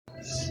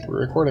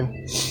We're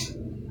recording.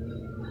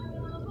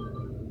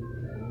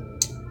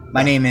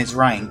 My name is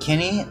Ryan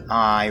Kinney.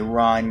 I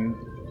run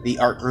the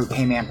art group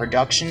Heyman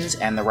Productions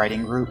and the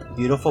writing group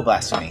Beautiful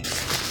Blasphemy.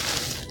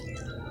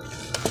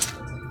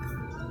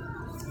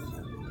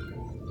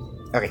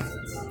 Okay.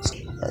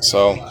 Alright,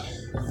 so,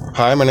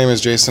 hi, my name is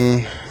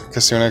Jason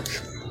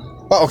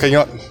Kasunik. Well, okay, you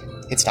know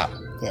what? Hit stop.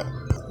 Yeah.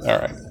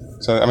 Alright.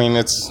 So, I mean,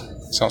 it's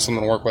something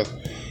to work with.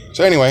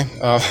 So, anyway,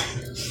 my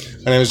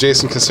name is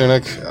Jason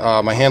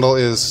Kasunik. My handle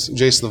is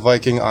Jason the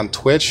Viking on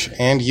Twitch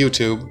and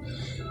YouTube.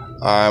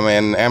 I'm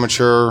an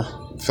amateur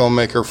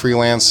filmmaker,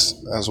 freelance,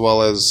 as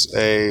well as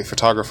a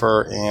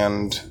photographer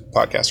and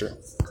podcaster.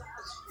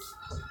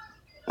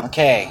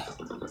 Okay.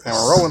 And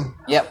we're rolling.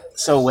 Yep.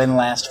 So when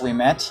last we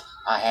met,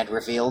 I had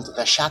revealed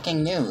the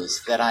shocking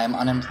news that I am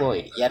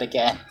unemployed yet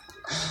again.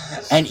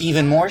 And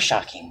even more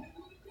shocking,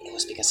 it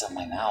was because of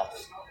my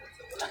mouth.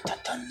 Dun, dun,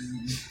 dun.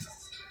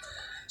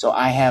 So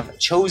I have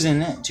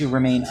chosen to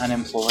remain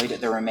unemployed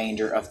the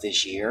remainder of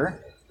this year.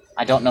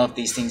 I don't know if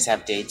these things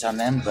have dates on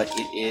them, but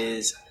it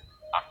is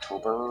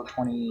October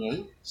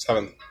 28th?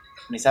 7th.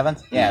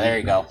 27th? Yeah, there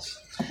you go.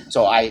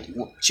 So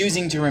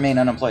choosing to remain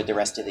unemployed the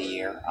rest of the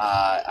year.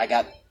 I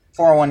got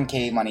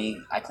 401k money.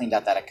 I cleaned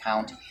out that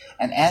account.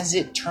 And as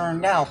it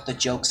turned out, the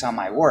joke's on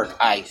my work,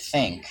 I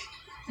think,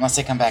 unless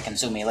they come back and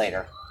sue me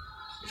later,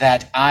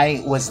 that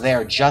I was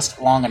there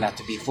just long enough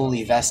to be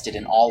fully vested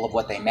in all of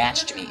what they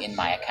matched me in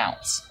my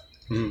accounts.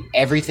 Mm-hmm.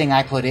 Everything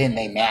I put in,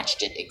 they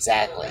matched it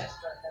exactly.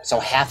 So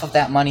half of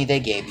that money they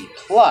gave me,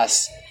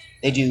 plus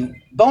they do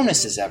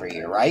bonuses every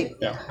year, right?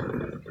 Yeah.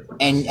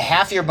 And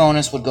half your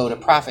bonus would go to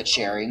profit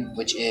sharing,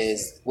 which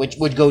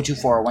would go to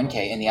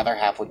 401k, and the other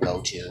half would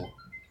go to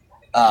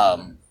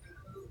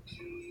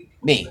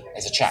me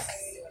as a check.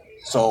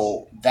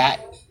 So that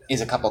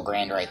is a couple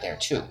grand right there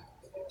too.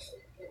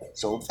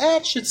 So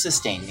that should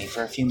sustain me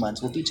for a few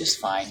months. We'll be just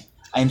fine.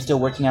 I am still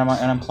working on my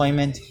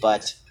unemployment,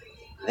 but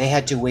they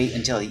had to wait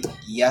until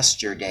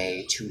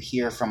yesterday to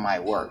hear from my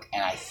work,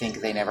 and I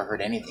think they never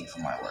heard anything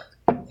from my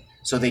work.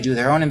 So they do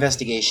their own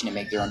investigation and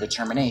make their own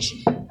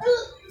determination.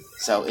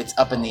 So it's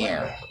up in the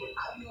air.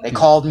 They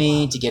called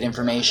me to get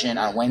information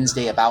on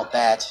Wednesday about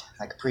that,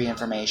 like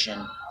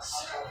pre-information.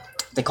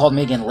 They called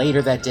me again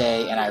later that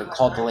day, and I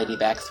called the lady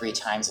back 3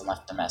 times and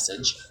left a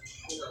message.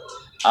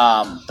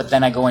 But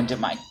then I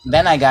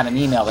got an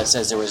email that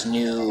says there was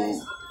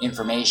new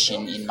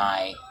information in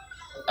my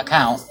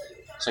account.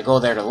 So I go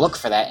there to look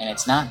for that, and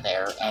it's not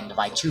there. And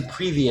my 2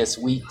 previous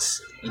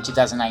weeks in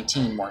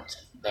 2019 weren't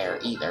there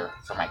either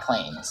for my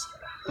claims.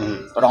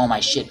 Mm-hmm. But all my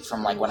shit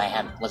from like when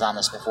I was on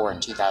this before in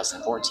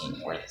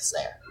 2014 was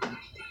there.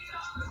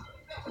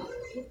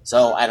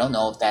 So I don't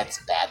know if that's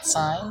a bad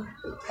sign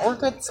or a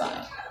good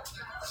sign.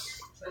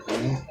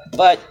 Mm-hmm.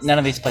 But none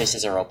of these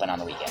places are open on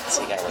the weekends,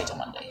 so you gotta wait till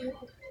Monday.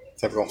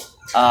 Typical.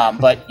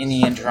 But in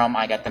the interim,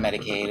 I got the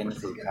Medicaid and the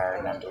food card,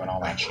 and I'm doing all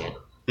that shit.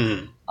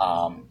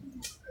 Mm-hmm.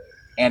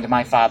 And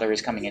my father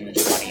is coming in to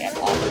do money and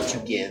offered to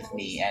give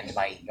me and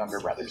my younger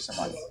brother some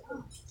money,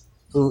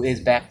 who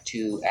is back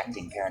to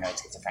acting paranoid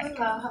schizophrenic.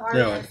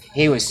 Really?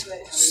 He was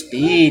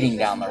speeding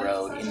down the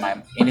road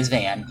in his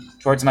van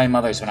towards my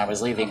mother's when I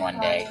was leaving one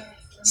day,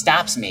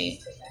 stops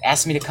me,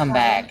 asks me to come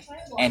back,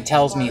 and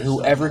tells me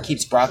whoever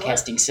keeps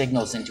broadcasting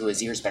signals into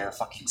his ears better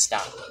fucking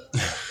stop.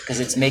 Because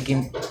it's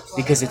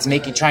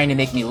trying to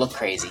make me look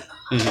crazy.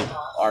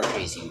 Mm-hmm. Or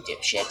crazy, you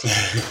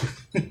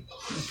dipshit.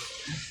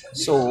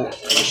 So,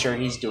 pretty sure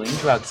he's doing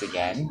drugs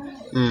again.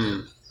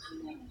 Mm.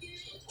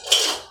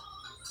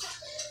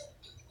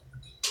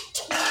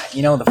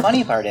 You know, the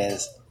funny part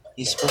is,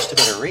 he's supposed to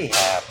go to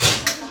rehab,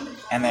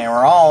 and they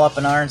were all up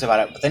in arms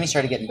about it, but then he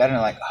started getting better, and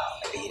they're like, oh,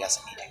 maybe he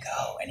doesn't need to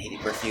go, and he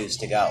refused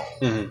to go.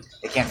 Mm-hmm.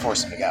 They can't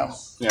force him to go.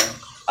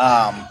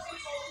 Yeah.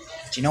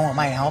 Do you know what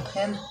might help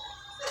him?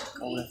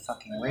 Go to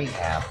fucking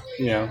rehab.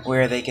 Yeah.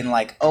 Where they can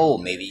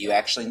maybe you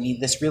actually need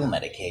this real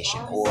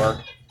medication,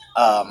 or,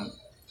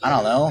 I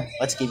don't know,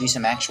 let's give you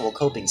some actual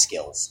coping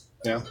skills.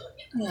 Yeah.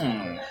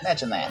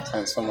 Imagine that.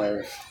 And some way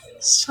of...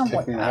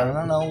 Somewhat, I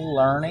don't know,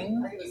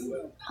 learning.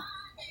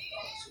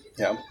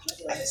 Yeah.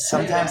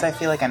 Sometimes I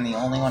feel like I'm the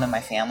only one in my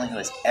family who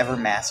has ever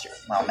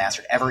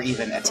ever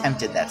even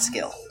attempted that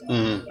skill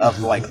of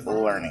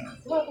learning.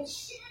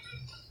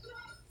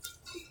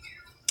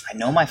 I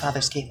know my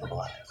father's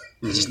capable of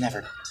it. He just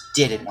never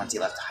did it once he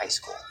left high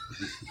school.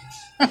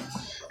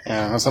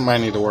 Yeah, that's something I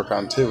need to work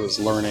on too, is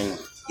learning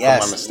from my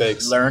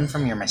mistakes. Learn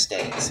from your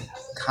mistakes.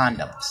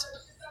 Condoms.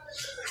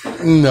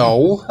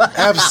 No.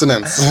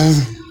 Abstinence.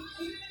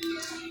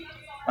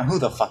 Who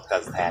the fuck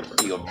does that?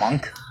 Are you a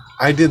monk?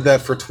 I did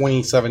that for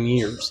 27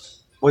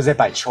 years. Was it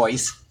by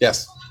choice?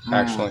 Yes,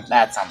 actually.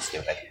 That sounds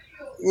stupid.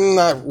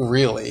 Not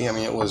really. I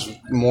mean, it was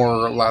more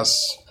or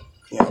less,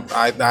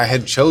 I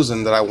had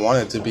chosen that I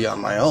wanted to be on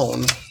my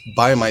own,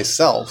 by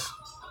myself.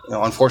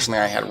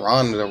 Unfortunately, I had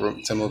Ron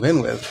to move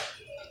in with.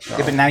 Yeah,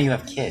 but now you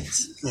have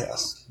kids.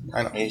 Yes,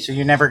 I know. So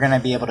you're never going to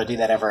be able to do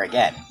that ever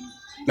again.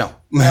 No.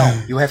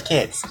 No, you have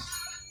kids.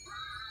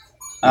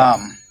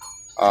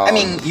 I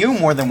mean, you're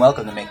more than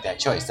welcome to make that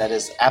choice. That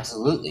is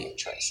absolutely your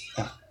choice.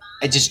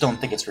 I just don't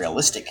think it's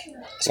realistic.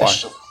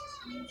 Especially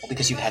well,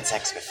 because you've had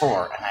sex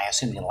before, and I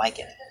assume you like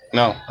it.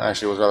 No,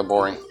 actually, it was rather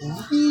boring.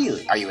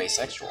 Really? Are you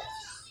asexual?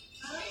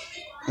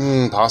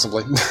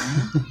 Possibly.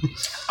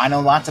 I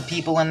know lots of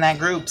people in that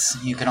groups.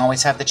 You can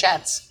always have the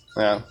chats.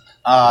 Yeah.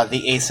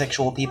 The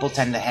asexual people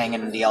tend to hang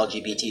in the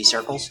LGBT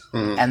circles,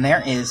 Mm-hmm. and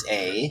there is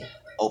a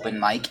open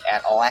mic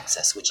at All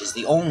Access, which is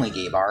the only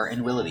gay bar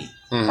in Willoughby,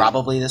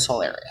 probably this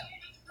whole area.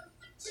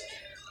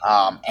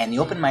 And the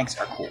open mics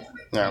are cool.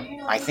 Yeah.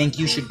 I think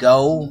you should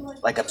go,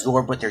 like,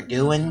 absorb what they're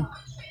doing,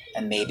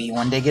 and maybe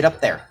one day get up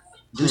there,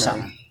 do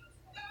something.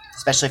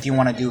 Especially if you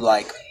want to do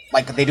like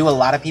they do a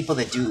lot of people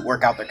that do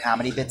work out their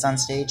comedy bits on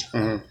stage,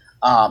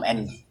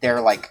 and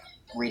they're like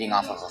reading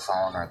off of a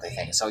phone or the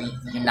thing. So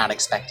you're not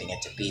expecting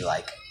it to be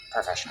like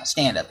professional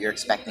stand-up. You're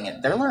expecting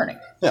it. They're learning.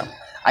 Yeah.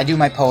 I do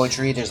my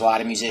poetry. There's a lot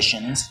of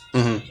musicians.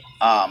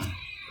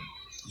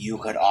 You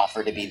could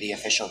offer to be the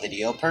official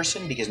video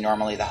person because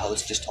normally the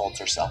host just holds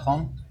her cell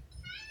phone.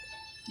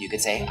 You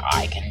could say,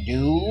 I can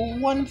do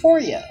one for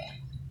you.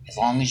 As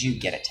long as you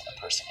get it to the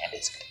person and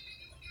it's good.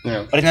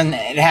 Yeah. But then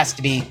it has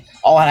to be,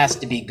 all it has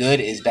to be good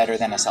is better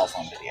than a cell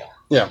phone video.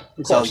 Yeah.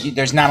 Of So course.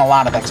 there's not a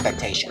lot of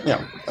expectation.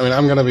 Yeah. I mean,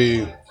 I'm going to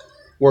be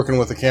working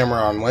with the camera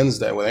on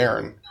Wednesday with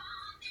Aaron.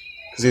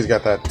 Because he's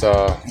got that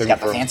He's thing got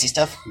the for fancy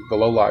stuff. the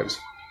Low Lives.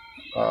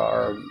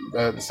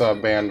 That's a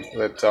band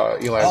that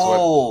Eli's with.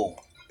 Oh.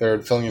 They're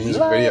filming a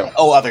music Eli? video.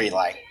 Oh, other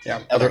Eli.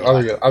 Yeah. Other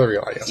Other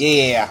Eli, yes.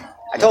 Yeah.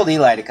 I told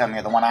Eli to come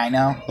here, the one I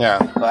know. Yeah.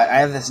 But I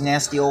have this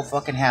nasty old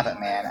fucking habit,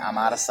 man. I'm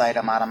out of sight,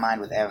 I'm out of mind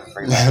with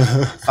everybody.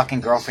 Fucking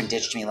girlfriend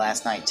ditched me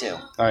last night, too.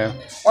 Oh, yeah.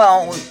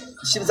 Well,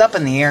 she was up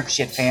in the air because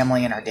she had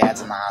family and her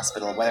dad's in the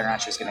hospital, whether or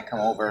not she was going to come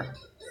over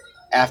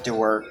after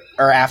work,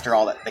 or after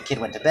all that the kid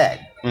went to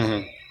bed.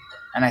 Mm-hmm.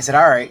 And I said,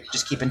 all right,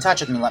 just keep in touch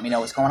with me, let me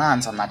know what's going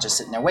on, so I'm not just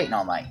sitting there waiting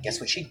all night.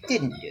 Guess what she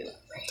didn't do?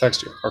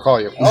 Text you or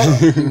call you.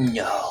 Oh,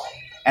 no.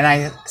 And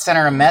I sent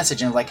her a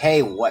message and was like,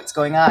 hey, what's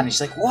going on? And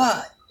she's like,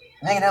 what?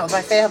 I'm hanging out with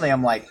my family.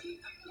 I'm like,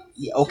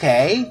 yeah,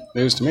 okay.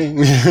 News to me.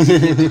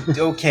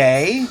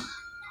 Okay.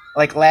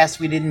 Like last,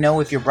 we didn't know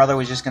if your brother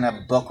was just going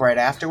to book right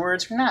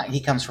afterwards or not. He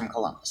comes from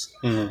Columbus.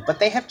 Mm-hmm. But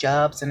they have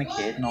jobs and a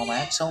kid and all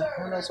that, so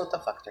who knows what the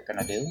fuck they're going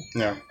to do.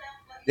 Yeah.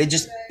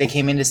 They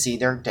came in to see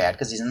their dad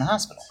because he's in the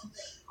hospital.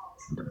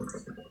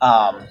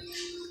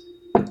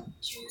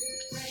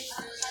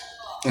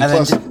 And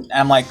then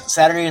I'm like,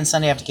 Saturday and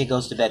Sunday after kid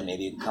goes to bed,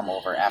 maybe you can come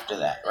over after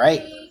that,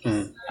 right?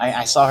 Mm-hmm.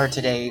 I saw her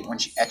today when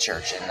at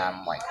church, and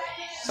I'm like,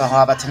 so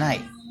how about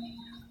tonight?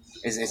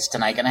 Is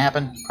tonight going to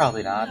happen?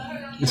 Probably not.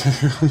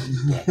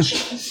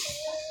 Bitch.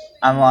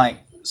 I'm like,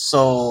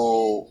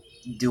 so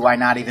do I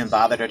not even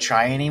bother to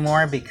try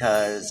anymore?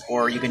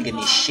 Or are you going to give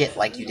me shit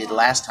like you did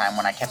last time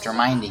when I kept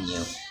reminding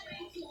you?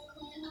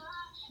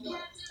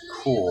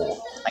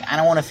 Cool. Like, I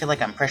don't want to feel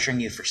like I'm pressuring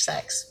you for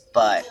sex,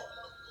 but,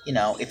 you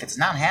know, if it's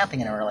not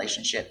happening in a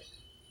relationship,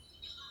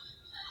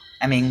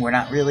 I mean, we're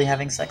not really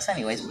having sex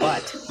anyways,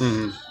 but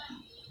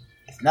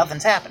if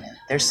nothing's happening,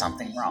 there's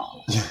something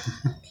wrong.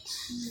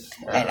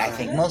 And I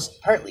think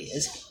most partly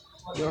is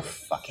you're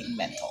fucking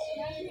mental.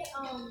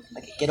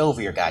 Like, get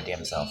over your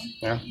goddamn self.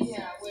 Yeah.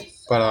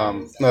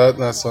 But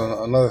that's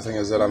another thing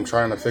is that I'm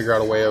trying to figure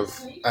out a way of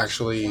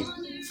actually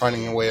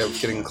finding a way of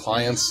getting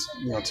clients,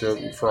 you know,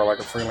 for like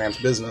a freelance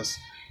business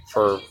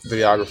for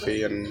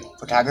videography and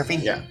Photography?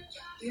 yeah.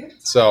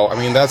 So I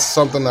mean that's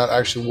something that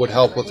actually would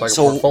help with like a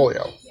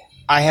portfolio.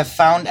 I have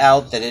found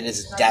out that it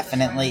is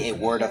definitely a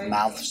word of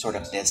mouth sort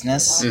of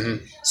business.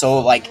 Mm-hmm. So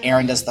like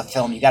Aaron does the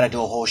film, you got to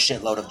do a whole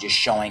shitload of just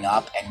showing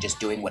up and just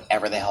doing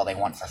whatever the hell they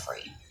want for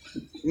free.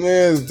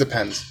 It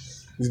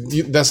depends.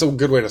 That's a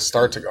good way to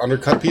start to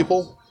undercut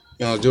people.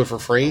 You know, do it for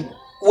free.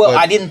 Well,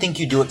 I didn't think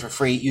you do it for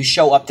free. You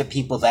show up to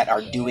people that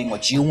are doing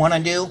what you want to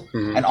do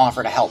and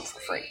offer to help for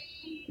free.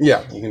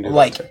 Yeah, you can do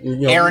like, that. You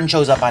know, Aaron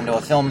shows up onto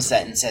a film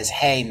set and says,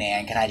 hey,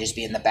 man, can I just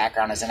be in the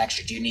background as an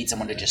extra? Do you need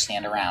someone to just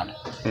stand around?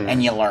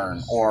 And you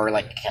learn. Or,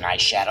 like, can I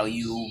shadow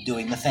you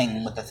doing the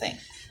thing with the thing?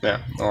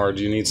 Yeah, or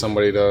do you need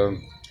somebody to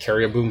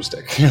carry a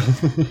boomstick?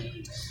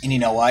 And you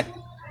know what?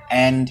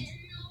 And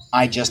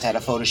I just had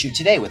a photo shoot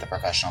today with a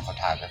professional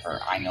photographer.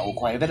 I know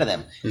quite a bit of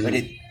them. But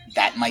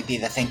that might be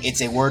the thing.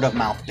 It's a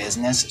word-of-mouth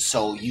business,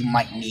 so you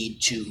might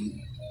need to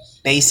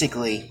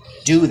basically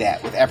do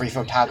that with every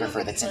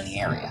photographer that's in the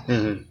area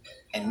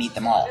and meet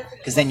them all.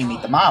 Because then you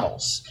meet the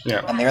models,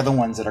 and they're the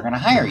ones that are going to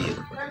hire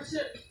you.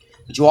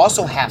 But you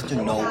also have to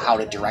know how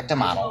to direct a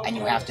model, and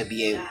you have to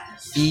be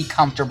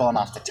comfortable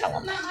enough to tell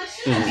them that.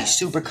 And be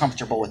super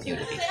comfortable with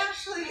nudity.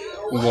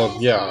 Well,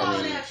 yeah,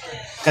 I mean...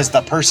 Because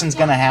the person's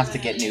going to have to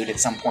get nude at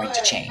some point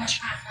to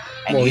change.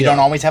 And you don't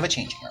always have a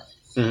changing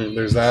room.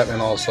 There's that,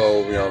 and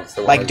also, you know...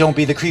 Like, don't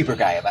be the creeper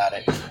guy about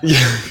it.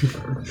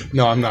 Yeah.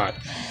 No, I'm not.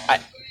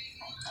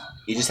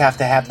 You just have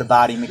to have the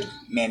body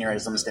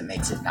mannerisms that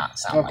makes it not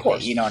sound like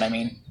course. it. You know what I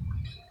mean?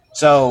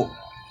 So,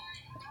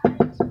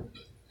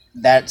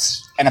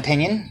 that's an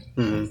opinion.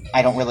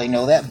 I don't really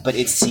know that, but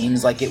it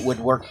seems like it would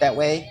work that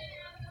way.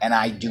 And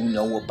I do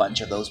know a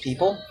bunch of those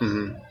people.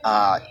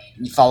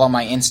 You follow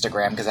my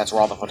Instagram, because that's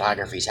where all the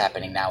photography is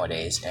happening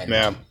nowadays.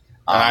 And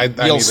I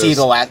You'll need see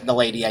this. the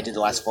lady I did the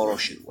last photo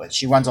shoot with.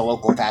 She runs a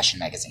local fashion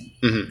magazine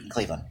in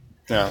Cleveland.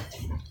 Yeah.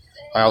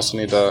 I also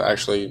need to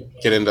actually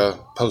get into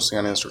posting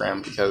on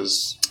Instagram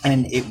because...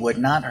 And it would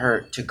not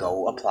hurt to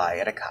go apply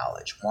at a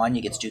college. 1,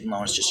 you get student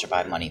loans to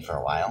survive money for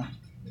a while.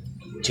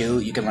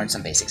 2, you can learn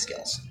some basic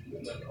skills.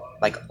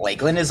 Like,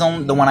 Lakeland is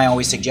the one I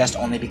always suggest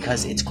only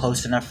because it's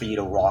close enough for you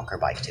to walk or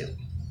bike to.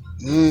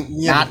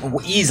 Yeah.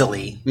 Not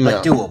easily,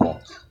 but Yeah. doable.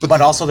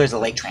 But also there's a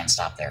lake tran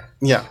stop there.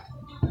 Yeah.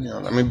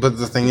 I mean, but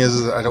the thing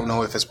is I don't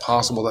know if it's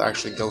possible to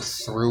actually go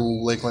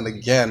through Lakeland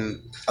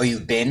again. Oh,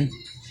 you've been?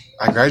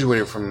 I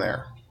graduated from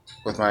there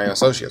with my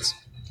associates.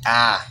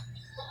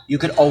 You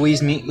could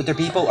always meet with their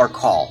people or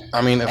call.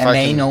 I mean, if and I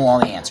they can, know all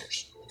the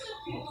answers.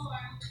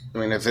 I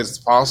mean, if it's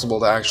possible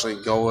to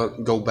actually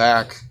go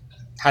back.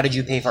 How did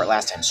you pay for it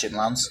last time? Student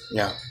loans?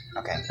 Yeah.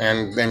 Okay.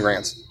 And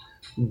grants.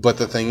 But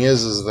the thing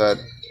is that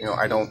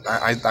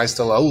I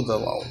still owe the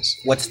loans.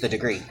 What's the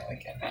degree?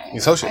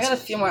 Associates. I got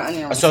a few more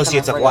onions.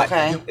 Associates of what?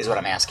 Okay. Is what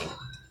I'm asking.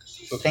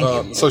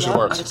 Thank you. Social I'll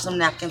works. get some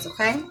napkins,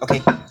 okay?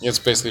 Okay. It's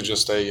basically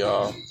just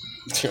a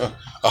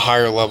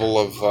higher level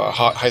of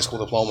high school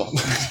diploma.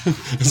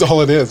 That's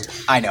all it is.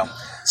 I know.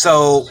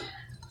 So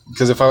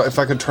Because if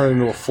I could turn it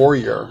into a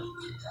 4-year,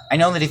 I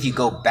know that if you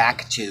go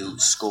back to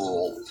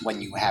school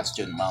when you have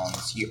student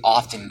loans, you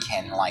often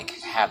can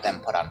have them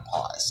put on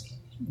pause.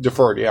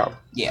 deferred, yeah,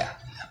 Yeah.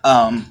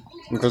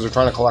 because they're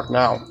trying to collect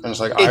now, and it's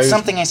like It's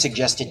something I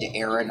suggested to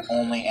Aaron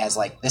only as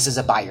this is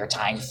a buy your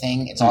time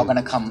thing. It's all going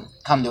to come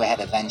to a head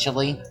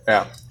eventually.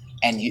 yeah,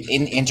 And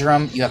in the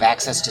interim, you have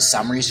access to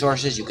some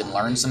resources. You can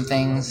learn some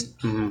things.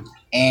 mm-hmm.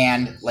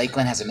 And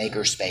Lakeland has a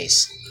maker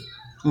space.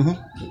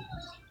 Mm-hmm.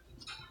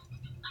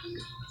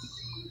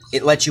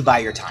 It lets you buy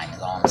your time,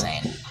 is all I'm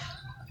saying.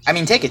 I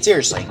mean, take it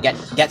seriously.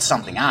 Get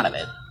something out of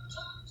it.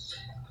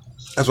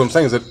 That's what I'm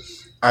saying. Is that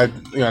I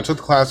took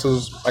the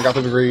classes, I got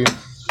the degree,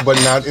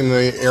 but not in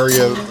the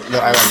area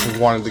that I actually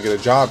wanted to get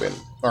a job in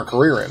or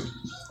career in,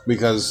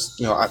 because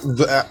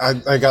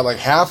I got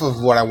half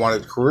of what I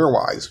wanted career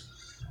wise,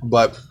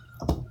 but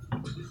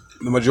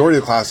the majority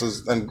of the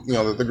classes and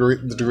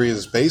the degree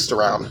is based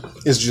around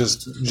is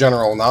just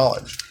general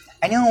knowledge.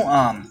 I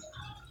know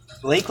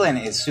Lakeland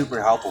is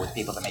super helpful with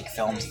people that make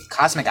films.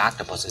 Cosmic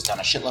Octopus has done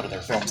a shitload of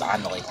their films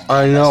on the Lakeland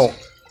I campus. know.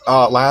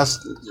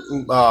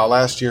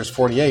 Last year's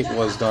 48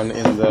 was done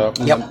in the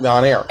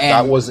on air. And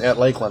that was at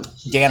Lakeland.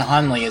 Dan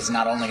Hunley is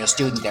not only a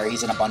student there;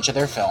 he's in a bunch of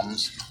their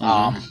films.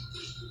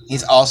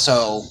 He's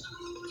also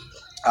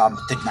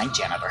the night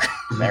janitor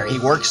there. He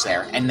works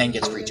there and then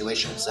gets free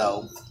tuition.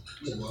 So,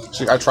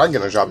 See, I tried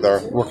getting a job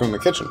there, working in the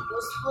kitchen.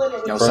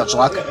 no such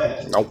luck.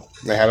 Nope.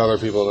 They had other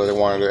people that they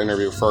wanted to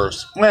interview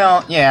first.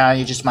 Well, yeah,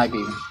 you just might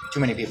be too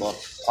many people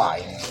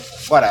apply.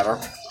 Whatever.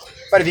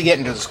 But if you get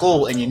into the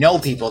school and you know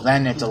people,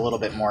 then it's a little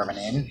bit more of an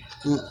in.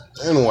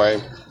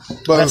 Anyway,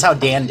 but That's how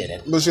Dan did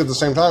it. But see, at the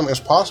same time, it's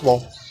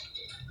possible,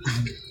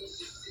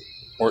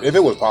 or if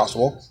it was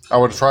possible, I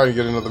would try to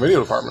get into the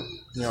video department.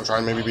 Try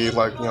and maybe be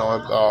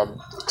a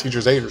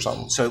teacher's aide or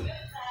something. So,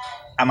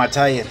 I'm gonna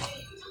tell you,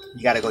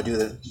 you got to go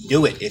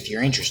do it if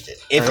you're interested.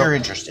 If you're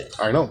interested.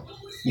 I know,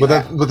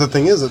 but the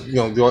thing is that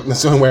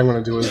that's the only way I'm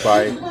going to do is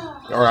by,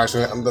 or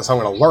actually that's how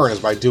I'm going to learn is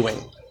by doing.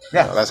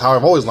 Yeah. That's how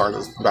I've always learned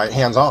is by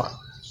hands-on.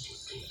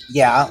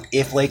 Yeah,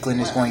 if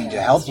Lakeland is going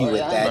to help you with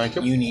Thank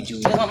that, you. you need to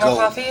Do you want more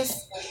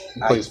coffees?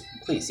 Please.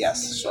 Please,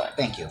 yes. Sure.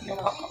 Thank you.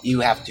 You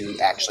have to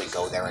actually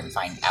go there and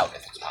find out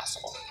if it's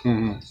possible.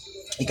 Mm-hmm.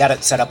 You got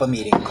to set up a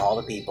meeting, call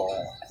the people,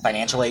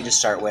 financial aid to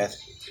start with,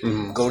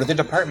 Mm-hmm. go to the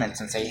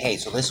departments and say, hey,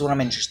 so this is what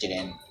I'm interested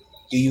in.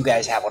 Do you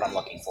guys have what I'm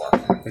looking for?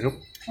 Yep.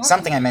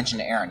 Something I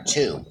mentioned to Aaron,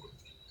 too.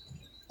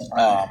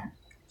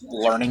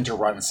 Learning to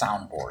run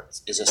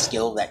soundboards is a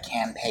skill that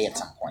can pay at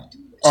some point,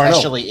 Oh, I know.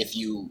 especially if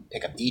you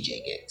pick up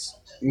DJ gigs.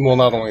 Well,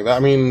 not only that, I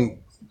mean,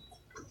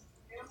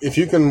 if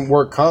you can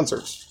work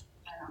concerts,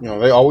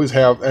 they always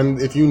have, and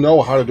if you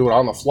know how to do it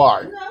on the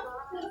fly.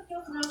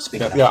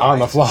 Speaking of On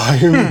the live. fly.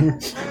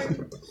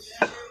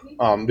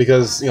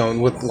 Because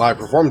with live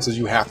performances,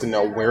 you have to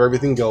know where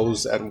everything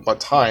goes at what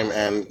time,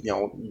 and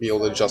be able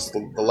to adjust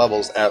the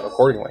levels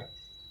accordingly.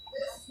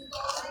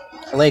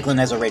 Lakeland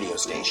has a radio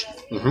station.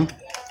 Mm-hmm.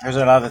 There's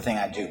another thing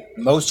I do.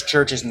 Most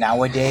churches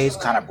nowadays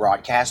kind of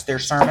broadcast their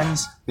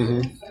sermons.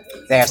 Mm-hmm.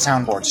 They have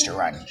soundboards to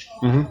run.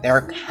 Mm-hmm.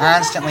 They're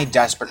constantly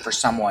desperate for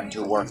someone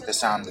to work the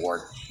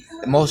soundboard.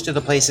 Most of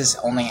the places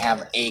only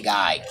have a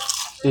guy.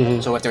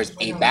 Mm-hmm. So if there's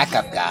a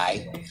backup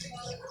guy,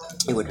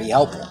 it would be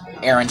helpful.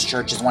 Aaron's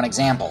church is one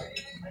example.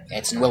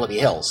 It's in Willoughby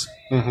Hills.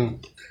 Mm-hmm.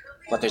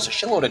 But there's a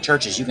shitload of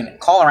churches. You can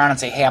call around and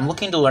say, hey, I'm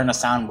looking to learn a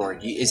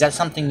soundboard. Is that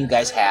something you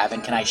guys have?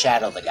 And can I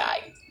shadow the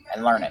guy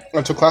and learn it?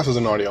 I took classes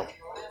in audio,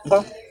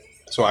 Well,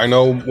 so I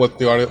know what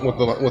the audio, what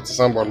the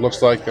soundboard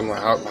looks like, and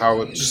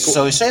how it's.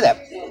 so you say that.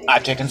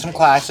 I've taken some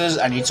classes.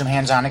 I need some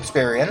hands-on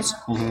experience.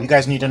 Mm-hmm. You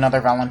guys need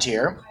another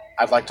volunteer.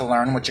 I'd like to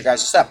learn what you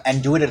guys step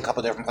and do it at a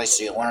couple different places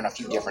so you learn a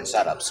few different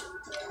setups.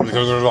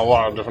 Because there's a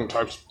lot of different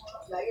types.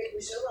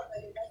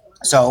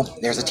 So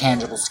there's a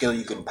tangible skill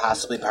you could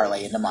possibly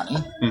parlay into money.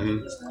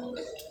 Mm-hmm.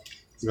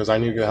 Because I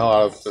need to get the hell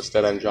out of this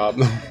dead-end job.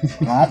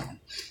 Well,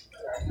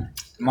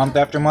 Month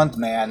after month,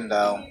 man,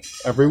 though.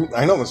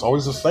 I know, it's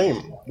always the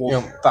same.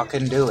 We'll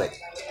fucking do it.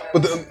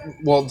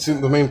 But see,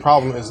 the main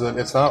problem is that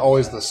it's not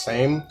always the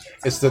same.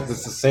 It's that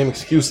it's the same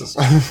excuses.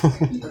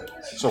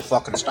 So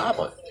fucking stop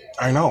it.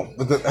 I know,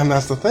 and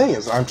that's the thing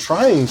is I'm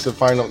trying to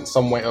find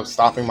some way of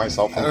stopping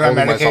myself from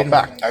holding myself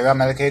back. Are you on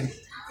Medicaid?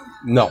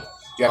 No.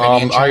 Do you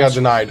have any I got insurance?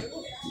 denied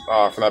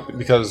for that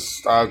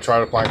because I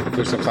tried applying for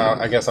food stamps.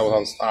 I guess I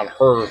was on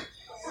her.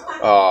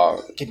 How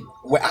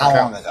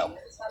long ago?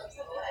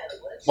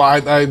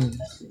 Well, I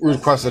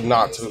requested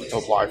not to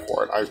apply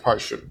for it. I probably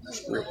should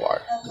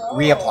reapply.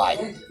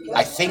 Reapply.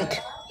 I think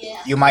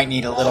you might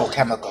need a little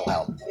chemical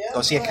help.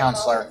 Go see a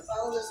counselor.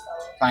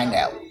 Find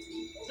out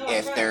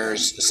if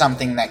there's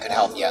something that could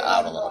help you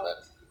out a little bit.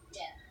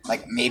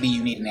 Like maybe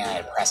you need an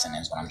antidepressant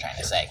is what I'm trying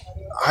to say.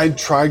 I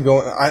tried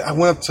going. I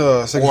went up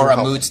to Signature Or a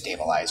Health. mood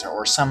stabilizer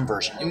or some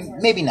version.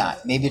 Maybe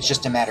not. Maybe it's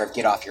just a matter of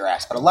get off your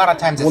ass. But a lot of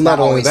times it's Well, not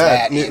not only always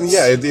that.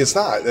 that. It's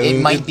not. It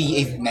might be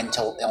a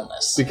mental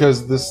illness.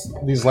 Because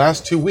these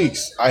last 2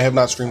 weeks I have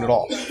not streamed at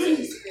all,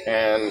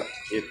 and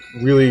it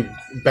really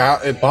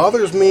it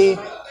bothers me,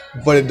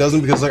 but it doesn't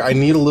because like I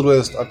need a little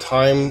bit of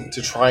time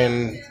to try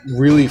and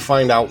really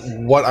find out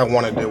what I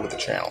want to do with the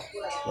channel.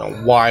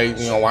 Why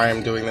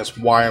I'm doing this,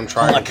 why I'm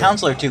trying. Well, a to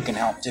counselor too can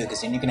help too,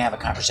 because then you can have a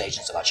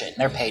conversations about shit, and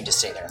they're paid to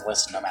stay there and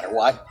listen no matter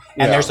what,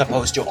 and they're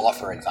supposed to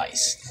offer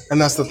advice. And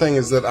that's the thing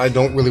is that I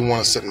don't really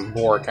want to sit and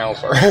bore a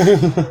counselor.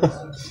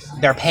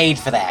 They're paid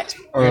for that.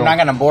 You're not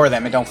gonna bore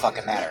them. It don't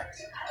fucking matter.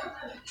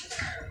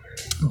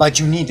 But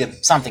you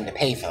need something to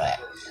pay for that.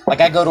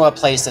 Like I go to a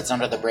place that's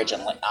under the bridge on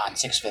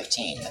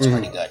 615. That's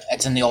pretty good.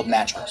 It's in the old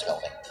Matchworks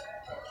building.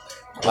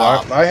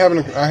 Well, I have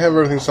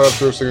everything set up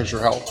through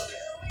Signature Health.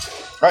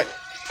 Right.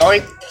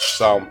 Sorry.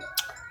 So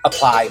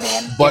Apply,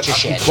 man. But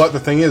Get your shit. but the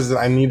thing is that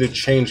I need to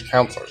change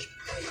counselors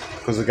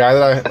because the guy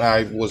that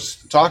I was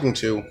talking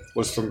to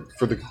was through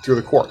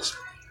the courts,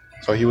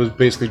 so he was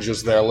basically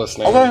just there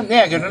listening. Okay,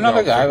 yeah, get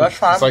another guy. That's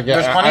fine. It's like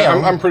There's plenty of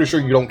them. I'm pretty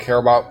sure you don't care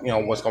about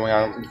what's going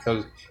on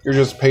because you're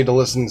just paid to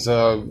listen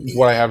to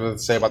what I have to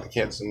say about the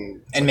kids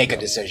and make a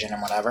decision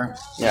and whatever.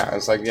 Yeah,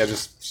 it's like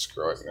just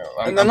screw it.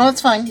 No,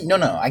 that's fine. No,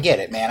 I get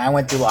it, man. I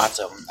went through lots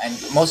of them, and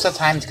most of the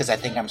time it's because I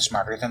think I'm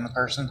smarter than the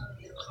person.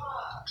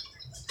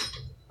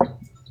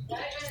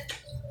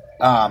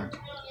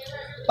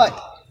 But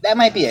that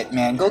might be it,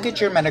 man. Go get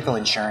your medical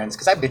insurance,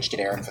 because I bitched at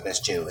Aaron for this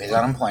too. His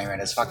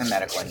unemployment, his fucking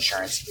medical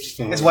insurance.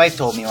 His wife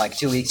told me like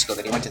 2 weeks ago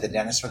that he went to the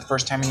dentist for the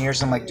first time in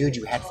years. I'm like, dude,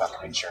 you had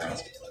fucking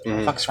insurance. What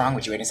the fuck's wrong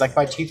with you? And he's like,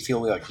 my teeth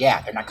feel weird.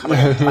 Yeah, they're not coming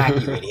out of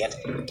plaque, you idiot.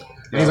 And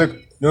he's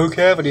like, no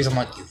cavities. I'm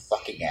like, you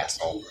fucking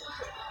asshole.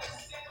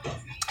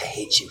 I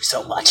hate you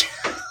so much.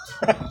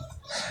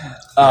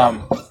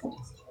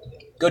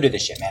 Go do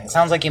this shit, man. It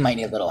sounds like you might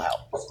need a little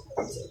help.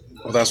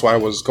 Well, that's why I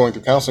was going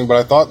through counseling, but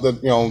I thought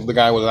that the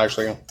guy was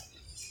actually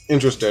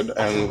interested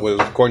and was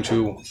going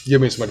to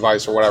give me some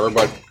advice or whatever.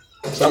 But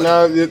so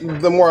now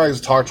the more I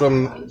talked to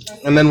him,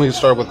 and then we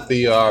started with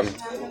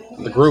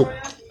the group,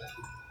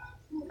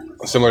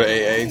 similar to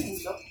AA,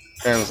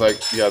 and it's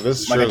like, yeah,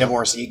 this Like sure a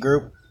divorcee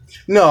group?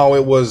 No,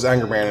 it was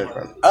anger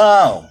management.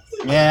 Oh,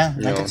 yeah,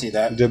 I can see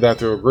that. Did that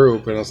through a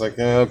group, and it's like,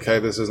 okay,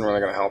 this isn't really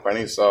going to help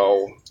any.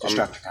 So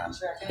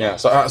Destructicons. yeah,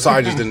 so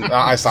I just didn't.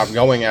 I stopped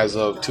going as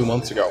of 2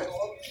 months ago.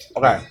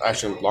 Okay.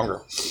 Actually,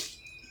 longer.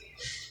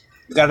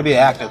 You got to be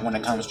active when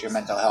it comes to your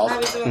mental health. How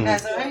we doing,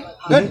 guys? All right?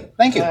 Good,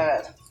 thank you.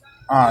 Good.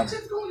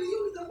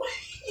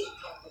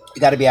 You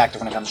got to be active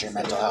when it comes to your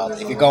mental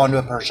health. If you're going to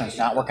a person that's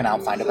not working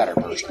out, find a better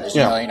person. There's a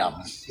million of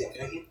them.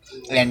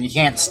 And you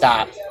can't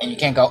stop, and you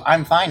can't go,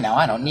 I'm fine now,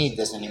 I don't need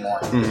this anymore.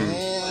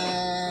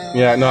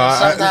 Yeah, no.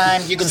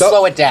 Sometimes you can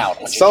slow it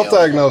down.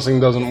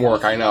 Self-diagnosing doesn't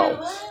work, I know.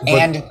 But,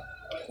 And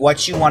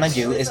what you want to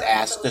do is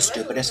ask the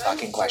stupidest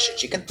fucking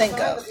questions you can think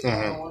of.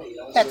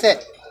 That's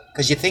it.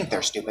 Because you think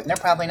they're stupid, and they're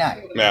probably not.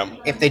 yeah,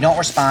 If they don't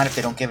respond, if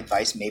they don't give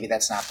advice, maybe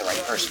that's not the right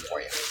person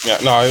for you. yeah,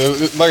 no.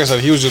 Like I said,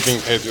 he was just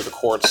being paid through the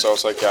courts, so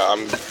it's like, yeah,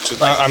 I'm not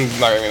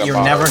even gonna You're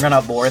bother. never going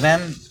to bore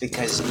them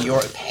because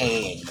you're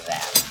paying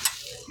them.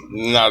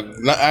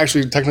 Not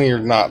actually. Technically, you're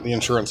not. The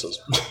insurance is.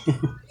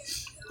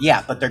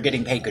 Yeah, but they're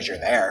getting paid because you're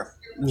there.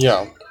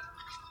 Yeah,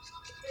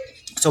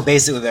 So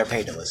basically, they're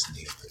paid to listen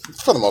to you.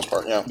 for the most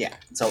part, yeah. Yeah,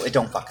 so it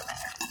don't fucking matter.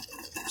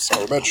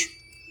 Son of a bitch.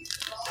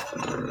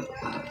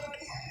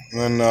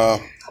 And then,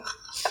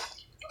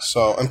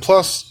 and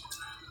plus,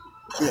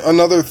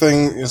 another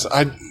thing is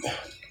I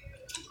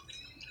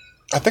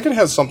think it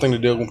has something to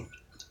do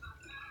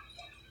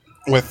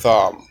with,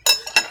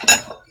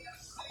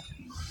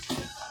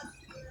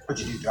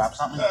 What'd you do, drop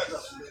something?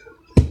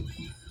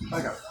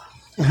 I got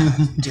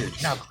Dude,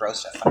 you know how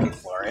gross that fucking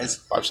floor is?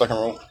 5-second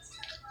rule.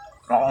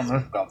 Not on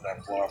this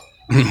goddamn floor.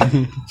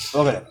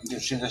 Look at it. Do you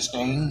see the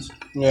stains?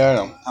 Yeah, I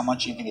know. How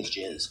much do you think it's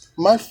jizz?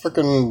 My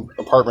freaking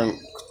apartment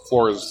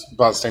floor is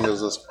about as stained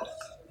as this.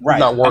 Right,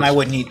 Not worse. and I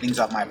wouldn't eat things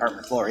off my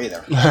apartment floor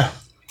either.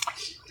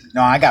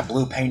 No, I got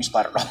blue paint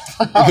splattered all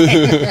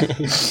around.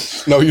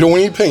 No, you don't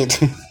want to eat paint.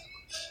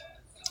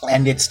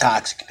 And it's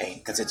toxic paint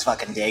because it's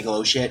fucking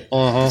Day-Glo shit.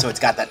 So it's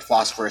got that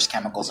phosphorus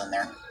chemicals in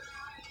there.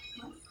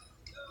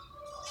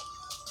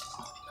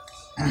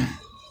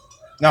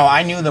 No,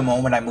 I knew the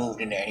moment I moved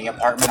into any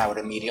apartment, I would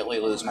immediately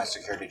lose my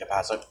security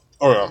deposit.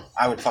 Oh yeah.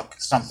 I would fuck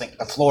something,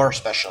 the floor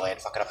especially,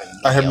 I'd fuck it up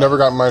immediately. I have never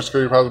gotten my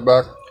security deposit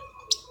back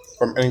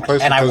from any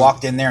place. And I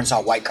walked in there and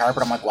saw white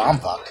carpet. I'm like, well, I'm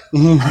fucked.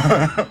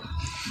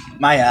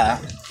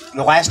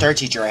 The last art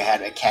teacher I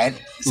had at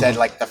Kent said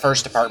like the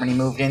first apartment he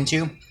moved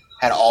into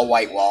had all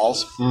white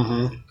walls.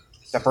 Mm-hmm.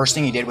 The first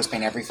thing he did was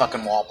paint every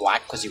fucking wall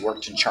black because he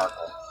worked in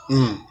charcoal.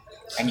 Mm.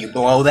 And you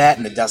blow that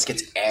and the dust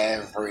gets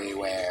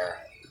everywhere.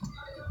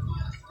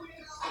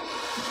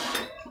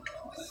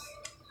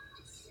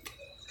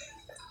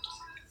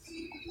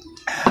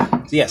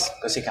 So yes,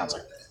 go see a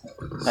counselor.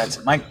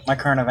 That's my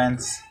current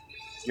events.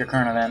 Your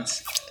current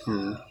events.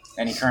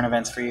 Any current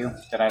events for you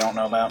that I don't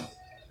know about?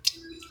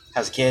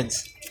 How's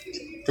kids?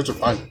 Kids are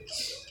fine.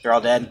 They're all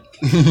dead.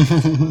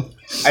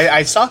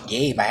 I saw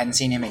Gabe. I hadn't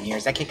seen him in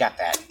years. That kid got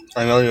fat.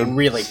 I know you.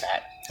 Really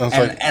fat.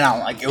 And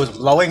I'm like, it was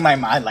blowing my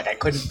mind. Like I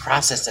couldn't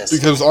process this.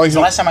 Because the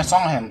last time I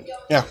saw him.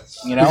 Yeah.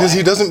 You know. Because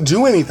he doesn't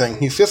do anything.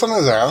 He sits on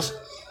his ass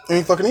and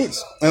he fucking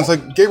eats. And it's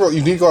like, Gabriel,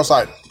 you need to go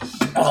outside.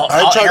 Well,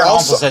 Aaron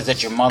also says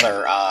that your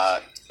mother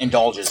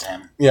indulges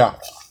him. Yeah,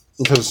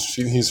 because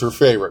he's her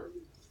favorite.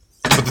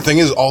 But the thing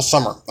is, all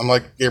summer, I'm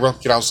like, Gabriel,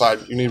 get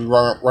outside. You need to be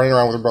running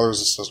around with your brothers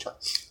and sister.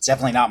 It's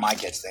definitely not my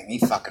kid's thing. He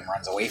fucking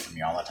runs away from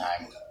me all the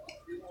time.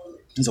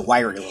 He's a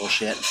wiry little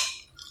shit.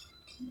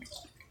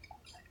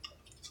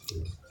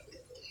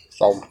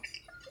 So,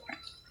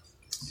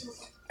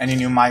 any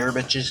new Meyer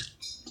bitches?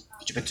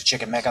 Did you put the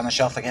chicken back on the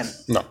shelf again?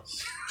 No.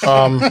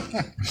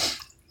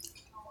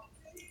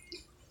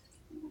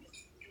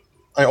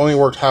 I only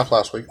worked half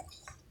last week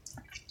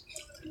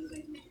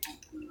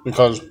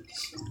because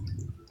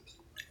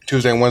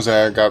Tuesday and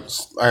Wednesday I got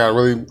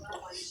really,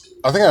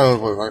 I think I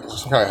was like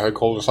some kind of head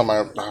cold or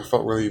something. I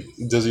felt really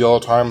dizzy all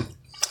the time,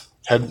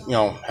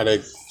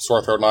 headache,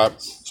 sore throat, and all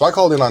that. So I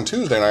called in on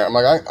Tuesday night. I'm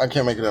like, I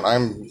can't make it in.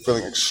 I'm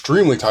feeling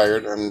extremely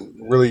tired and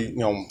really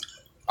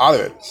out of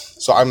it.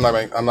 So I'm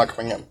not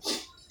coming in.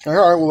 All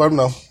right, we'll let them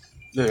know.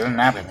 There's a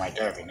napkin right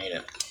there if you need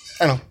it.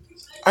 I know.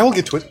 I will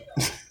get to it.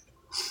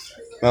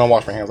 Then I'll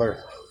wash my hands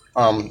later.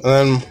 And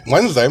then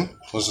Wednesday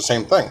was the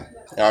same thing.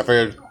 I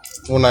figured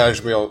one night I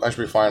should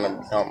be fine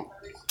and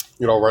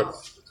get over it.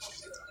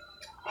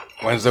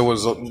 Wednesday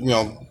was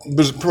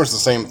pretty much the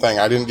same thing.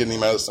 I didn't get any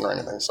medicine or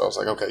anything, so I was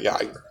like, okay, yeah,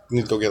 I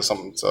need to go get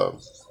something to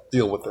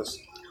deal with this.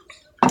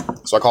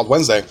 So I called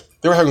Wednesday.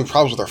 They were having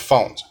problems with their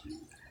phones.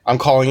 I'm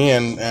calling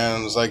in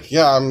and it's like,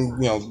 yeah,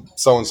 I'm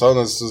so and so.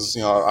 This is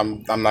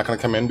I'm not going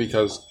to come in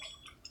because,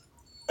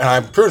 and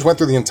I pretty much went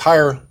through the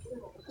entire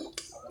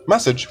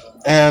message.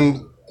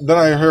 And then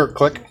I hear a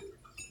click.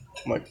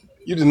 I'm like,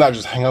 you did not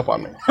just hang up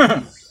on me.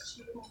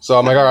 So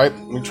I'm like, all right,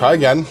 let me try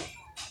again.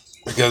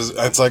 Because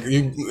it's like,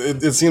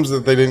 it seems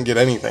that they didn't get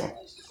anything.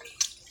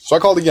 So I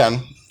called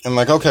again. And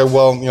like, okay,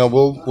 well,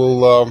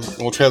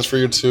 we'll transfer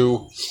you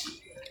to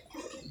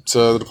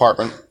the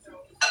department.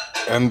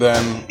 And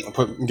then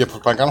get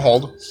put back on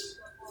hold.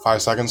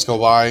 5 seconds go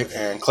by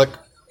and click.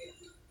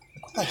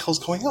 What the hell's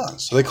going on?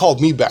 So they called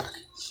me back.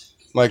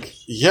 Like,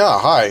 yeah,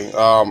 hi.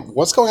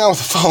 What's going on with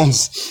the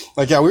phones?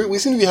 Like, yeah, we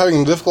seem to be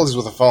having difficulties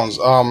with the phones.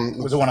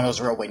 Was it one of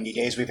those real windy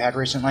days we've had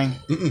recently?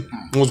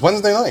 It was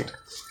Wednesday night.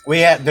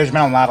 There's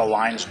been a lot of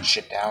lines and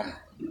shit down.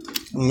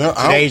 No,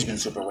 Today's been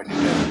super windy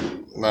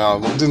too. No,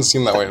 it didn't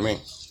seem that way to me.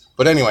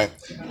 But anyway,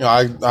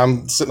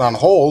 I'm sitting on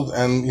hold,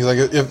 and he's like,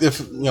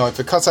 if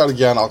it cuts out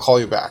again, I'll call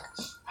you back.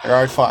 All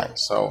right, fine.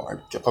 So I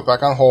get put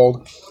back on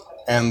hold,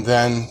 and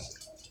then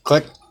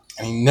click,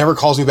 and he never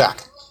calls me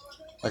back.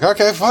 Like,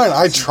 okay, fine,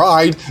 I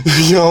tried,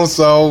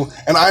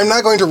 and I'm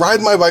not going to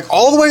ride my bike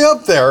all the way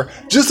up there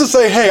just to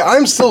say, hey,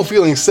 I'm still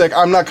feeling sick,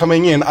 I'm not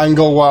coming in, I can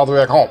go all the way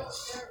back home.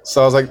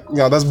 So I was like,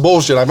 that's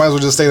bullshit, I might as well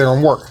just stay there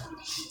and work.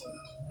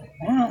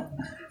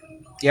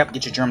 Yep,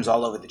 get your germs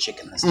all over the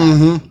chicken this time.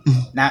 Mm-hmm.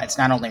 Now, it's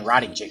not only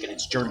rotting chicken,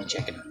 it's germy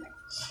chicken.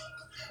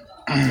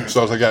 So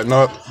I was like, yeah,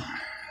 no,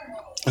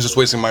 it's just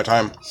wasting my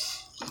time.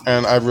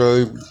 And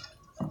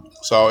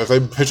so if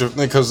they pitch it,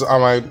 because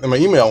in my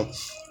email,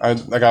 I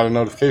got a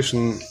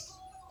notification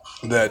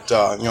that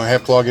you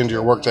have to log into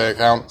your Workday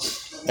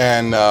account,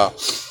 and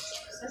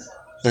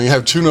you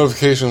have 2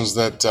 notifications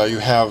that you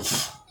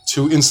have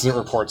 2 incident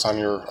reports on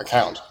your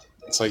account.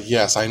 It's like,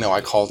 yes, I know, I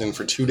called in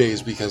for 2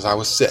 days because I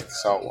was sick,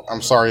 so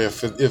I'm sorry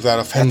if that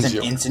offends That's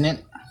you. an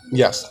incident?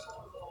 Yes.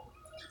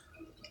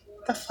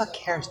 What the fuck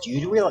cares? Do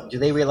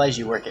they realize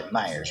you work at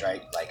Myers,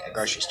 right? Like a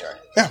grocery store?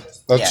 Yeah,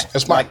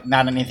 that's fine. Like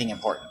not anything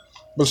important.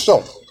 But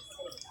still.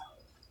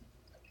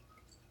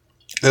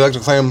 They like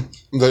to claim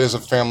that it's a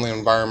family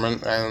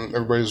environment and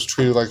everybody's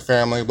treated like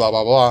family, blah,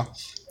 blah, blah.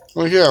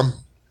 Well, yeah,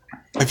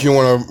 if you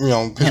want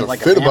to, pitch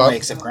like a fit family, about it.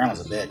 except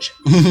Grandma's a bitch.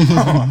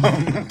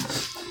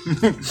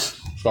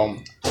 So,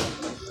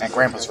 and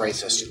Grandpa's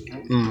racist.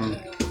 Mm-hmm.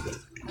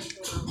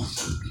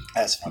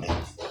 That's funny.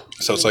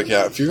 So it's like,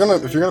 yeah, if you're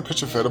gonna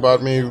pitch a fit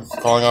about me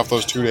calling off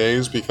those 2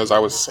 days because I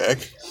was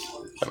sick,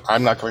 then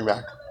I'm not coming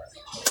back.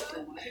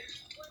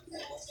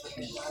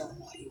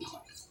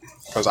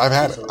 because I've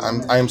had it.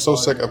 I am so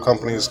sick of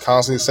companies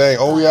constantly saying,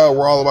 "Oh yeah,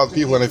 we're all about the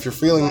people." And if you're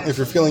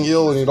feeling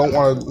ill and you don't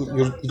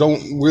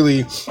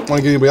really want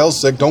to get anybody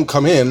else sick, don't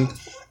come in,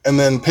 and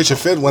then pitch a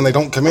fit when they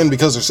don't come in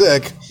because they're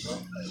sick.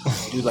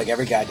 Dude, like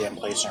every goddamn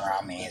place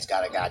around me has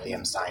got a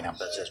goddamn sign up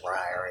that says we're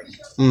hiring.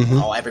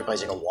 Oh, every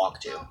place I can walk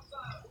to.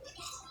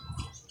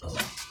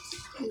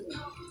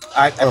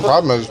 The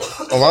problem is,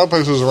 a lot of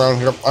places around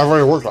here I've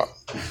already worked on.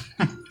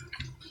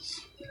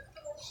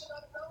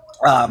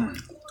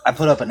 I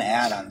put up an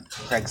ad on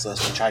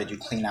Craigslist to try to do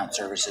clean out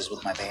services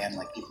with my van.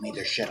 Like, people need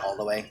their shit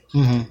hauled away.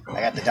 I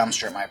got the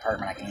dumpster at my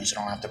apartment. I can use it.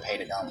 I don't have to pay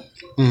to dump.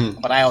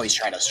 But I always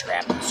try to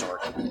scrap and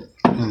sort.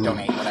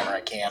 Donate whatever I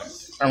can.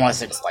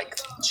 Unless it's like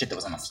shit that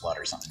was in a flood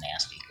or something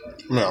nasty.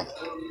 No.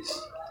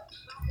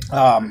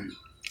 I'm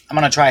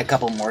going to try a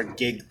couple more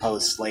gig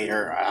posts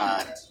later.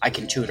 I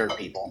can tutor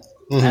people.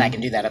 And I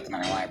can do that at the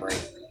Mentor Library.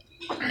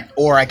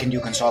 Or I can do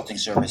consulting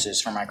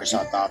services for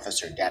Microsoft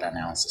Office or data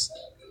analysis.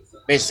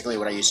 Basically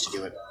what I used to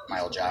do at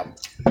my old job.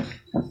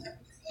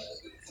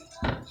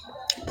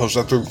 Post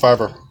that through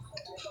Fiverr.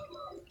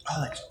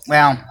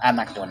 Well, I'm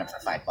not doing it for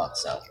 $5,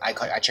 so I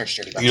charge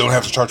 $30. You don't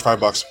have to charge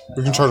 $5.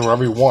 You can charge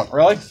whatever you want.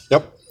 Really?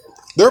 Yep.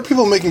 There are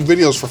people making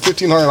videos for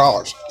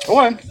 $1,500.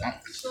 What?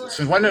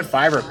 Since when did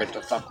Fiverr pick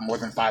the fuck more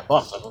than $5? I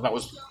thought that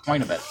was the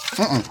point of it.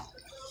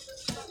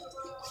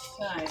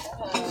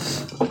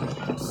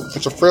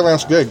 It's a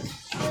freelance gig.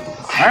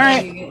 All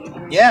right.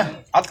 Yeah,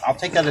 I'll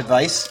take that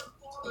advice.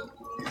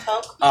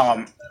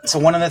 So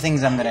one of the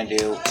things I'm going to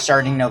do,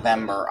 starting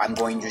November, I'm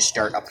going to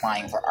start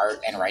applying for art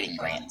and writing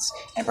grants.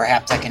 And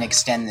perhaps I can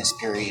extend this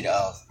period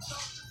of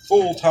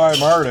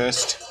full-time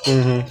artist.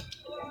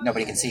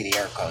 Nobody can see the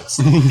air quotes.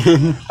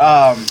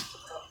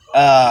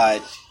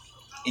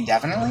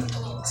 Indefinitely?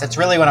 So that's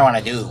really what I want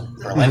to do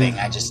for a living.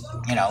 I just,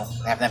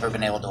 have never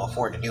been able to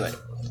afford to do it.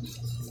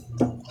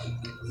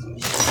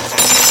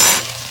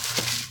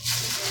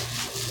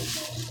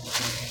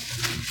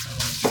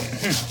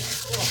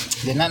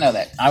 Did not know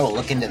that. I will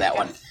look into that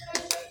one.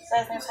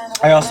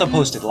 I also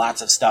posted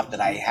lots of stuff that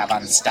I have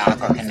on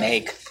stock or can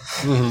make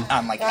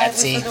on like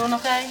Etsy. Doing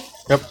okay?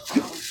 Yep.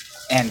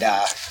 And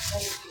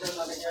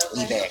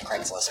eBay and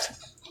Craigslist.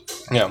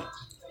 Yeah.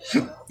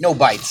 No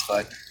bites,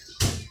 but.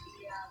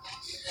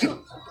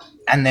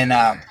 And then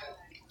I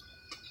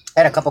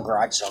had a couple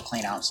garage sale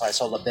clean out, so I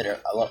sold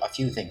a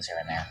few things here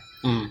and there.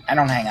 I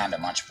don't hang on to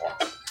much from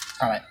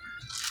it.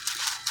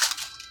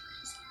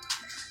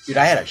 Dude,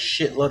 I had a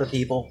shitload of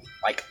people,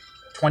 like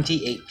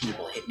 28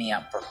 people hit me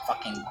up for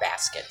fucking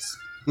baskets.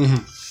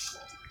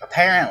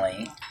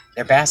 Apparently,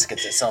 they're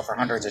baskets that sell for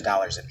hundreds of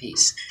dollars a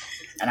piece.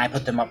 And I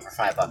put them up for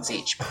 $5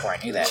 each before I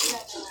knew that.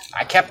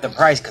 I kept the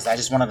price because I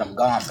just wanted them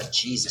gone, but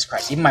Jesus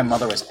Christ. Even my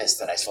mother was pissed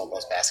that I sold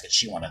those baskets.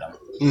 She wanted them.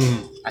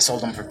 I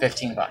sold them for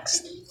 $15.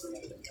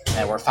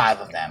 There were 5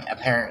 of them.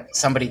 Apparently,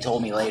 somebody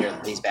told me later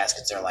that these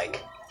baskets are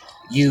like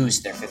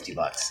used. They're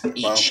 $50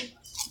 each.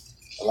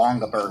 Wow.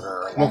 Longaburger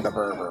or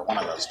Longaburger, one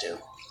of those two.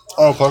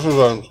 Oh, plus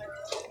there's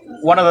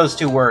one of those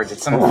 2 words.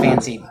 It's some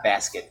fancy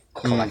basket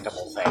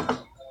collectible thing.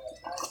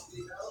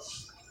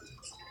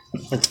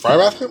 like fry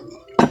basket?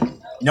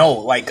 No,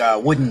 like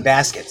wooden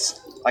baskets.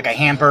 Like a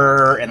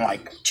hamper and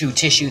like 2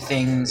 tissue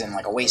things and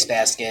like a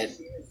wastebasket.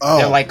 Oh.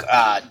 They're like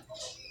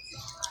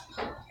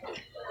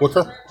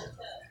Wicker?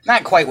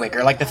 not quite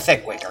wicker, like the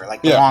thick wicker,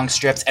 like the long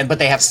strips, but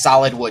they have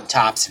solid wood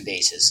tops and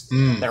bases.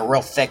 They're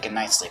real thick and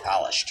nicely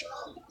polished.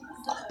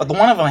 But the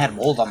one of them had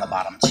mold on the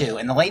bottom too,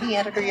 and the lady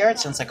had it at her yard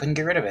since I couldn't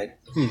get rid of it.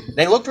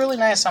 They looked really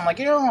nice, so I'm like,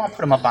 I'll put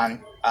them up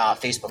on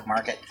Facebook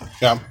Market.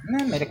 Yeah. And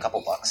then made a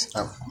couple bucks.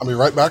 Yeah. I'll be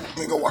right back. Let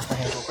me go wash my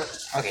hands real quick.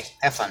 Okay,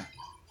 have fun.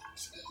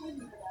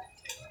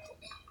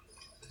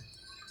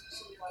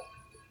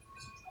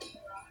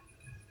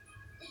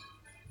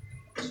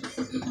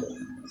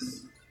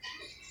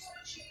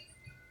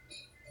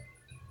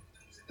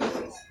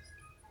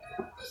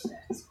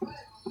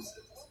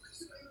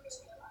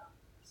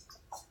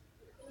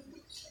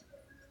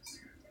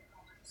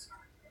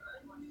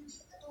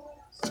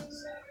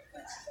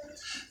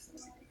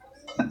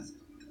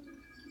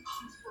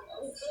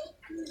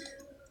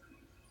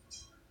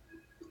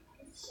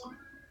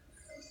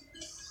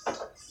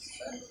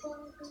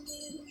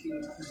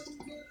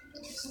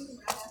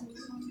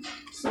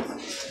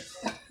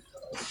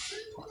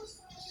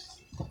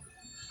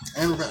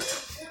 And we're back.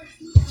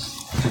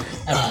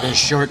 After this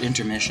short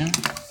intermission.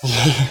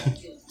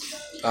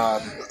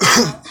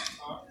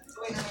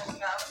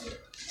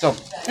 So,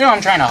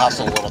 I'm trying to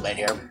hustle a little bit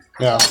here.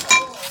 Yeah.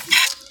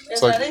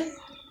 It's like- ready?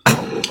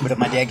 But if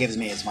my dad gives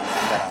me his money,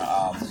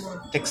 I'm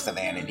gonna fix the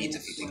van. It needs a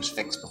few things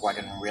fixed before I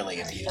can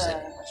really abuse it.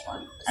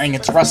 I mean,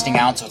 it's rusting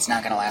out, so it's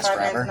not gonna last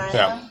forever.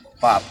 Yeah.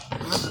 But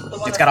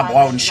it's got a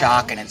blown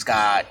shock, and it's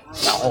got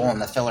a hole in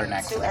the filler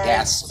neck for the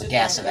gas, so the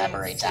gas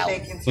evaporates out.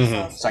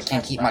 So I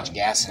can't keep much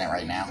gas in it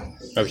right now.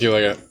 I'll keep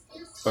like a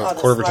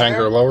quarter of a tank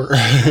or lower.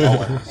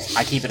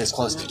 I keep it as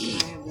close to E.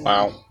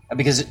 Wow.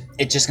 Because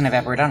it's just gonna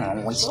evaporate out, and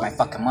I'm wasting my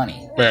fucking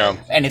money. Yeah.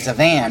 And it's a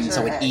van,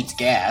 so it eats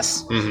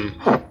gas.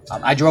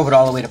 I drove it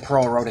all the way to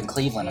Pearl Road in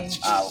Cleveland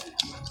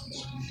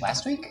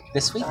last week?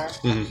 This week?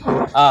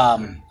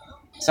 Mm-hmm.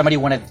 Somebody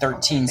wanted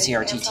 13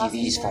 CRT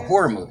TVs for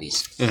horror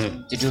movies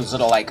Mm-hmm. to do this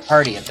little like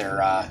party at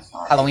their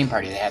Halloween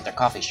party they had at their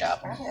coffee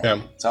shop.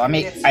 Yeah. So I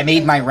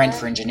made my rent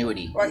for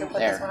Ingenuity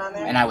there,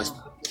 and I was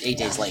 8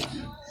 days late.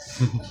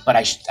 But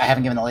I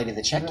haven't given the lady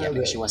the check yet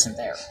because she wasn't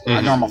there.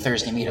 A normal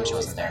Thursday meetup, she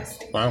wasn't there.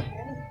 Wow.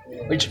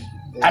 Which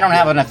I don't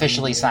have an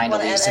officially signed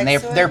lease, and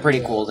they're pretty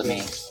cool to me.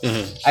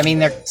 Mm-hmm. I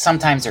mean,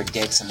 sometimes they're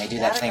dicks, and they do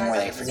that thing where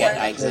they forget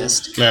I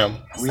exist. Yeah.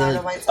 Really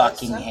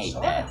fucking hate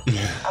that.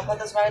 I'll put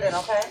this right in,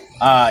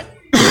 okay?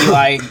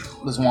 Eli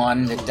was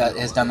one that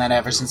has done that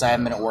ever since I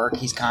haven't been at work.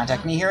 He's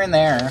contacted me here and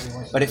there,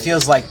 but it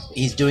feels like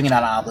he's doing it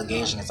out of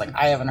obligation. It's like,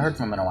 I haven't heard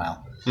from him in a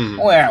while. Mm-hmm. When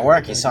we were at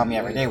work, he saw me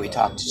every day. We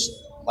talked just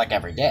like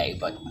every day,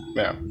 but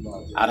Yeah.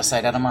 out of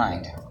sight, out of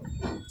mind.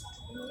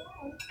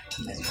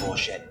 That's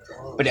bullshit.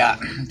 But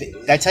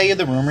did I tell you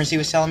the rumors he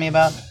was telling me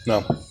about?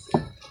 No.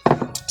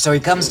 So he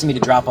comes to me to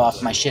drop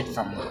off my shit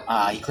from,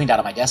 he cleaned out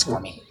of my desk for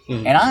me.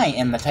 Mm-hmm. And I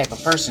am the type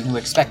of person who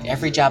expect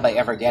every job I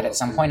ever get, at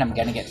some point I'm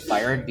going to get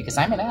fired because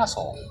I'm an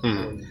asshole.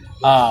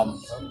 Mm-hmm.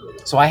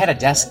 So I had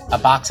a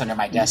box under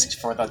my desk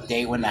for the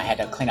day when I had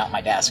to clean out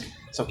my desk.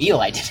 So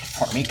Eli did it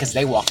for me because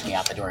they walked me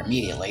out the door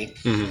immediately.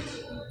 Mm-hmm.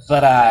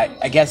 But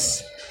I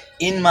guess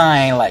in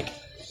my, like,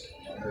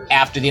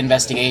 after the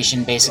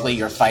investigation, basically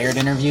your fired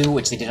interview,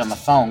 which they did on the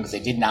phone because they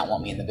did not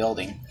want me in the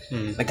building,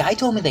 the guy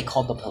told me they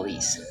called the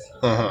police.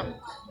 Uh-huh.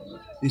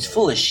 He was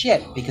full of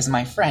shit because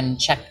my friend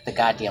checked the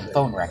goddamn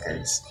phone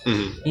records.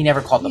 Mm-hmm. He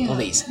never called the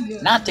police.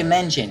 Not to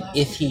mention,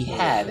 if he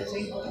had,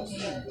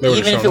 They would've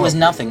even if shown it was up.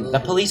 nothing, the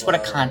police would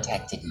have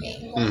contacted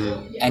me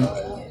Mm-hmm. and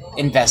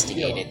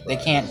investigated. They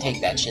can't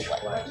take that shit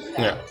lightly.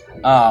 Yeah.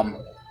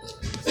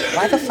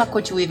 Why the fuck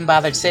would you even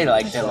bother to say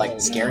that? To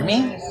scare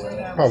me?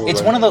 Probably.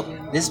 It's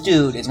this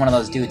dude is one of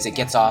those dudes that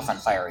gets off on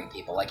firing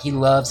people. Like, he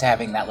loves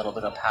having that little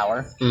bit of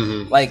power.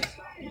 Mm-hmm. Like,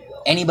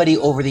 anybody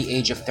over the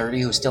age of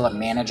 30 who's still a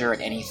manager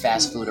at any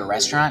fast food or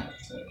restaurant,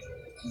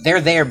 they're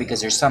there because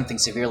there's something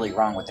severely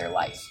wrong with their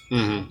life.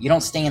 Mm-hmm. You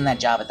don't stay in that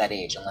job at that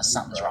age unless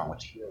something's wrong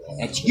with you.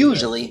 And it's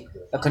usually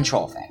a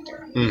control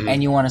factor. Mm-hmm.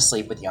 And you want to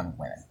sleep with young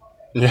women.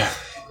 Yeah.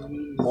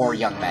 Or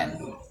young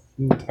men.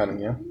 Depending,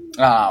 yeah.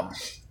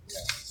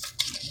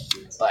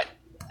 But,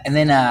 and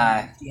then,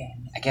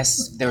 I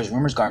guess there was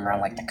rumors going around,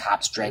 like, the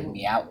cops dragging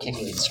me out,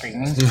 kicking and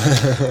screaming.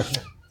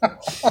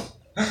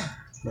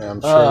 Yeah,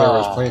 I'm sure there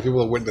was plenty of people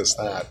that witnessed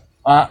that.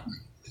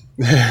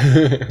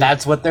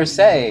 That's what they're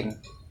saying.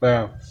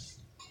 Yeah.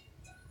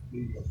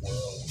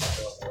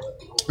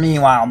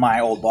 Meanwhile, my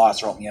old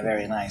boss wrote me a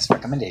very nice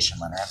recommendation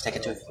letter. I've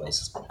taken it to a few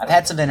places. I've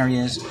had some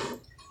interviews,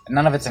 and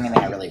none of it's anything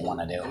I really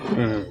want to do.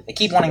 Mm-hmm. They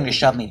keep wanting to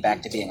shove me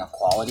back to being a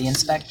quality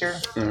inspector,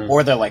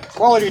 or they're like,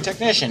 quality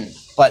technician.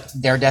 But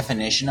their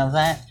definition of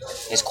that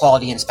is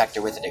quality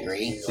inspector with a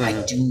degree. I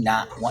do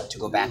not want to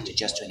go back to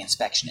just doing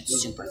inspection.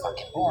 It's super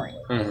fucking boring.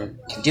 Mm-hmm.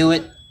 I can do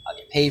it. I'll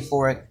get paid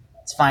for it.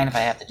 It's fine if I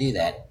have to do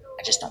that.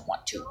 I just don't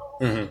want to.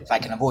 Mm-hmm. If I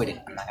can avoid it,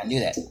 I'm not going to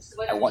do that.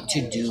 I want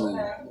to do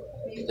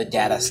the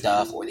data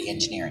stuff or the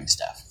engineering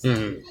stuff.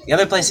 Mm-hmm. The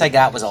other place I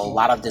got was a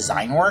lot of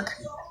design work,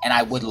 and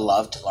I would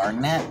love to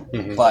learn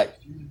that, but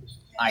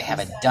I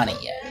haven't done it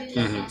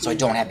yet, so I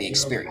don't have the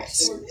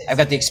experience. I've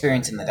got the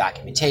experience in the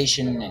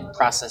documentation and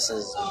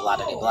processes and blah,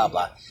 blah, blah, blah,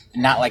 but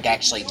not like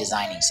actually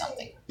designing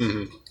something.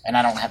 Mm-hmm. And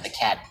I don't have the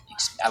CAD,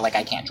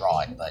 I can't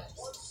draw it, but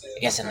I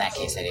guess in that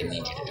case they didn't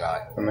need you to draw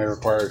it. And they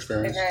require Hey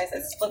experience. guys,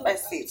 let's flip my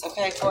seats,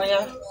 okay, for you?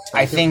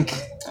 I think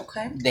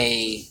Okay.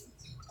 they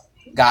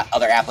got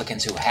other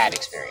applicants who had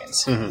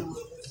experience. Mm-hmm.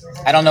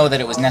 I don't know that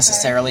it was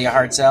necessarily a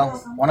hard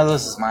sell. One of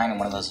those is mine and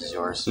one of those is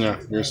yours. Yeah,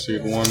 you're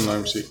seat 1,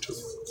 I'm seat 2.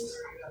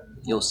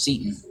 Yo,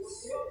 Seaton.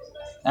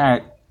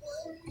 Alright.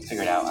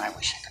 Figure it out. I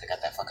wish I could have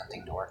got that fucking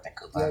thing to work, that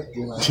coupon.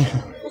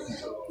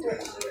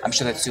 I'm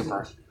sure that's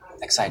super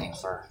exciting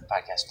for a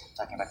podcast,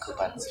 talking about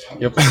coupons.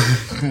 Yep.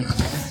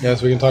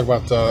 Yes, we can talk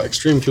about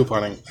extreme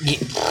couponing.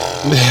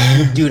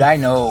 Yeah. Dude, I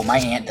know. My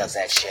aunt does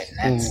that shit,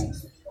 and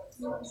that's...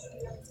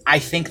 I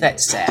think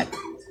that's sad.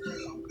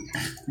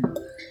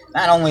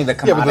 Not only the Yeah,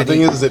 commodity... but the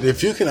thing is that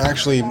if you can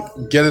actually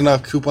get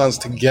enough coupons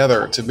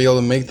together to be able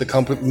to make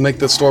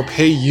the store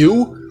pay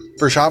you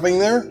for shopping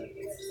there,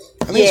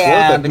 I think it's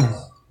worth it.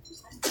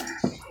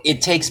 But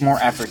it takes more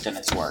effort than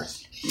it's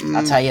worth.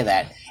 I'll tell you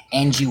that.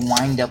 And you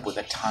wind up with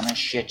a ton of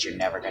shit you're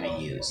never going to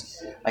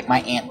use. Like,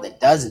 my aunt that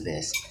does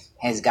this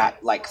has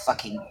got, like,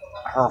 fucking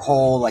her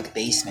whole, like,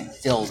 basement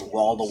filled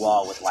wall to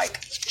wall with, like,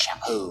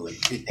 shampoo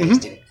and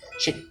toothpaste and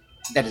shit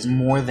that is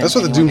more than... That's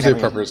what the anyone Doomsday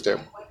could ever- Preppers do.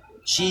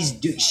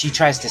 She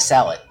tries to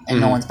sell it, and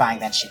no one's buying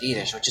that shit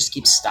either, so it just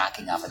keeps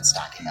stocking up and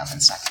stocking up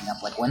and stocking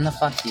up. Like, when the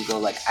fuck do you go,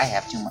 like, I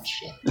have too much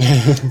shit?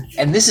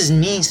 And this is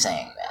me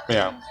saying that.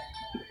 Yeah.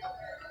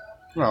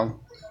 Well,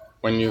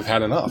 when you've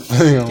had enough.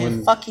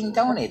 You fucking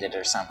donated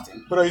or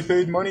something. But I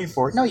paid money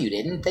for it. No, you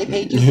didn't. They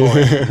paid you for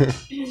it.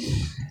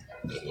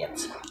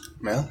 Idiots.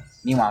 Yeah.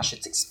 Meanwhile,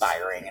 shit's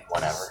expiring and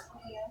whatever.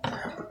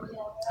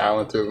 I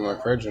went through my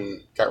fridge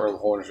and got rid of a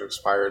whole bunch of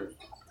expired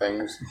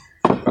things.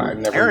 I've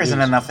never There isn't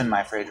used. enough in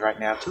my fridge right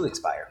now to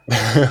expire.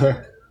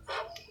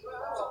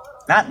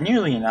 Not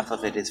nearly enough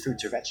of it is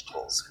fruits or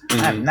vegetables. I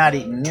have not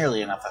eaten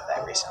nearly enough of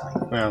that recently.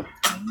 Yeah.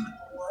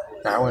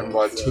 I went and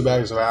bought 2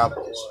 bags of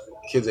apples.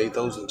 Kids ate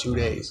those in 2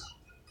 days.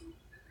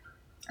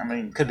 I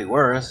mean, could be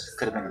worse.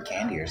 Could have been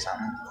candy or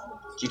something.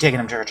 You taking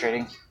them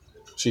trick-or-treating?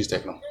 She's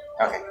taking them.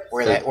 Okay.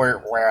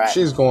 Where at?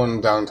 She's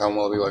going downtown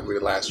Willoughby like we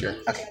did last year.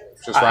 Okay.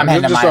 Just around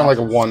like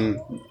a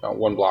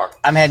one block.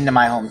 I'm heading to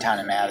my hometown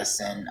in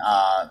Madison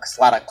because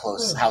a lot of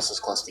close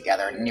houses close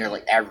together. And nearly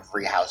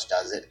every house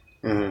does it.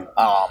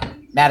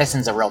 Mm-hmm.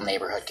 Madison's a real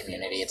neighborhood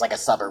community. It's like a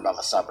suburb of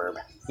a suburb.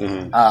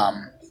 Mm-hmm.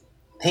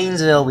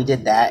 Paynesville, we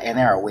did that, and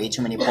there are way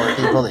too many poor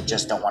people that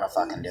just don't want to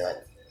fucking do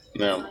it.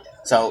 Yeah.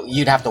 So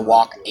you'd have to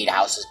walk 8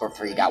 houses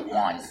before you got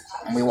one.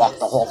 And we walked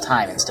the whole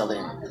time and still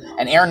didn't.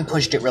 And Aaron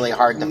pushed it really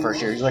hard the first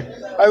year. He's like,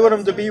 I want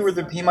him to be where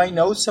he might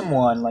know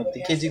someone. Like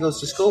the kids he goes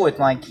to school with,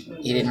 like,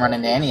 he didn't run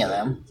into any of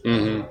them.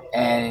 Mm-hmm.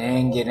 And he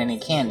didn't get any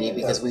candy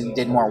because we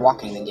did more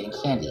walking than getting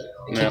candy.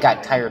 The kid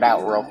got tired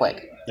out real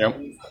quick. Yep.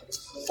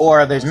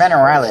 Or there's men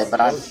where I live,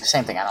 but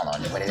same thing. I don't know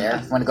anybody there.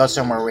 When it goes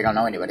somewhere we don't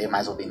know anybody, it might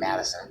as well be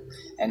Madison.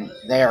 And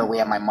there we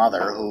have my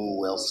mother who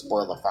will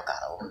spoil the fuck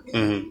out of him.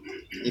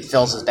 Mm-hmm. He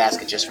fills his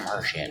basket just from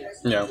her shit.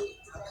 Yeah.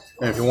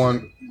 And if you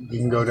want, you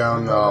can go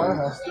down.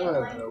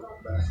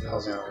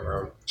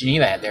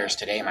 Geneva had theirs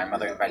today. My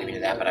mother invited me to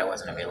that, but I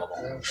wasn't available.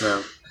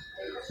 Yeah.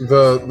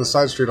 The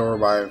side street over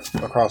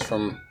across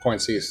from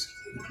Point Cease.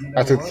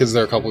 I took the kids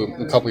there a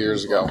couple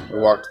years ago. We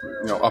walked,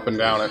 up and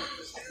down it.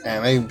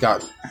 And they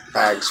got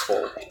bags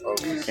full of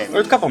candy.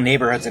 There's a couple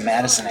neighborhoods in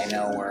Madison I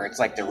know where it's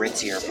like the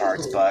ritzier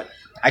parts, but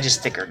I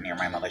just stick her near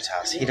my mother's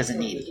house. He doesn't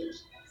need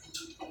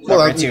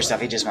ritzier stuff.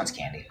 He just wants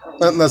candy.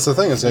 That's the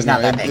thing. He's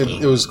not that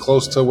picky. It was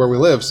close to where we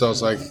live, so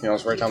it's like,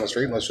 it's right down the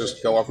street. Let's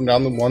just go up and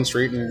down the one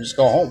street and just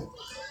go home.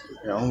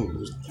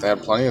 They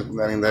had plenty of.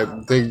 I mean,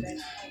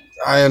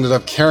 I ended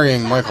up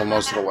carrying Michael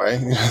most of the way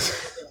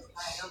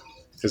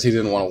because he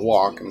didn't want to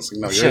walk. And it's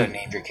like, no, you should have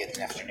named your kids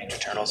after Ninja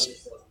Turtles.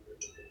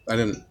 I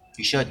didn't.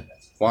 You should.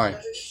 Why?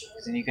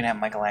 Because then you can have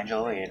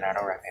Michelangelo,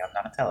 Leonardo, Raphael,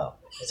 Donatello.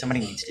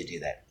 Somebody needs to do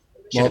that.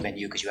 Should have been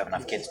you because you have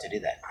enough kids to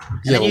do that.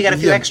 And then you got a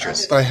few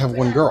extras. But I have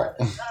one girl.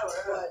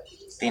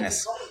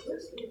 Venus.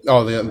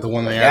 Oh, the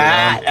one they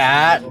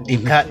added.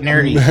 Deep cut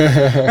nerdy.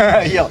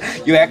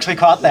 You actually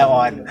caught that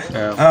one.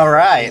 Yeah. All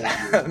right.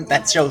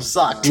 That show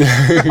sucked.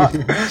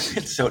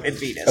 So did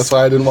Venus. That's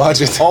why I didn't watch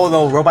it. Oh,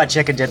 though, Robot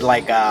Chicken did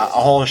like a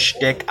whole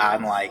shtick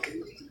on like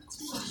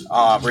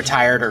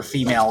retired or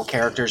female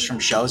characters from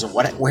shows and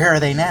where are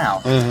they now?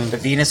 Mm-hmm. The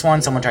Venus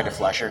one, someone tried to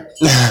flush her.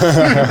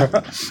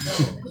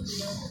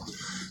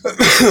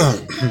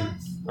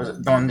 Was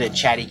it the one that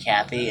Chatty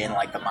Cathy and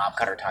like the mop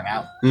cut her tongue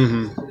out?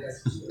 Mm-hmm.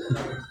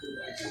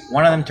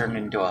 One of them turned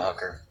into a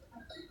hooker.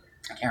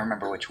 I can't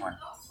remember which one.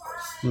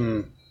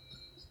 I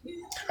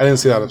didn't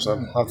see that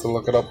episode. I'll have to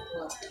look it up.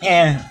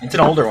 Yeah, it's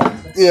an older one.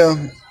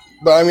 Yeah,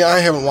 but I mean, I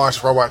haven't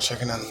watched Robot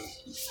Chicken in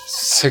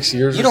 6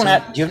 years. Do you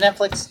have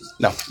Netflix?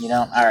 No. You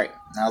don't? All right.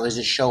 Now there's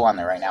a show on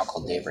there right now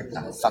called Daybreak.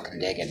 I'm fucking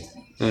digging.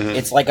 Mm-hmm.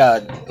 It's like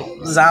a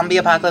zombie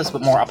apocalypse,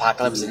 but more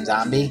apocalypse than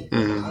zombie.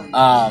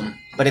 Mm-hmm.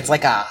 But it's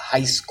like a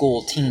high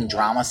school teen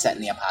drama set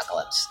in the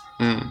apocalypse.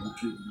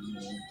 Mm-hmm.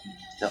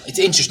 So it's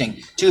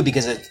interesting too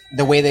because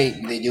the way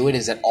they do it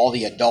is that all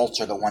the adults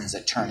are the ones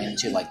that turn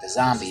into like the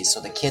zombies, so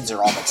the kids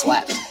are all that's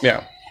left.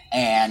 Yeah.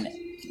 And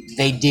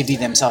they divvy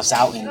themselves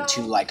out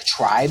into like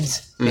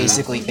tribes,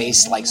 basically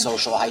based like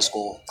social high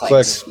school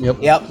cliques.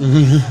 Yep.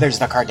 There's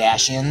the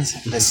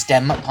Kardashians, the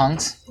STEM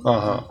punks,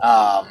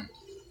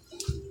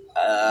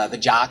 the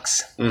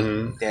jocks.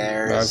 Mm-hmm.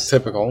 That's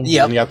typical.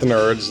 Yep. And you got the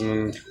nerds.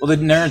 Well, the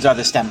nerds are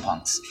the STEM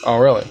punks. Oh,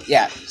 really?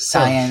 Yeah.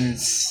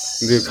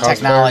 Science,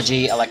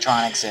 technology,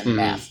 electronics, and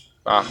math.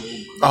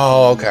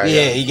 Oh, okay.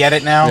 Yeah, you get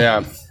it now?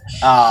 Yeah.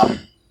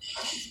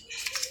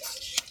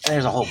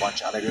 There's a whole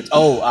bunch of other groups.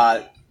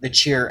 The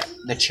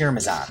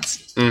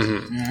cheermazons.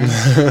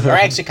 Mm-hmm. They're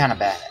actually kind of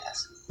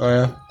badass. Oh,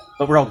 yeah?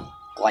 But real,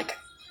 like,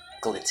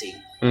 glitzy.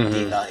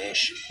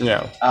 Diva-ish.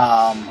 Yeah.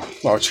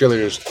 Well,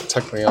 cheerleaders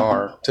typically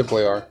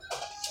are.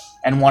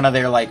 And one of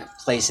their, like,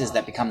 places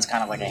that becomes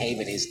kind of like a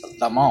haven is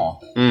the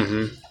mall.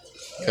 Mm-hmm.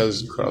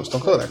 Because girls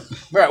don't go there.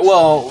 Right,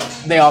 well,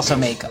 they also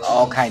make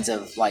all kinds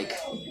of, like,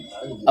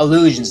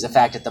 allusions to the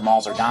fact that the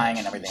malls are dying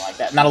and everything like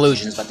that. Not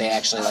allusions, but they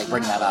actually, like,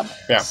 bring that up.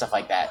 Yeah. Stuff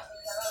like that.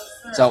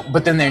 So,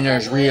 but then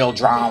there's real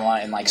drama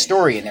and like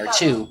story in there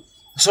too,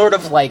 sort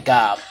of like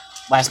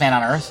Last Man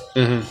on Earth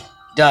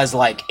does.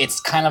 Like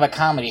it's kind of a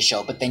comedy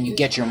show, but then you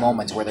get your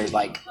moments where there's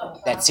like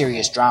that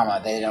serious drama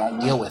that they don't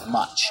deal with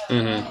much.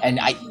 And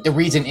the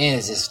reason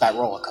is that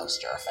roller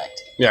coaster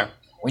effect. Yeah.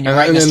 When you're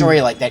writing a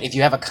story like that, if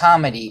you have a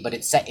comedy but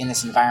it's set in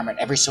this environment,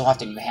 every so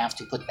often you have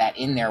to put that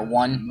in there.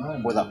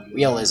 One, with a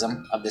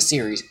realism of the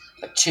series,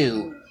 but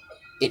two,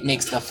 it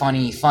makes the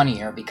funny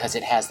funnier because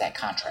it has that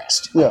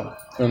contrast. Yeah,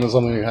 and there's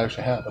something that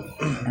actually happen.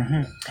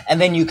 And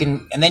then you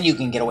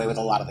can get away with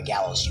a lot of the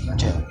gallows humor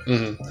too.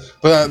 Mm-hmm.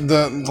 But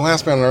the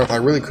Last Man on Earth, I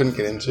really couldn't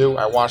get into.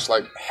 I watched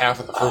like half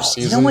of the first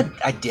season. You know what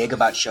I dig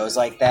about shows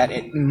like that?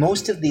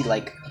 Most of the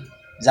like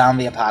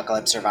zombie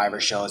apocalypse survivor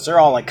shows, they're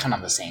all like kind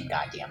of the same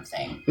goddamn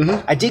thing.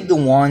 I dig the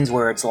ones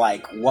where it's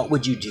like, what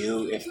would you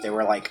do if there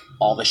were like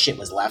all the shit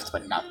was left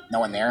but no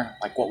one there?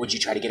 Like, what would you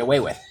try to get away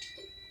with?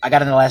 I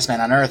got into Last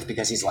Man on Earth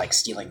because he's like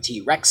stealing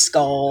T-Rex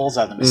skulls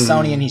out of the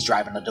Smithsonian. He's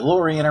driving a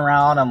DeLorean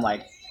around. I'm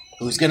like,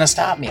 who's gonna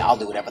stop me? I'll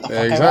do whatever the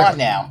fuck I want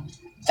now.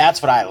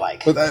 That's what I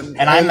like. And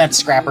I'm that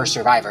scrapper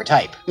survivor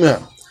type.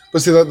 Yeah.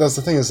 But see, that's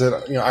the thing is that,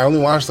 I only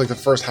watched like the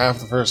first half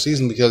of the first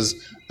season because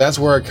that's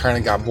where it kind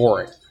of got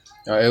boring.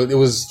 It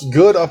was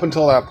good up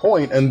until that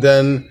point, and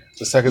then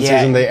the second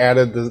season they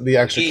added the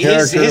extra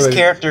character. His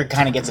character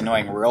kind of gets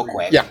annoying real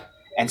quick. Yeah.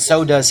 And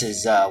so does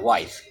his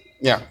wife.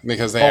 Yeah,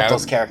 because both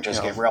those characters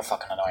get real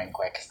fucking annoying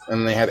quick.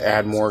 And they had to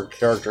add more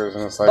characters,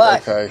 and it's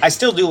like, but I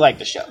still do like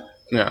the show.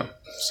 Yeah.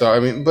 So, I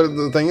mean, but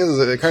the thing is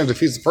it kind of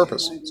defeats the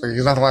purpose. It's like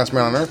he's not the last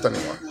man on Earth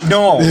anymore.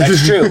 No,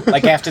 that's true.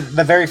 Like, after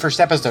the very first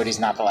episode, he's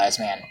not the last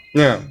man.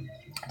 Yeah.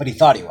 But he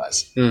thought he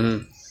was.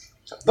 Mm-hmm.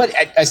 So, but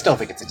I still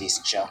think it's a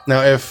decent show.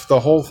 Now, if the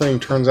whole thing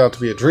turns out to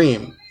be a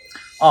dream...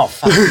 Oh,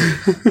 fuck you.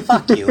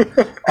 Fuck you.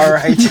 All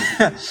right.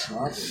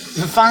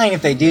 Fine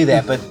if they do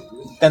that, but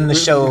then the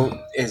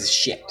show is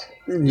shit.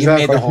 You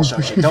made the whole show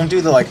shit. Don't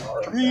do the, like,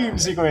 dream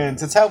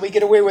sequence. It's how we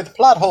get away with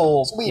plot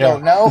holes. We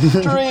don't know.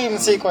 Dream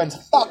sequence.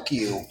 Fuck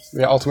you.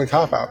 The ultimate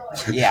cop-out.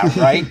 Yeah,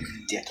 right?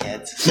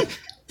 Dickheads.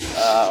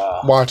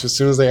 Watch, as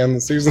soon as they end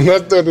the season,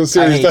 that's what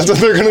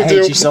they're going to do.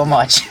 I hate you so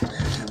much.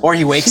 Or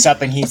he wakes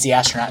up and he's the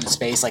astronaut in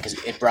space like his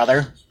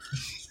brother.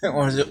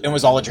 It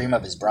was all a dream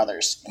of his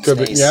brothers in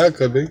space. Yeah, it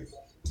could be.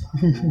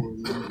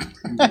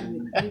 I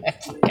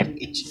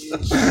hate you.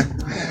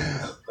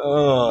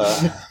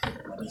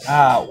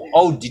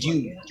 Did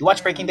you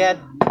watch Breaking Bad?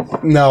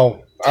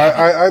 No.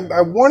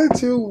 I wanted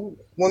to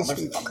once.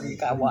 Motherfucker, you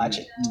gotta watch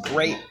it. It's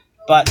great.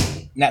 But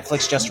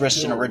Netflix just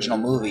released an original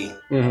movie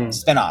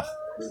spinoff.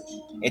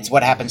 It's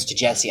what happens to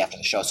Jesse after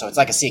the show, so it's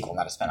like a sequel,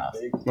 not a spinoff.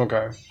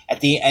 Okay.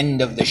 At the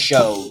end of the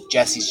show,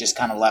 Jesse's just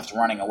kind of left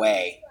running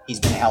away. He's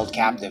been held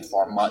captive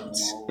for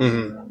months,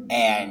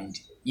 and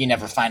you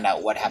never find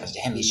out what happens to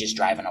him. He's just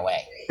driving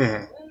away.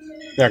 Yeah,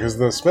 because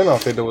the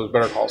spinoff they did was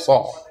Better Call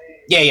Saul.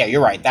 Yeah,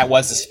 you're right. That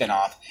was the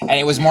spinoff, and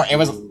it was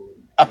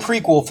a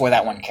prequel for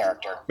that one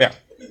character. Yeah.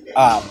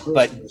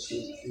 But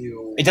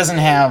it doesn't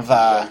have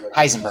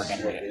Heisenberg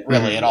in it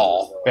really at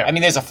all. Yeah. I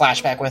mean, there's a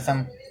flashback with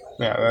him.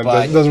 Yeah,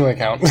 that doesn't really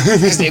count.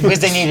 because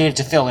they needed it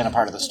to fill in a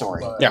part of the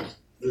story. Yeah.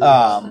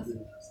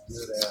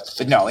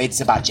 But no, it's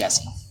about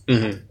Jesse.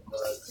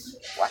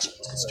 Watch it.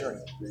 It's a good story.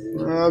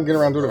 I'll get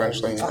around to it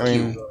eventually.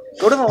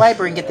 Go to the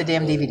library and get the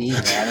damn DVD,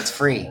 man. It's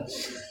free.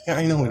 Yeah,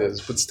 I know it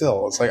is, but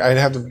still, it's like I'd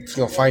have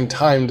to find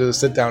time to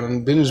sit down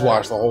and binge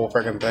watch the whole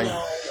freaking thing.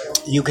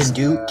 You can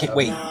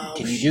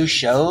can you do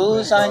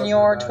shows on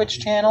your Twitch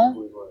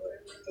channel?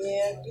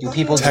 Do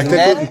people do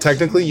that?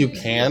 Technically, you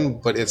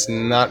can, but it's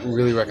not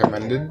really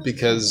recommended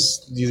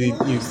because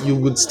you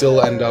would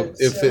still end up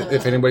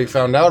if anybody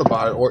found out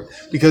about it, or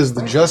because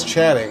the just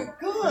chatting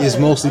is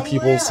mostly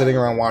people sitting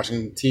around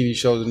watching TV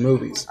shows and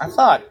movies. I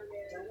thought.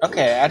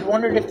 Okay, I'd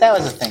wondered if that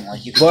was a thing.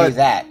 Like you could do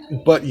that,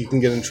 but you can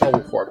get in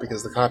trouble for it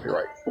because of the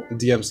copyright, the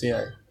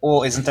DMCA.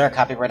 Well, isn't there a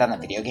copyright on the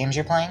video games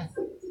you're playing?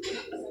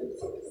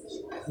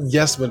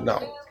 Yes, but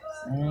no,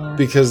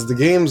 because the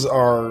games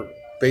are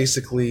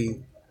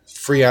basically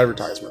free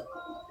advertisement.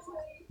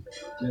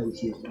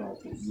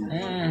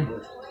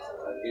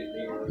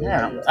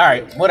 Yeah. All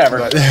right. Whatever.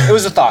 But, it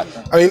was a thought.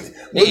 I mean,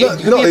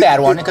 it could be a bad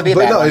one. It could be a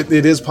bad one.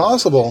 It is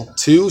possible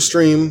to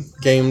stream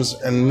games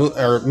and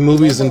or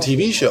movies and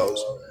TV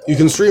shows. You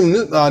can stream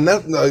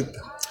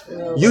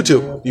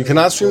YouTube. You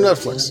cannot stream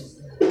Netflix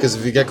because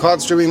if you get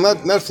caught streaming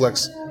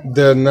Netflix,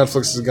 then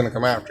Netflix is going to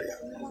come after you.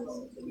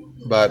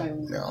 But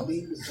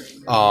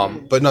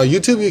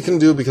YouTube you can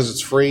do because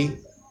it's free.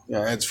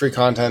 It's free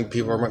content.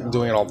 People are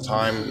doing it all the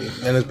time,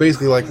 and it's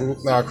basically like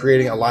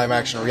creating a live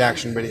action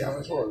reaction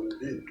video.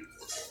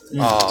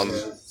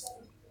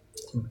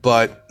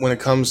 But when it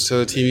comes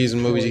to TVs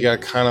and movies, you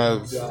got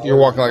you're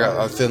walking like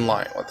a thin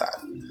line with that.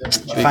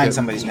 Find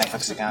somebody's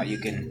Netflix account you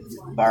can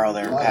borrow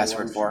their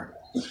password for.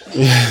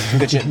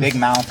 Big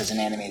Mouth is an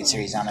animated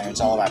series on there.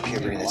 It's all about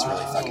puberty. That's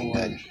really fucking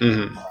good.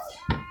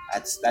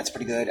 That's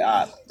pretty good.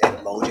 That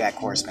BoJack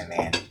Horseman,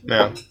 man.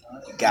 Yeah.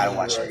 You gotta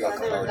watch the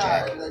fucking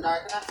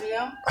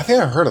BoJack. I think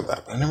I heard of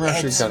that, but I never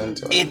actually got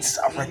into it. It's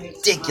a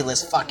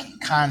ridiculous fucking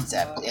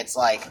concept. It's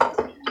like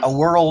a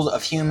world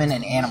of human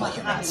and animal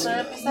humans.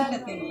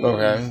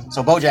 Okay.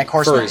 So BoJack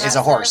Horseman is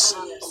a horse,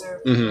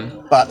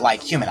 but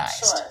like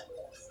humanized.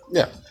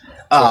 Yeah.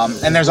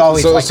 And there's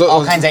always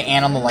all kinds of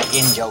animal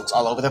in jokes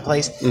all over the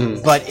place,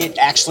 but it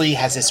actually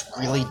has this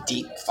really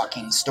deep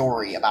fucking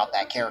story about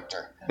that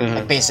character.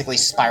 Like basically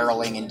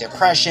spiraling in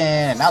depression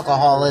and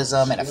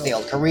alcoholism and a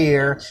failed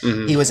career.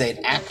 He was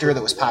an actor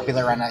that was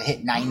popular on a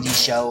hit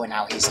 90s show, and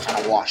now he's kind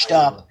of washed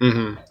up.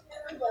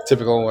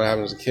 Typical what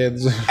happens to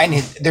kids. And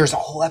there's a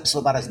whole episode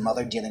about his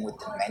mother dealing with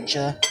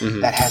dementia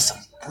that has some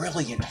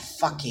brilliant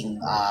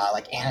fucking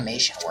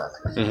animation work.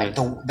 Like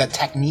the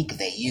technique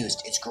they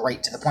used, it's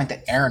great to the point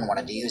that Aaron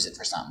wanted to use it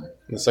for something.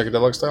 The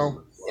psychedelic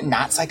style?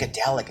 not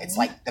psychedelic. It's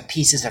like the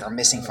pieces that are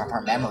missing from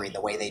her memory,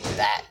 the way they do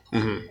that.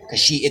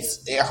 Because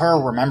it's her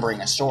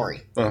remembering a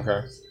story.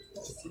 Okay.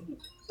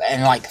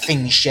 And like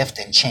things shift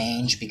and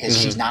change because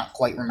she's not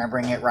quite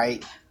remembering it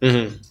right.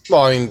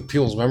 Well, I mean,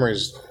 people's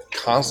memories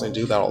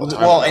constantly do that all the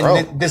time. Well,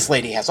 and this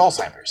lady has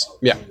Alzheimer's.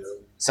 Yeah.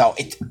 So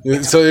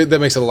that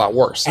makes it a lot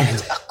worse. And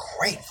it's a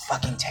great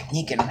fucking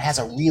technique, and it has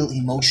a real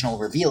emotional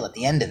reveal at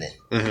the end of it.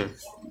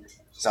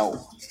 So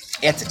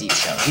it's a deep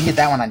show. You can get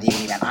that one on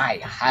DVD, man. I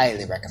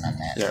highly recommend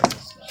that. Yeah.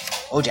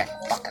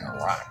 BoJack fucking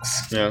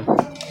rocks. Yeah.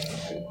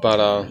 But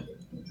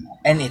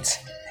and it's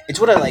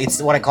what I like. It's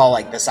what I call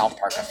like the South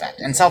Park effect.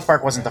 And South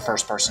Park wasn't the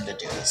first person to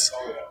do this.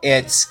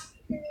 It's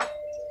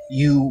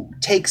you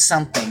take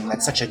something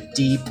that's such a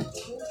deep,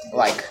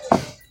 like,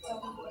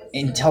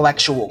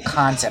 intellectual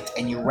concept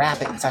and you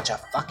wrap it in such a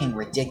fucking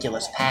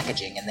ridiculous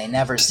packaging and they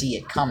never see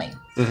it coming.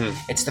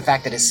 It's the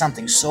fact that it's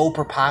something so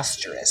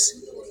preposterous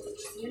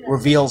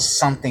reveals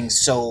something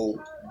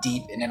so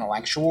deep and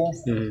intellectual.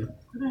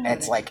 And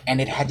it's like, and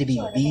it had to be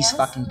these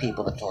fucking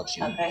people that told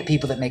you, the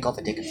people that make all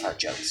the dick and fart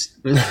jokes.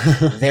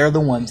 They're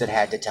the ones that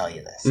had to tell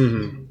you this.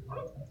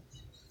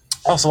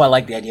 Also, I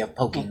like the idea of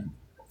poking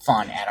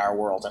fun at our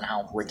world and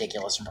how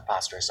ridiculous and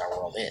preposterous our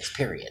world is,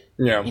 period.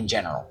 Yeah. In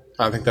general.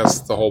 I think that's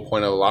the whole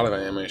point of a lot of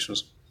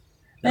animations.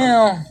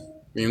 Well,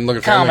 you can look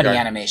at comedy Family Guy.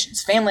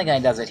 animations. Family Guy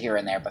does it here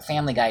and there, but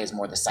Family Guy is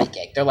more the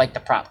psychic. They're like the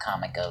prop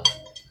comic of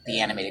the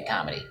animated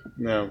comedy.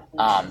 Yeah.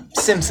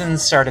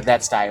 Simpsons started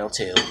that style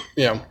too.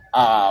 Yeah.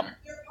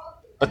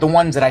 But the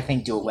ones that I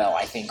think do it well,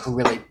 I think, who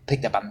really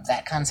picked up on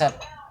that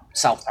concept,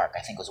 South Park,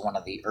 I think, was one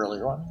of the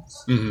earlier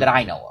ones that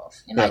I know of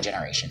in my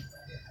generation.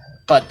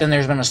 But then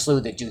there's been a slew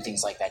that do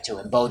things like that too.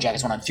 And BoJack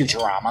is one on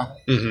Futurama.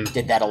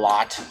 Did that a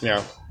lot.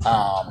 Yeah.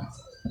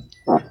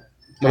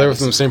 Well, they were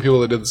from the same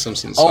people that did The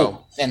Simpsons.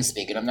 Oh, and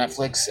speaking of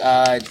Netflix,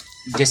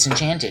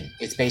 Disenchanted.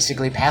 It's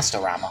basically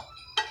Pastorama.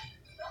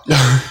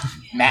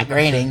 Matt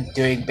Groening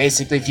doing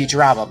basically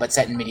Futurama, but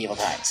set in medieval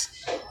times.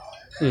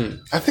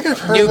 I think I've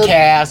heard New that.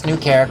 cast, new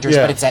characters,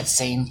 Yeah. but it's that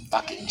same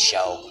fucking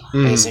show,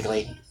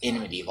 basically, in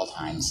medieval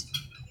times.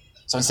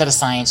 So instead of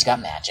science, you got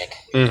magic.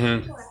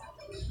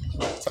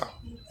 So,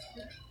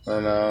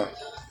 and,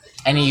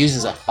 And he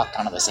uses a fuck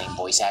ton of the same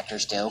voice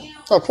actors, too.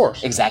 oh, of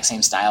course. Exact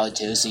same style,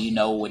 too, so you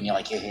know when you're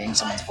hearing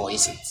someone's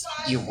voice,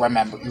 you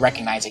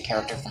recognize a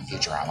character from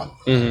Futurama.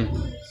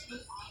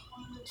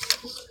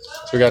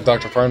 So we got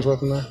Dr.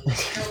 Farnsworth in there? What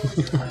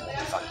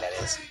the fuck that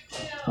is?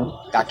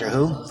 Doctor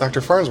who? Dr.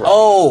 Farnsworth.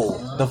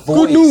 Oh, the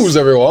voice. Good news,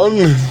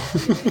 everyone!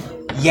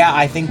 Yeah,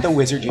 I think The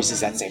Wizard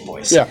uses that same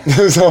voice. Yeah,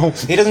 so...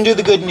 He doesn't do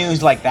the good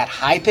news like that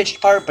high-pitched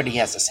part, but he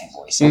has the same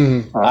voice.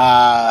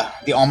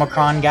 The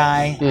Omicron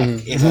guy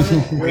is a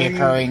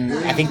reoccurring...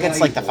 I think that's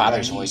like the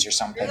father's voice or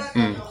something.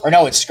 Or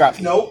no, it's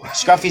Scruffy. Nope.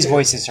 Scruffy's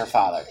voice is her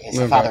father. It's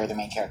the father of the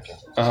main character.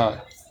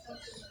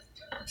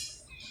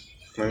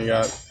 Then you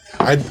got...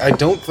 I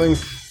don't think...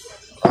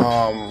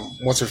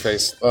 what's her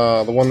face?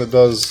 The one that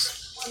does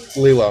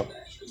Leela.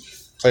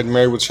 Played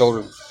Married with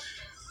Children.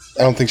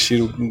 I don't think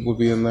she would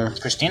be in there.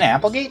 Christina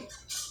Applegate?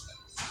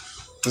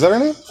 Is that her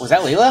name? Was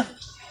that Leela?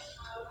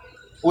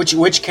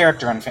 Which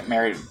character on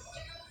Married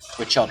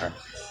with Children?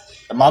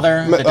 The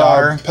mother? The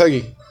daughter?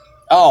 Peggy.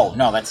 Oh,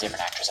 no, that's a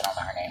different actress. I don't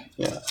know her name.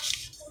 Yeah.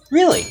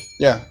 Really?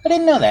 Yeah. I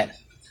didn't know that.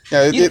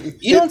 Yeah.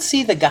 You don't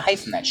see the guy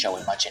from that show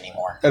much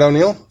anymore. Ed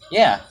O'Neill?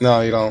 Yeah.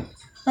 No, you don't.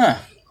 Huh.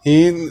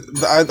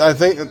 I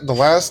think the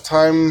last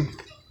time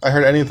I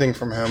heard anything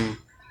from him,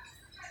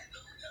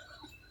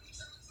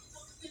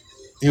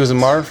 he was in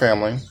Modern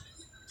Family.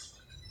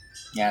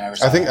 Yeah, I never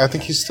saw I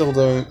think he's still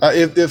doing...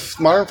 if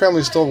Modern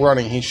Family's still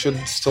running, he should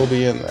still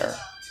be in there.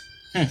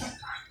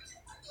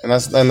 And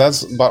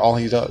that's about all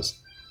he does.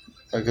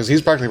 Because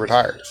he's practically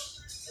retired.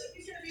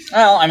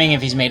 Well, I mean,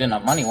 if he's made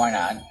enough money, why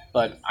not?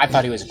 But I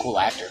thought he was a cool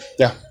actor.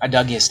 Yeah. I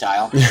dug his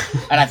style.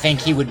 And I think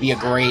he would be a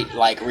great,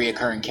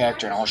 reoccurring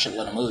character in a whole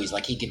shitload of movies.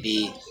 He could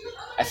be...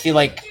 I feel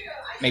like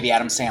maybe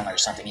Adam Sandler or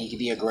something. He could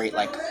be a great,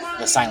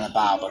 the Silent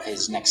Bob of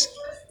his next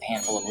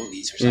handful of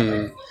movies or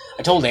something.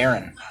 I told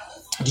Aaron,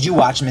 did you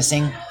watch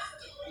Missing?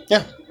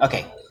 Yeah.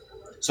 Okay.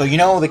 So you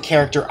know the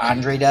character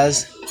Andre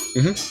does?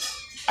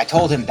 I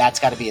told him that's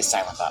got to be a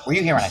Silent Bob. Were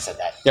you here when I said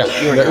that? Yeah.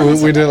 You were here when I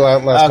said we did it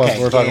that. last month.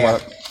 We were talking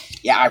about it.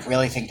 Yeah, I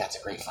really think that's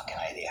a great fucking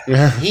idea.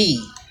 Yeah.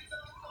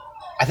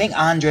 I think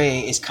Andre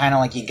is kind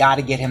of you got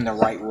to get him the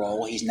right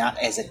role. He's not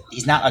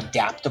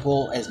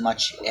adaptable as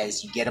much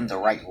as you get him the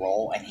right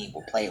role, and he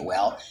will play it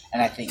well.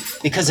 And I think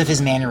because of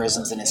his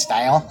mannerisms and his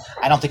style,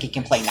 I don't think he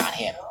can play not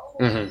him.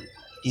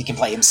 He can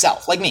play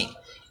himself, like me.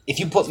 If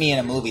you put me in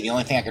a movie, the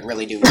only thing I could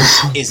really do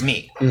is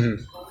me.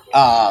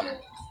 But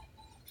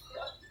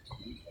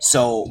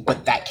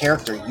that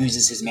character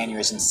uses his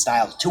mannerisms and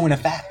style to an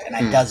effect, and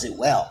he does it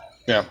well.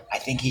 Yeah. I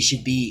think he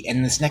should be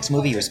in this next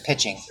movie he was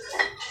pitching.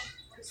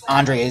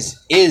 Andre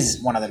is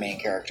one of the main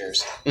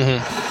characters.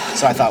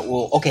 So I thought,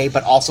 well, okay,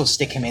 but also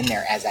stick him in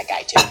there as that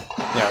guy too.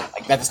 Yeah.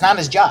 That's not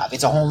his job.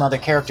 It's a whole other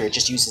character. It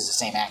just uses the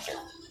same actor.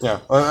 Yeah.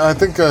 I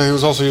think he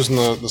was also using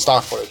the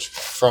stock footage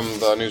from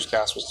the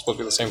newscast, which is supposed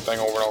to be the same thing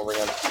over and over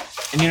again.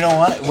 And you know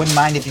what? I wouldn't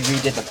mind if you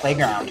redid the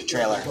Playground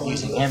trailer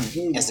using him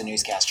as the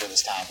newscaster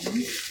this time.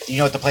 Do you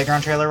know what the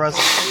Playground trailer was?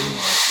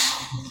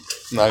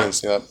 No, I didn't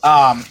see that.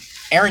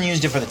 Aaron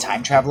used it for the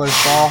Time Traveler's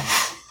Ball,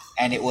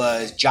 and it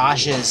was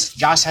Josh has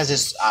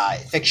this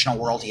fictional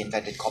world he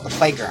invented called the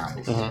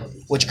Playground,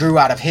 which grew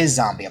out of his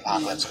zombie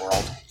apocalypse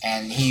world,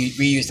 and he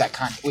reused that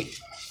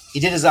he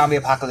did a zombie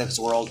apocalypse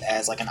world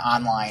as like an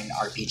online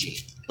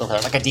RPG. Okay.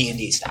 Like a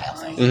D&D style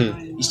thing.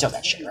 You still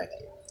got shit right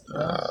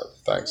there.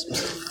 Thanks.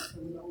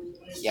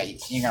 Yeah,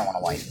 you're going to want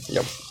to wipe.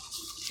 Yep.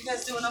 You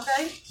guys doing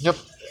okay? Yep.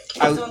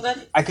 You guys doing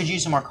good? I could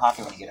use some more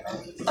coffee when you get a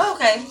minute. Oh,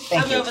 okay.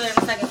 Thank I'll be you. over there in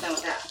a second then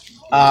with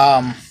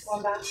that.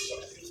 One back.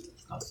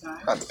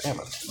 God damn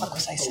it. What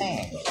was I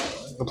saying?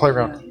 The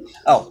playground.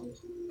 Oh,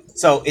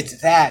 so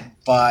it's that,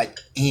 but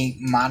he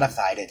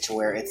modified it to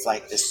where it's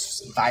like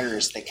this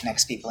virus that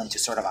connects people into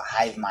sort of a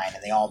hive mind,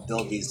 and they all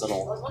build these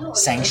little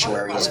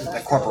sanctuaries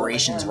that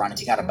corporations run.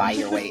 You got to buy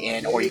your way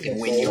in, or you can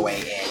win your way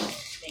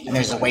in. And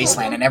there's a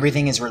wasteland, and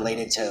everything is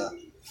related to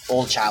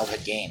old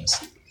childhood games.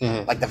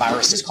 Like the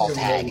virus is called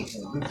Tag,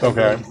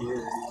 Okay.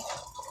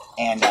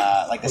 and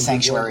like the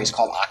sanctuary is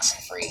called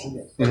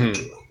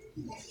Oxenfree.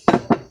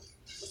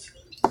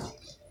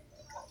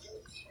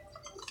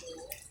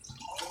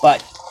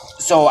 But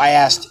so I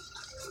asked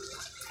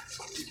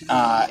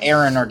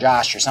Aaron or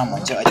Josh or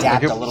someone to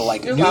adapt a little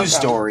like news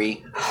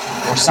story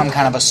or some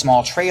kind of a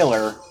small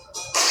trailer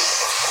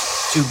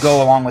to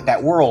go along with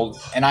that world,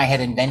 and I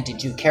had invented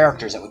 2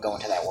 characters that would go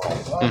into that world.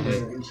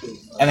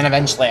 And then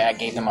eventually I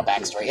gave them a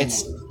backstory.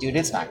 It's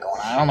not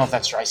going on. I don't know if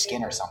that's dry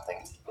skin or something.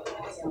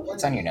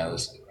 It's on your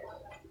nose.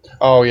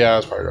 Oh, yeah,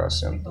 that's probably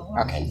gross. Yeah.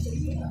 Okay.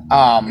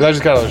 'Cause I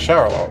just got out of the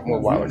shower a little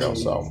while ago,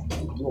 so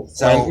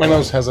So my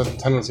nose has a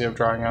tendency of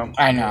drying out.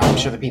 I know. I'm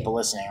sure the people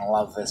listening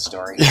love this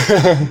story.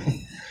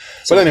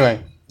 But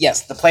anyway.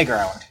 Yes, the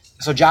playground.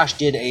 So Josh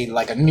did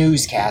a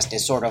newscast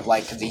as sort of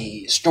like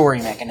the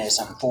story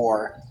mechanism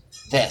for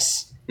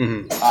this.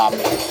 And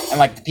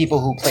like the people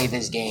who play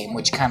this game,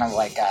 which kind of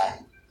like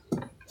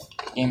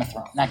Game of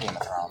Thrones, not Game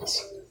of Thrones.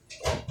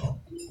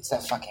 It's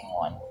that fucking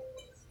one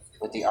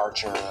with the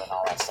archer and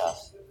all that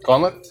stuff.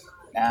 Gauntlet?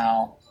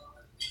 No,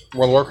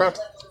 World of Warcraft?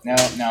 no,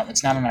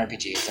 it's not an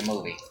RPG. It's a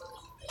movie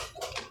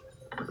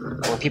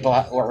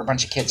where a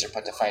bunch of kids are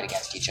put to fight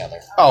against each other.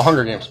 Oh,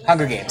 Hunger Games.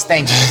 Hunger Games.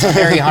 Thank you. It's a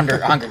very Hunger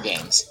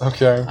Games.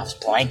 Okay. I was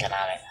blanking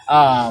on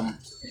it.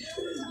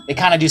 They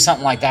kind of do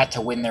something like that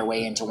to win their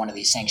way into one of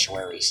these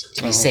sanctuaries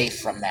to be safe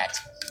from that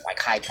like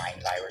hive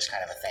mind virus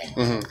kind of a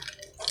thing.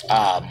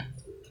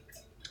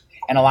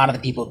 And a lot of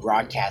the people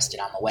broadcast it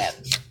on the web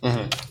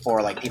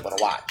for like people to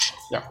watch.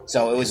 Yeah.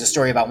 So it was a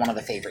story about one of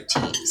the favorite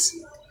teams.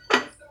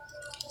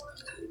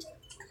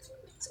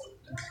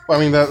 Well,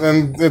 I mean,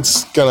 and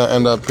it's gonna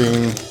end up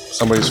being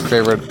somebody's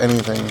favorite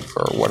anything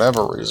for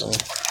whatever reason.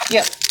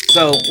 Yep.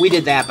 So we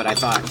did that, but I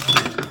thought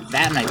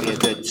that might be a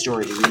good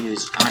story to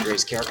reuse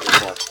Andre's character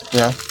for.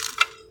 Yeah.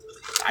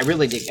 I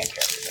really dig that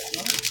character.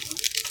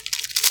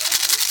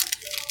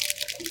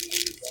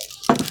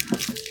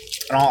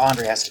 And all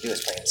Andre has to do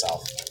is play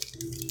himself.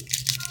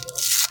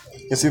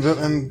 You see,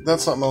 and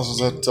that's something else is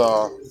that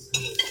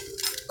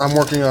I'm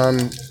working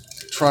on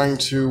trying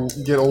to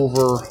get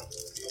over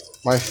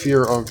my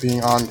fear of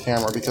being on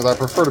camera, because I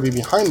prefer to be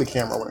behind the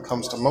camera when it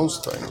comes to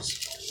most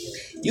things.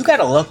 You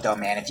gotta look though,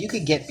 man. If you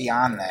could get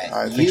beyond that,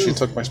 I think she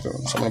took my spoon,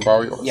 so I'm gonna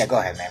borrow yours. Yeah, go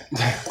ahead,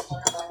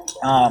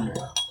 man.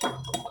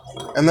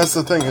 And that's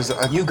the thing is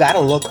that You got a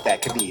look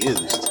that could be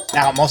used.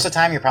 Now, most of the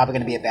time, you're probably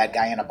going to be a bad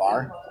guy in a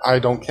bar. I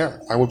don't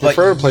care. I would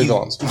prefer to play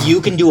villains. You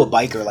can do a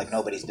biker like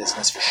nobody's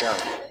business for sure.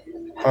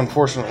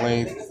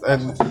 Unfortunately,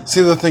 and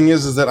see, the thing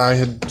is that I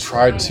had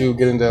tried to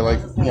get into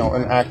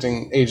an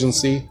acting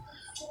agency,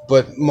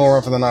 but more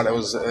often than not, it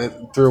was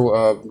through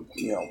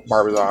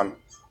Barbizon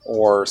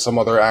or some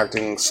other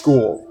acting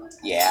school.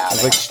 Yeah,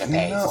 they want you to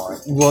pay for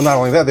it. Well, not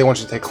only that, they want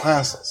you to take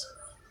classes.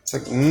 It's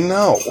like,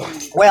 no.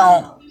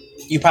 Well,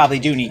 you probably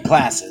do need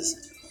classes.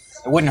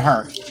 It wouldn't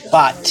hurt,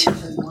 but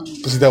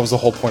See, that was the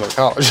whole point of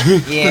college.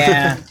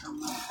 yeah.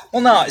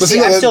 Well, no. But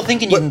See, I'm still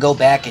thinking you can go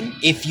back and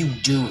if you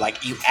do,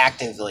 like, you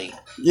actively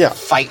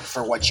fight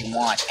for what you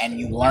want and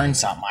you learn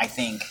something, I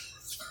think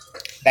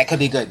that could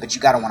be good. But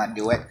you gotta want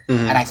to do it,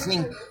 and I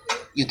think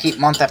you keep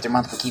month after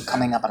month, we keep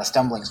coming up on a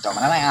stumbling stone,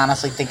 and I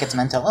honestly think it's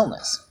mental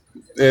illness.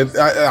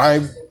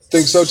 I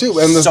think so too.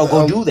 And So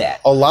go do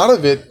that. A lot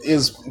of it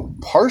is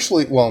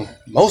partially, well,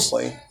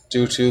 mostly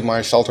due to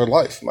my sheltered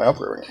life, my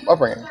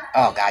upbringing.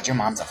 Oh God, your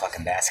mom's a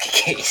fucking basket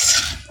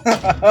case.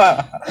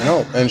 I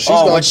know, and she's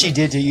what she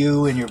did to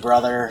you and your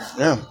brother.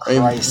 Yeah, I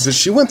mean, Christ.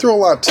 she went through a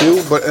lot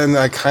too, and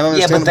I kind of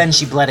Yeah, understand. but then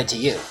she bled it to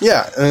you.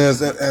 Yeah,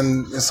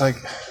 and it's like,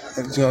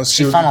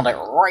 She funneled it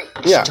right.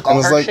 Yeah, she took all and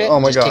it's her like, shit oh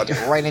my and just God. kicked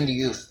it right into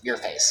your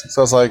face.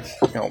 So it's like,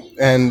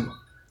 and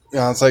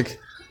it's like,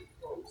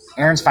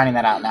 Aaron's finding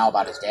that out now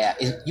about his dad.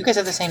 You guys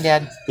have the same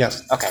dad?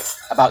 yes, Okay,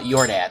 about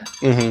your dad.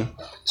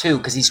 Too,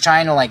 because he's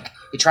trying to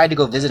he tried to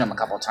go visit him a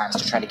couple of times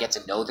to try to get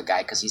to know the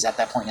guy, because he's at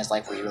that point in his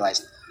life where he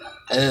realized,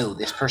 oh,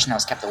 this person I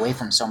was kept away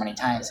from so many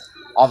times,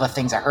 all the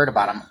things I heard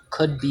about him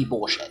could be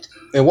bullshit.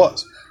 it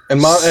was,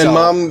 And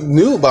mom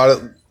knew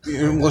about it.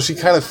 Well, she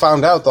kind of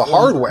found out the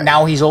hard way.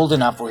 Now he's old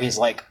enough where he's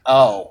like,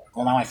 oh,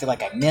 well, now I feel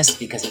like I missed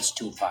because it's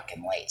too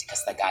fucking late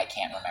because the guy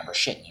can't remember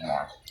shit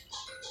anymore.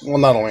 Well,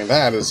 not only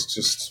that, it's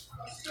just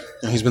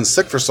he's been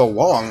sick for so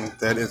long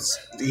that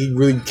he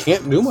really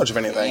can't do much of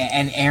anything.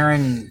 And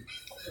Aaron,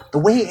 the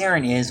way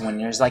Aaron is when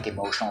there's like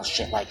emotional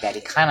shit like that,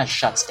 he kind of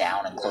shuts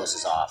down and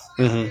closes off.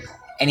 Mm-hmm.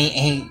 And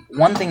he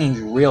one thing he's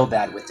real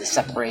bad with is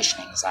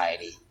separation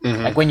anxiety.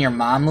 Mm-hmm. Like when your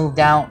mom moved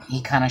out,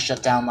 he kind of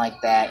shut down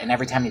like that. And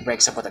every time he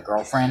breaks up with a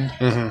girlfriend,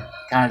 kind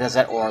of does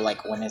that. Or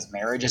like when his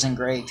marriage isn't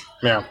great.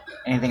 Yeah.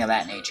 Anything of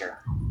that nature.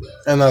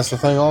 And that's the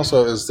thing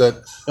also is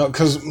that,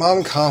 because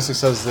mom constantly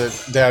says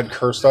that dad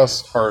cursed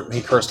us, or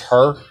he cursed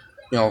her,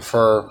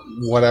 for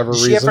whatever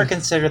reason. Did she ever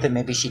consider that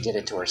maybe she did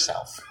it to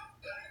herself?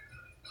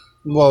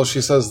 Well,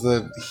 she says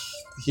that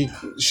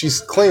she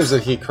claims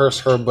that he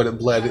cursed her, but it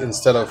bled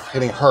instead of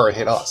hitting her, it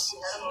hit us.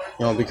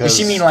 Because. Does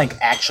she mean like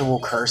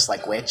actual curse,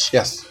 like witch?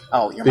 Yes.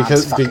 Oh, your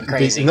mom's fucking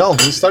crazy. No,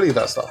 he studied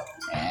that stuff.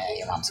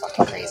 Your mom's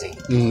fucking crazy.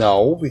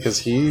 No, because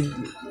he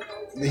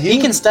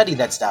can study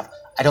that stuff.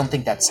 I don't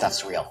think that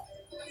stuff's real.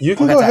 You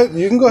can go ahead.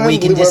 You can go ahead. We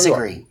and can believe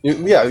disagree.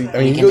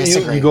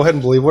 You go ahead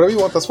and believe whatever you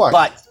want. That's fine.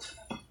 But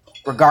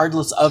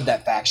regardless of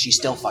that fact, she's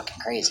still fucking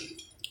crazy.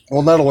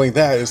 Well, not only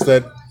that is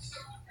that,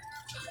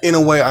 in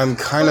a way, I'm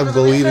kind of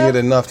believing it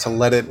enough to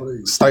let it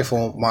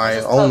stifle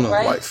my own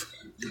life.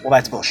 Well,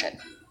 that's bullshit.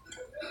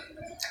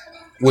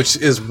 Which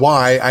is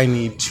why I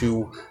need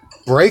to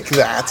break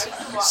that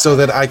so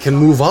that I can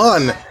move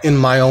on in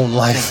my own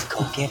life.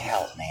 Go get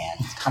help, man.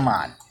 Come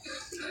on.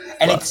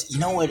 And it's, you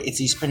know what, it's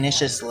these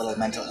pernicious little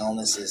mental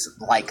illnesses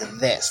like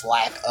this,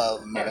 lack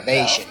of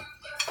motivation,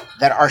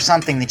 that are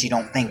something that you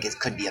don't think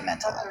could be a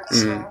mental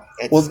illness.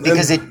 It's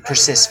because it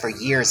persists for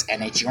years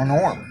and it's your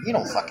norm. You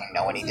don't fucking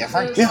know any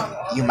different. Yeah.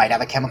 You might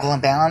have a chemical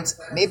imbalance.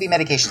 Maybe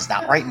medication's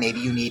not right. Maybe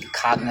you need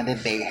cognitive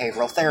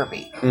behavioral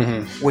therapy,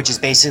 which is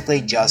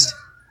basically just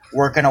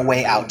working a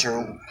way out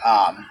to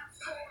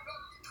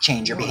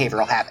change your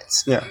behavioral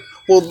habits. Yeah.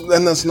 Well,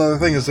 and that's another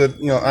thing is that,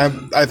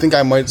 I think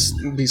I might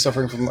be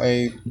suffering from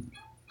a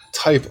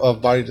type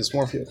of body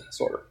dysmorphia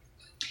disorder.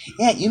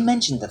 Yeah, you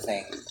mentioned the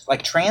thing.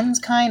 Like trans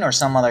kind or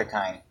some other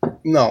kind?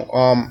 No,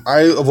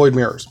 I avoid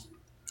mirrors.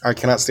 I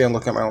cannot stand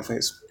looking at my own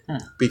face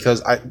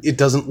because it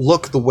doesn't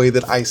look the way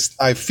that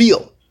I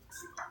feel.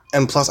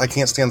 And plus, I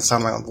can't stand the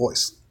sound of my own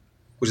voice,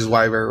 which is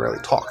why I very rarely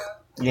talk.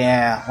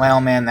 Yeah, well,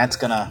 man, that's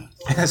gonna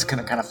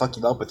kind of fuck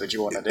you up with what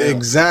you want to do.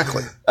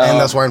 Exactly, and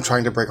that's why I'm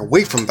trying to break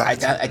away from that.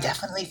 I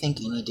definitely think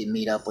you need to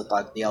meet up with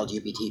like the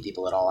LGBT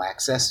people at All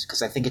Access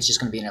because I think it's just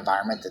going to be an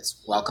environment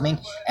that's welcoming,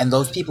 and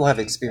those people have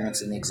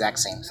experienced the exact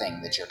same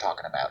thing that you're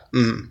talking about.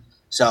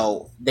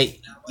 So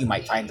you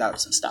might find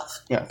out some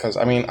stuff. Yeah, because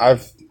I mean,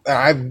 I've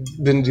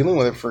been dealing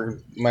with it for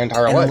my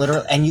entire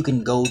life. And you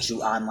can go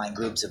to online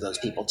groups of those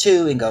people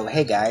too, and go,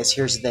 "Hey guys,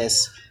 here's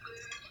this.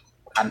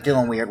 I'm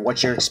feeling weird.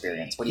 What's your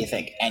experience? What do you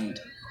think?" And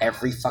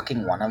every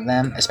fucking one of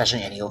them,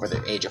 especially any over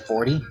the age of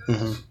 40,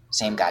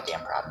 same goddamn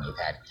problem you've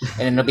had.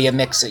 And it'll be a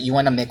mix. You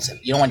want a mix of,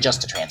 you don't want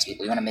just the trans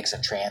people. You want a mix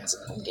of trans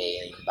and gay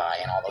and bi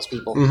and all those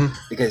people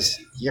because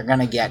you're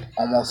gonna get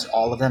almost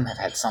all of them have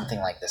had something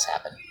like this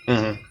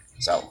happen.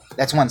 So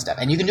that's one step.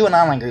 And you can do an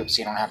online group,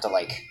 so you don't have to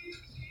like.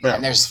 Yeah.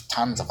 And there's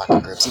tons of fucking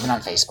groups, even on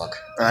Facebook.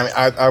 I mean,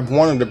 I've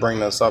wanted to bring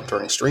this up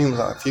during streams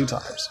a few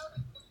times.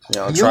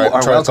 You are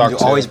welcome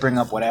to always bring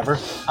up whatever.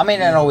 I may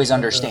not always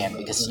understand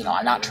because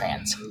I'm not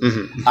trans.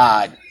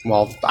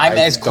 Well, I'm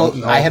as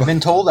close. I have been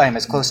told I'm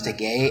as close to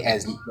gay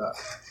as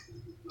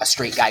a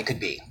straight guy could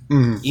be.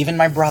 Even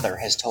my brother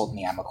has told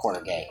me I'm a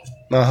quarter gay.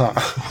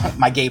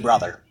 My gay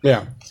brother.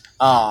 Yeah.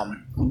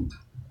 And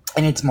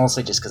it's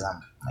mostly just because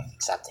I'm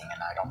accepting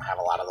and I don't have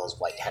a lot of those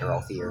white hetero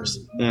fears.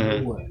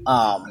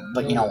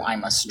 But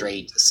I'm a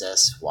straight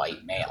cis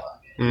white male.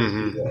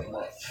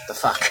 The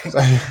fuck.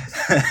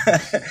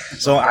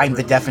 So I'm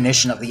the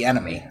definition of the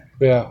enemy.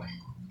 Yeah.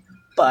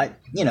 But,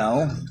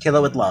 kill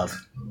it with love.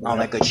 All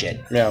that good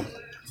shit. Yeah.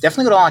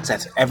 Definitely go to All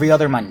Access every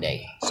other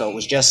Monday. So it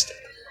was just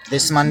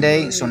this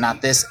Monday, so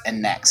not this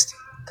and next.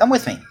 Come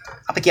with me.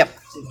 I'll pick you up.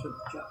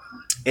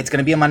 It's going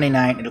to be a Monday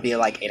night. It'll be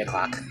like 8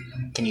 o'clock.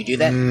 Can you do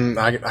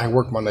that? I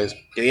work Mondays.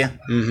 Do you?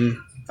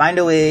 Find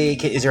a way.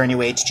 Is there any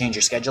way to change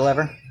your schedule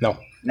ever? No.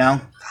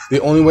 No? The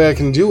only way I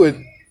can do it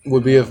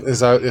would be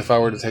if I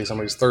were to take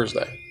somebody's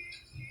Thursday.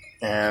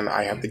 And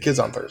I have the kids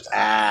on Thursday.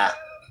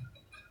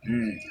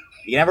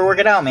 You never work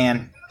it out,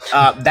 man.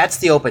 That's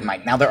the open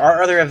mic. Now, there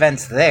are other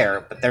events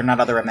there, but they're not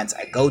other events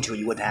I go to, and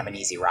you wouldn't have an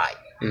easy ride.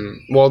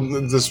 Well,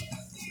 this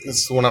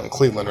is the one out in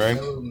Cleveland, right?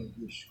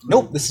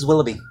 Nope, this is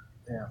Willoughby.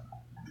 Yeah.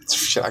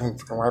 Shit, I can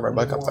ride my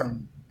bike up there.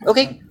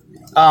 Okay.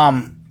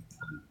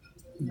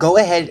 Go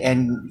ahead,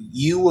 and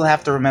you will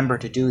have to remember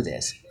to do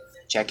this.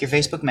 Check your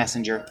Facebook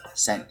Messenger,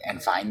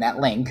 and find that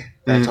link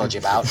that I told you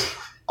about.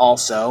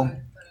 Also,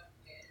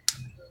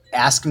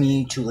 ask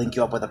me to link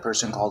you up with a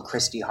person called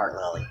Christy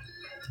Hartlily.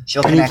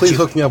 She'll Can you please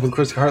hook me up with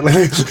Christy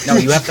Hartlily? No,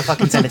 you have to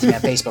fucking send it to me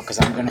on Facebook because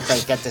I'm going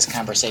to get this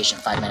conversation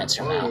 5 minutes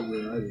from now.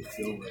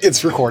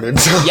 It's recorded.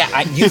 So.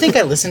 Yeah, you think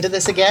I listened to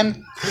this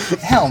again?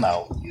 Hell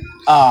no.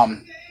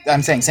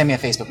 I'm saying send me a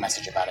Facebook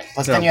message about it.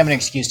 Plus, then you have an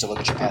excuse to look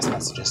at your past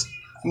messages.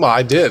 Well,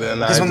 I did,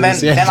 and Because I then, didn't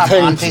see then I'm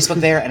anything. on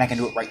Facebook there, and I can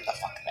do it right the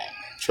fuck then.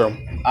 True.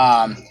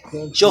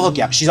 She'll hook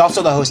you up. She's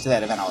also the host of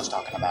that event I was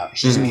talking about.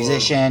 She's a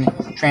musician,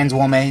 trans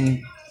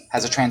woman,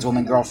 has a trans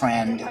woman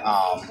girlfriend.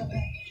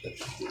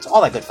 It's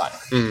all that good fun.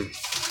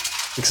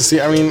 Because see,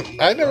 I mean,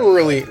 I never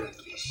really,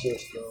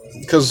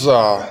 because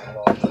I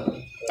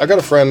got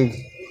a friend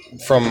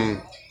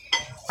from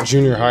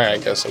junior high, I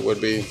guess it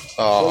would be,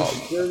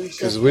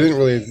 because we didn't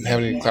really have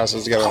any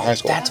classes together in high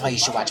school. That's why you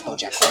should watch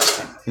BoJack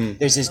Horseman.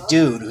 There's this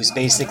dude who's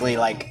basically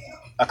like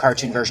a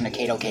cartoon version of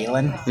Kato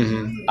Kalin.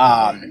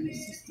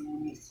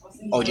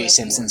 O.J.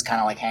 Simpson's kind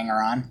of like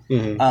hanger-on.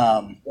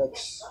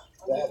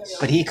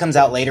 But he comes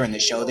out later in the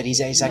show that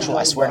he's asexual.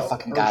 I swear to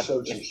fucking God,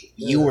 if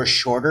you were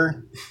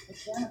shorter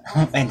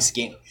and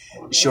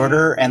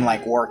shorter and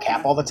like wore a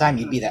cap all the time,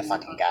 you'd be that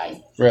fucking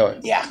guy. Really?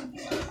 Yeah.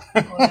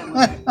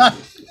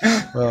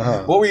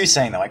 Uh-huh. What were you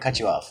saying though? I cut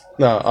you off.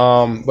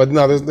 No, but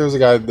no, there's a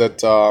guy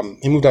that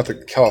he moved out to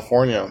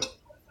California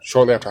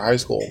shortly after high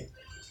school.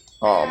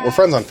 We're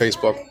friends on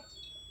Facebook,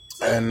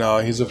 and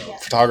he's a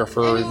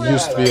photographer. He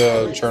used to be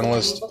a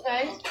journalist,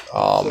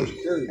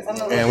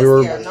 and we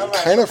were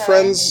kind of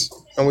friends,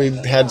 and we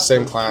had the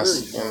same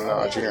class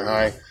in junior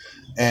high,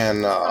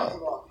 and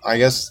I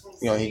guess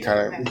he kind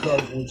of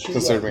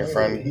considered me a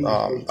friend.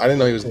 I didn't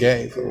know he was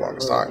gay for the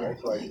longest time.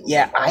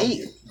 Yeah,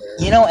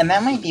 and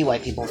that might be why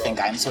people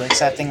think I'm so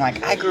accepting.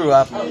 Like, I grew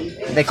up,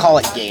 they call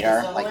it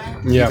gaydar. Like,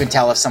 you can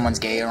tell if someone's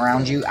gay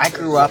around you. I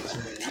grew up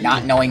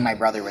not knowing my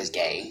brother was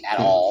gay at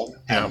all.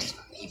 And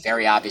he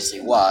very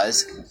obviously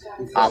was.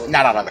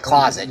 Not out of the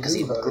closet, because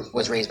he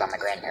was raised by my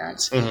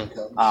grandparents.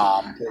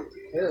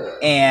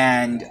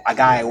 And a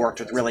guy I worked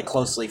with really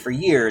closely for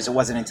years, it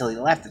wasn't until he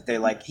left that they're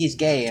like, he's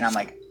gay. And I'm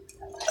like,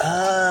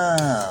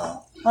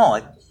 oh,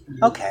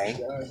 okay,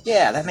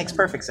 yeah, that makes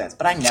perfect sense.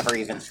 But I never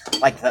even,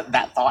 like,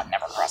 that thought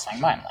never crossed my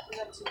mind. Like,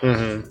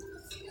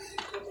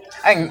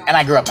 and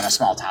I grew up in a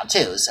small town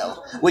too,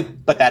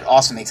 but that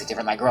also makes it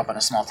different. I grew up in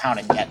a small town,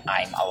 and yet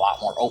I'm a lot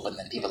more open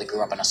than people that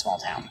grew up in a small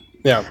town.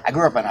 Yeah. I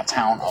grew up in a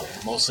town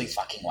of mostly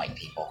fucking white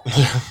people.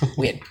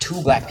 We had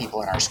 2 black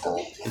people in our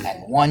school,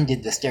 and one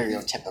did the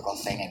stereotypical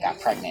thing and got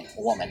pregnant.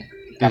 A woman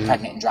got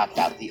pregnant and dropped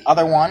out. The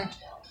other one,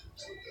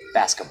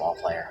 basketball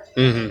player.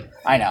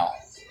 I know.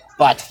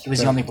 But he was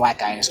the only black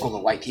guy in a school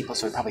of white people,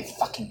 so he probably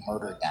fucking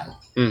murdered them.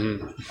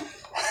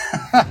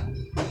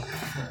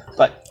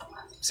 But,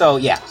 so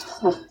yeah,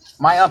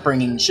 my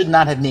upbringing should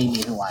not have made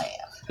me who I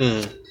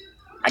am.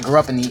 I grew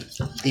up in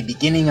the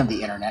beginning of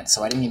the internet,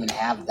 so I didn't even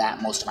have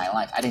that most of my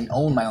life. I didn't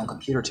own my own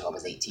computer till I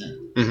was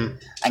 18.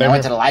 I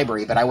went to the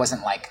library, but I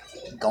wasn't like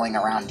going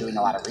around doing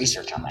a lot of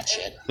research on that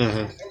shit.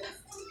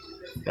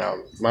 Yeah,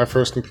 my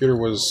first computer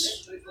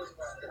was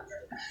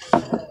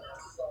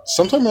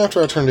sometime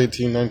after I turned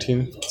 18,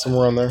 19,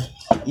 somewhere around there.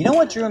 You know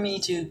what drew me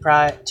to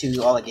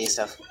all the gay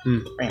stuff?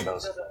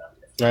 Rainbows.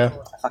 Yeah.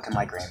 I fucking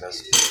like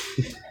rainbows.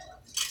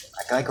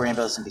 I like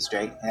rainbows and be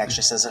straight. It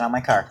actually says it on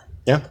my car.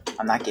 Yeah.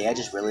 I'm not gay. I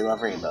just really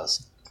love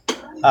rainbows.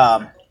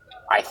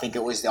 I think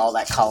it was all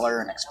that color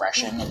and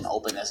expression and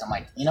openness. I'm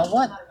like, you know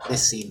what?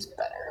 This seems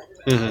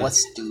better.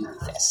 Let's do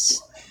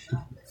this.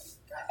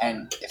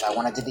 And if I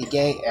wanted to be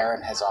gay,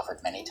 Aaron has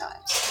offered many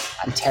times.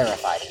 I'm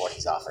terrified of what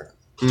he's offered.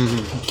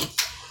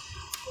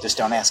 Just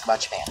don't ask about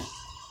Japan.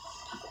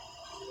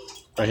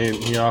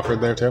 He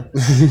offered there too.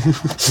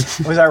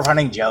 It was our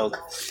running joke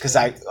because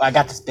I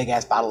got this big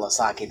ass bottle of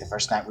sake the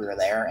first night we were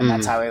there, and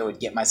that's how I would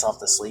get myself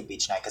to sleep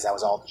each night because I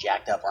was all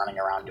jacked up running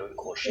around doing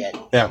cool shit.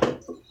 Yeah.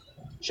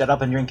 Shut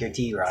up and drink your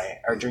tea, Ryan,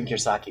 or drink your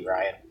sake,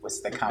 Ryan.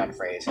 Was the common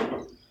phrase.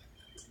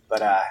 But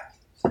yeah,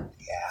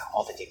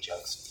 all the dick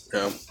jokes.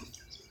 Yeah.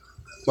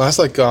 Well, that's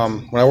like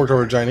when I worked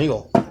over at Giant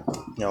Eagle.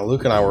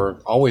 Luke and I were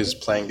always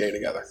playing gay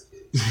together.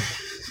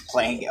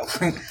 Playing it.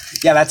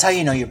 Yeah, that's how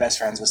you know you're best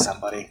friends with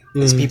somebody.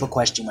 Is people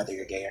question whether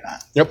you're gay or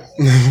not. Yep.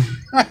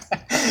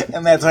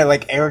 And that's why,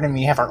 like, Aaron and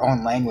me have our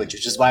own language,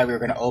 which is why we were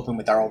going to open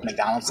with our old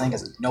McDonald's thing,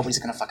 because nobody's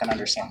going to fucking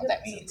understand what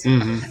that means.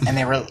 And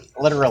they were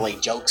literally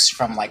jokes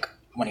from, like,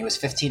 when he was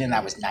 15 and I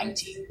was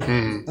 19.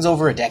 It was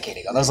over a decade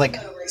ago. That was, like,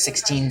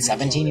 16,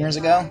 17 years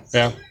ago.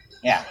 Yeah.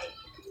 Yeah.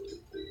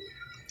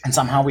 And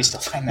somehow we still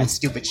find that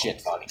stupid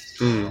shit funny.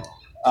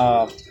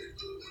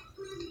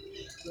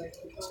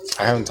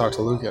 I haven't talked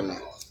to Luke in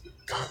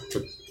for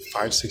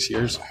 5-6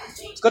 years.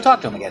 Let's go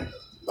talk to him again.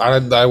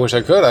 I wish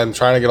I could. I'm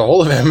trying to get a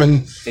hold of him,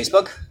 and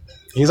Facebook?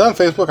 he's on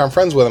Facebook. I'm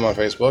friends with him on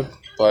Facebook,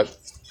 but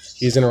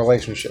he's in a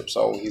relationship,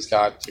 so he's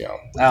got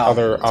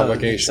other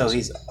obligations. So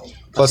he's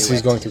plus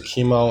he's going through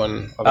chemo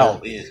and other.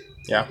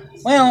 Yeah.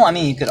 Well, I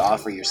mean, you could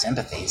offer your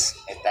sympathies.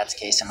 If that's the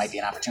case, it might be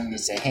an opportunity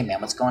to say, "Hey,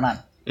 man, what's going on?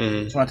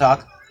 Just want to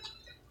talk."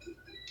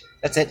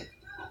 That's it.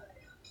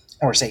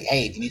 Or say,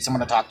 "Hey, do you need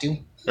someone to talk to?"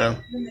 Yeah.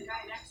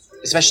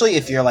 Especially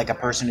if you're like a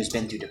person who's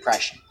been through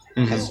depression.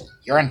 Because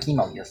you're on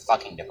chemo, you're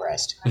fucking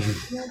depressed.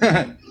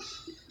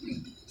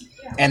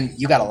 And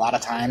you got a lot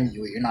of time,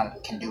 you're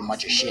not can do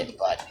much of shit,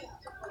 but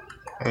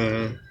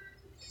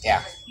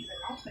yeah.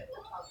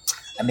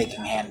 I'm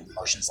making hand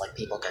motions like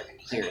people can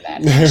hear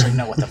that. I actually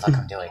know what the fuck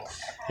I'm doing.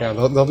 Yeah,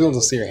 they'll be able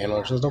to see your hand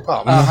motions, no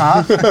problem.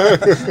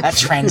 That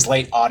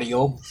translate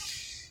audibly?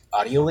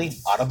 There you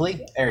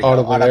go.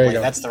 Audibly, there you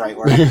go. That's the right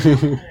word.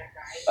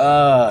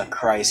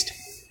 Christ.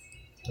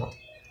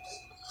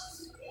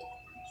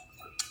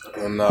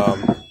 And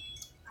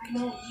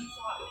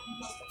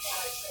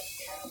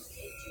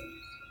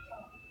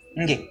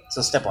Okay,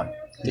 so step 1.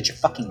 Get your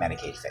fucking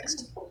Medicaid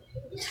fixed.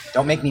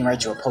 Don't make me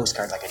write you a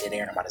postcard like I did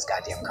Aaron about his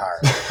goddamn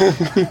car.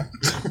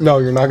 no,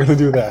 you're not going to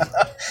do that.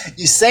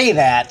 You say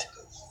that,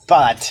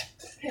 but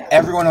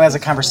everyone who has a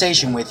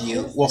conversation with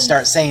you will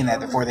start saying that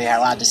before they are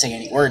allowed to say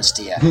any words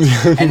to you.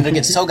 And it'll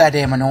get so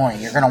goddamn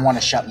annoying, you're going to want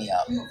to shut me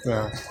up.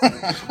 Yeah.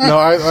 No,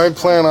 I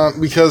plan on,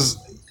 because...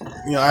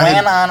 You know,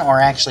 Plan on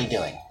or actually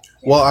doing?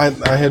 Well,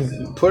 I had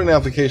put an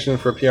application in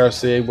for a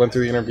PRC, went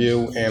through the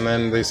interview, and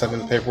then they sent me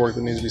the paperwork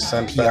that needs to be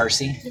sent back.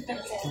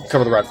 PRC?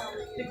 Cover the rent.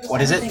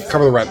 What is it?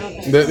 Cover the rent.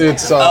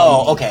 It's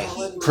okay.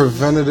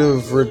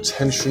 Preventative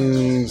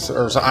retentions,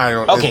 or so, I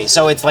don't know. Okay,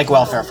 so it's like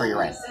welfare for your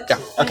rent. Yeah.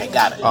 Okay,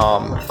 got it.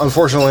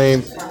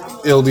 Unfortunately,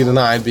 it'll be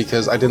denied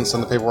because I didn't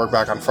send the paperwork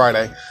back on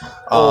Friday.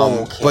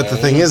 Okay. But the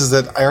thing is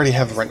that I already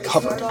have the rent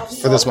covered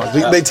for this month.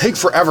 They take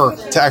forever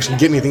to actually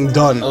get anything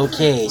done.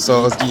 Okay,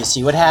 So do you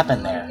see what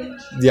happened there?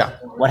 yeah,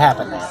 What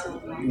happened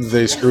there?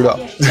 they screwed up.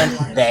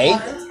 They?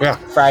 Yeah.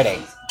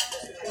 Friday.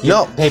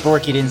 No,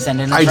 Paperwork you didn't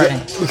send in on I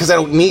Friday? did because I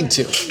don't need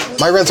to.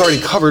 My rent's already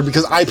covered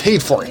because I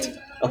paid for it.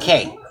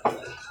 Okay.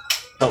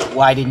 But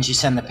why didn't you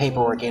send the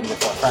paperwork in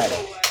before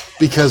Friday?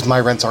 Because my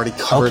rent's already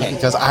covered Okay.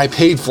 because I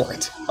paid for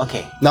it.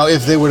 Okay. Now,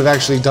 if they would have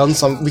actually done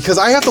something, because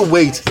I have to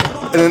wait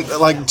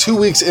like 2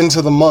 weeks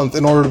into the month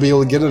in order to be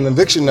able to get an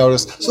eviction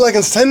notice so I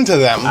can send to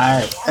them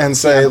Alright. and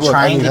say, I'm look, I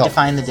trying need to help.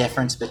 define the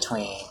difference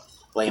between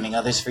blaming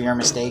others for your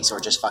mistakes or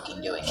just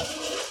fucking doing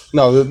it.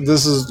 No,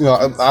 this is,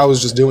 I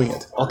was just doing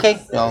it. Okay.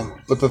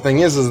 But the thing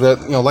is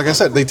that, like I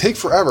said, they take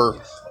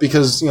forever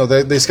because,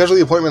 they schedule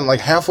the appointment like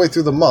halfway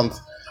through the month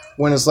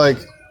when it's like,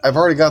 I've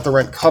already got the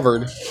rent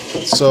covered,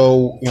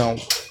 so,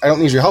 I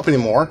don't need your help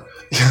anymore,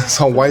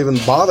 so why even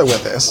bother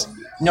with this?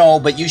 No,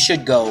 but you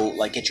should go,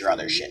 get your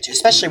other shit, too.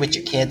 Especially with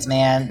your kids,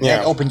 man.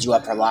 Yeah. It opens you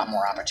up for a lot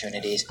more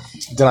opportunities.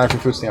 Deny for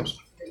food stamps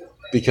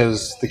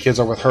because the kids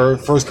are with her,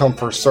 first come,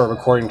 first serve,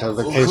 according to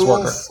the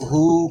caseworker.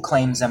 Who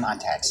claims them on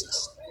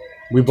taxes?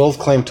 We both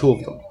claim 2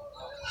 of them.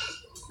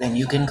 Then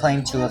you can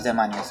claim 2 of them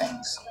on your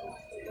things.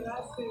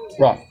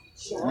 Wrong.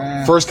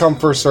 First come,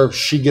 first serve,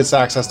 she gets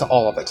access to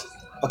all of it.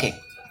 Okay.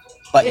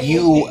 But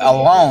you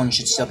alone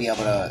should still be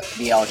able to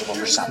be eligible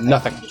for something.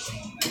 Nothing.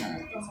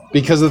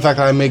 Because of the fact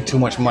that I make too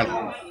much money.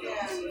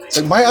 It's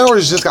like my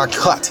hours just got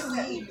cut.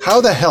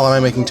 How the hell am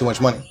I making too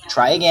much money?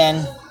 Try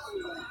again.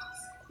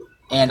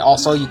 And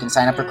also, you can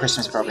sign up for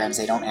Christmas programs.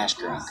 They don't ask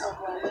your income.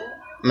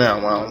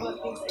 Yeah,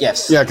 well.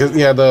 Gifts. Yeah, because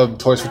the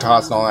Toys for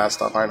Tots and all that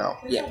stuff, I know.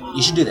 Yeah,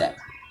 you should do that.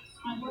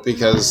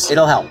 Because...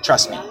 It'll help,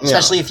 trust me.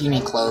 Especially if you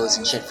need clothes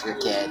and shit for your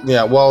kid.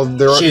 Yeah, well,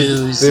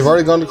 Shoes. they've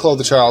already gone to clothe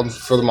the child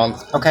for the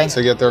month. Okay.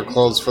 To get their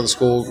clothes for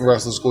the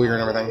rest of the school year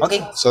and everything.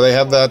 Okay. So they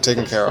have that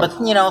taken care of. But,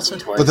 some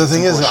toys. But the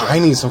thing is, bullshit. I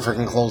need some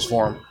freaking clothes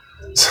for him.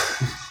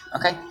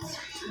 Okay.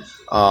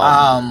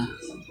 And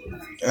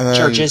then,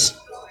 Churches.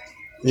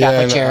 Yeah,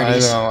 Catholic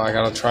charities. I know. I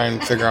gotta try and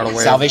figure out a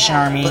way. Salvation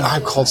Army. But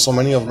I've called so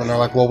many of them, and they're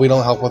like, well, we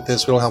don't help with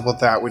this, we don't help with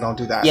that, we don't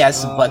do that.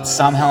 Yes, but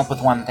some help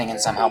with one thing and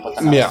some help with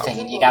another Yeah. thing.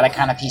 And you gotta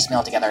kind of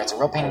piecemeal together. It's a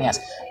real pain in the ass.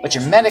 But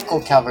your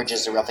medical coverage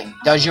is the real thing.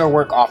 Does your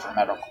work offer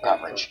medical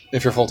coverage?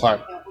 If you're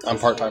full-time. I'm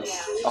part-time.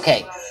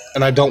 Okay.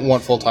 And I don't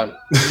want full-time.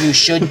 You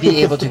should be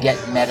able to get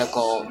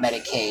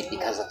Medicaid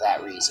because of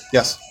that reason.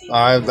 Yes.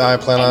 I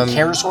plan on... And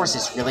CareSource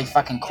is really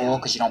fucking cool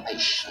because you don't pay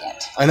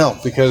shit. I know,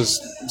 because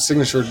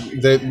Signature,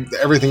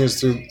 everything is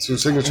through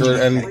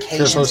Signature, and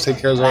CareSource take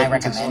care of I it.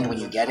 recommend when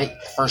you get it,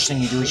 first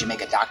thing you do is you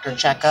make a doctor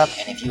checkup,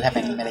 and if you have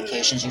any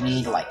medications you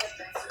need, like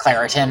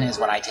Claritin is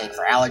what I take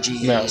for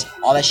allergies, Yeah.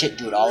 all that shit,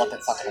 do it all up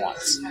at fucking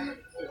once.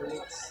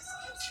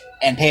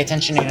 And pay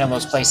attention to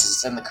those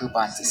places and the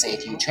coupons that say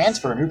if you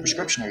transfer a new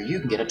prescription here, you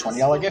can get a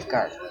 $20 gift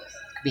card. It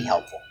could be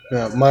helpful.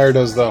 Yeah, Meyer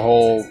does the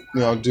whole,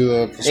 do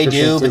the They prescription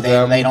do, through but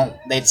them. they don't.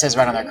 It says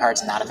right on their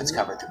cards, not if it's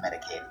covered through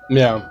Medicaid.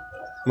 Yeah.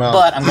 Well,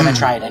 But I'm gonna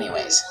try it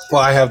anyways.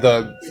 well, I have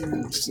the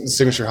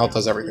Signature Health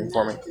does everything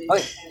for me.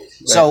 Okay.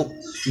 So,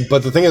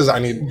 But the thing is, I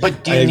need...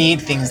 but do you need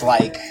things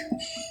like?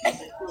 And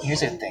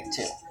here's the thing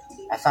too.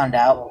 I found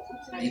out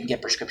you can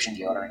get prescription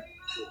deodorant.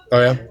 Oh,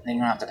 yeah? Then you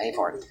don't have to pay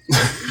for it.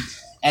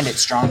 And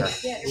it's stronger.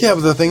 Yeah, but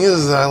the thing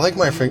is, I like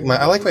my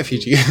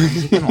Fiji.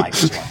 You can like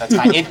this one. That's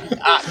fine.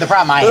 The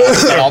problem I had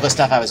is that all the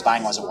stuff I was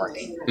buying wasn't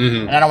working.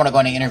 Mm-hmm. And I don't want to go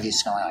into interviews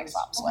smelling like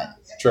flop sweat.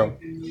 True.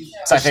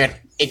 So I figured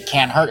it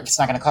can't hurt. If it's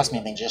not going to cost me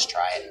anything, just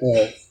try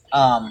it.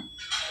 Yeah.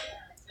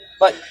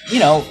 But,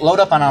 load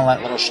up on all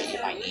that little shit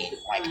you might need.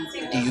 Like,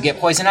 do you get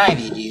poison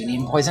ivy? Do you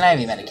need poison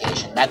ivy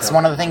medication? That's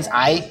one of the things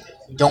I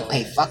don't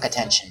pay fuck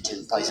attention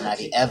to poison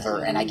ivy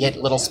ever, and I get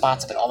little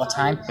spots of it all the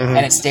time,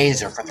 and it stays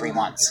there for 3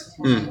 months.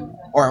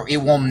 Or it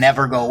will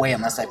never go away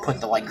unless I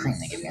put the light cream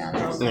they give me on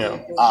it. Yeah.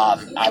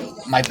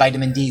 My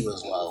vitamin D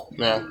was low.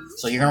 Yeah.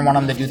 So you're going to want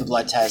them to do the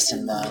blood test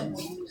and the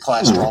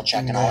cholesterol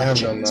check and all that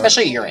shit.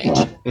 Especially at your age.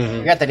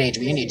 You're at that age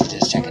where you need to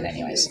just check it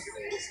anyways.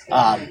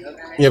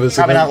 Yeah, but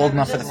Probably not old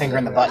enough for the finger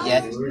in the butt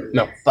yet.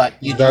 No. But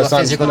you do That's a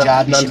not- physical not-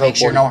 job, you not should make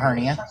until sure no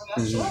hernia.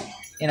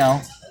 You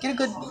know, get a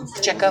good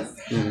checkup,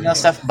 you know,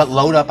 stuff. But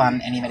load up on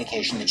any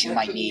medication that you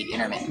might need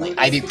intermittently.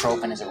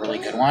 Ibuprofen is a really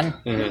good one.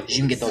 You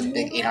can get those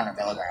big 800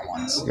 milligram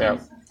ones. Yeah.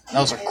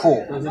 Those are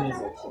cool.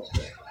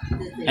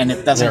 And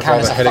it doesn't Yeah, for count all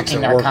as the a headaches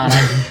fucking at work.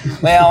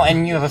 narcotic. Well,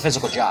 and you have a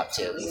physical job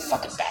too. You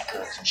fucking back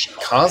hurts and shit.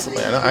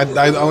 Constantly. I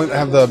don't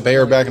have the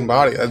Bayer back in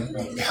body.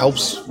 It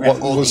helps We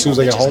have old as soon as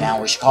I people get bitches home.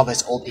 now. We should call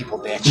this old people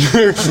bitch.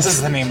 This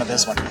is the name of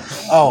this one.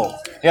 Oh,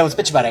 yeah, let's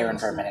bitch about Aaron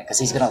for a minute because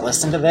he's gonna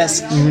listen to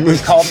this. He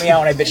called me out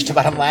when I bitched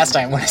about him last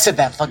time when I said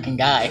that fucking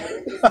guy.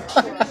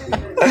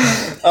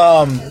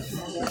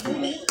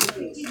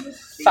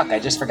 Fuck, I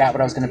just forgot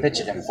what I was gonna bitch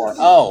at him for.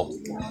 Oh,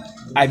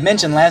 I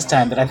mentioned last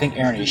time that I think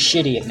Aaron is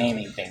shitty at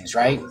naming things,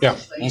 right? Yeah.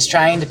 He's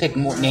trying to pick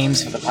more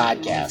names for the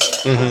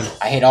podcast.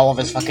 I hate all of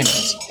his fucking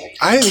names he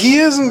picked. He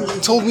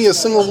hasn't told me a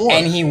single one.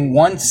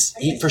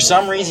 And for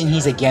some reason,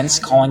 he's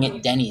against calling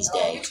it Denny's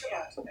Day.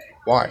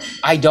 Why?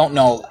 I don't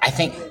know. I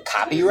think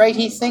copyright,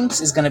 he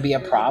thinks, is going to be a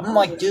problem.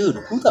 Like, dude,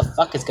 who the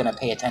fuck is going to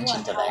pay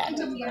attention to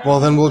that? Well,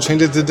 then we'll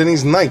change it to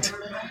Denny's Night.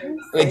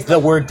 It's the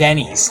word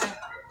Denny's.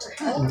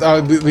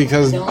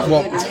 Because,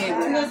 well,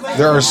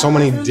 there are so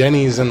many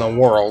Denny's in the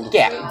world.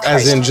 Yeah.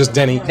 As in just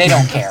Denny. They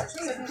don't care.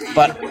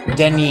 But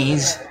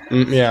Denny's,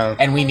 Yeah.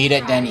 and we meet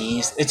at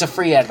Denny's. It's a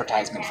free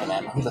advertisement for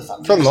them. Who the fuck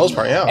For the cares? most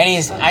part, yeah.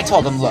 And I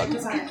told him, look,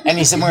 and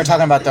he said we were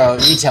talking about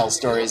the retail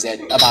stories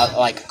about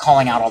like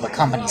calling out all the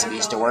companies we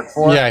used to work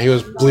for. Yeah, he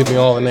was bleeping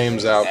all the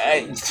names out.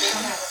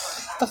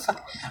 What the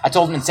fuck? I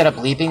told him instead of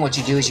bleeping, what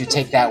you do is you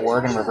take that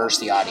word and reverse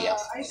the audio.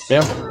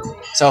 Yeah.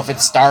 So if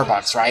it's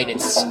Starbucks, right?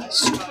 It's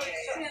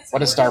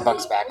what is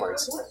Starbucks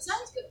backwards?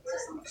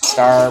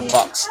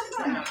 Starbucks.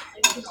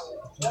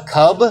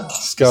 Cub.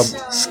 Scub.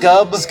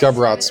 Scub. Scub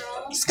rats.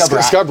 Scub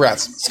rat. Scub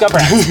rats. Scub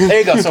rats. There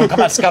you go. So come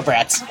on, scub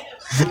rats.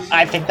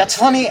 I think that's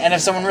funny, and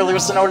if someone really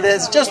wants to know what it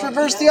is, just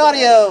reverse the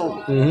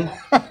audio.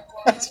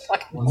 That's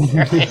fucking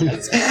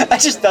hilarious. I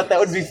just thought that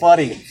would be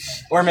funny.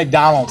 Or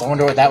McDonald's. I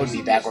wonder what that would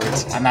be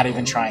backwards. I'm not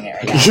even trying it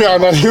right now. Yeah,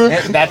 I'm not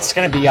even. That's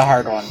gonna be a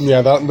hard one.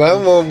 Yeah, that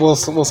we'll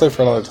save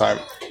for another time.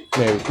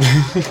 Maybe.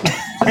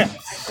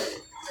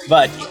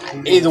 But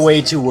either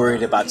way, too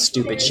worried about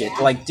stupid shit.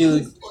 Like,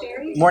 dude,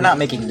 we're not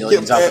making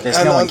millions off of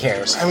this. No one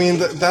cares. I mean,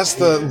 that's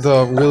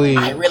the really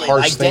I really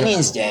harsh like thing.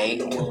 Denny's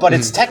Day, but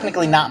it's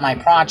technically not my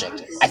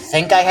project. I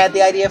think I had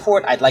the idea for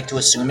it. I'd like to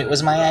assume it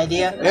was my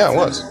idea. Yeah, it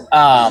was. You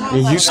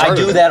I started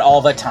do it. that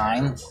all the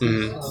time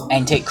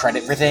and take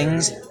credit for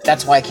things.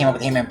 That's why I came up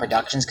with Heyman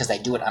Productions, because I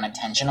do it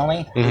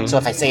unintentionally. So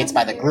if I say it's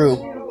by the group,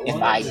 if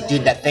I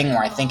did that thing where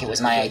I think it was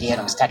my idea and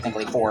it was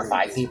technically 4 or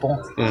 5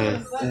 people,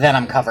 then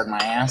I'm covered my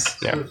ass.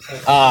 Yeah.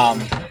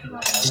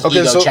 Just Okay,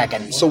 ego so-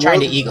 checking. so Trying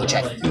what- to ego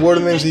check. What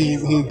are the names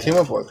he came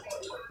up with?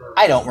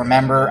 I don't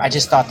remember. I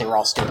just thought they were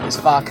all stupid as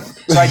fuck.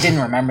 So I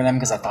didn't remember them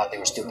because I thought they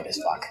were stupid as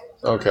fuck.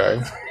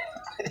 Okay.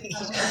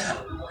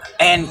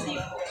 And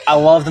I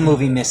love the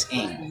movie Miss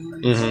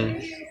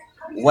Ing.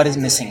 What does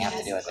Missing have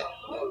to do with it?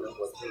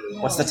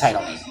 What's the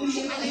title mean?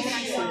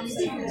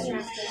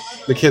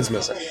 The kid's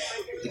missing.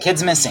 The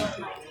kid's missing.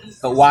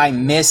 But why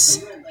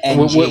Miss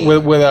and G?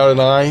 Without an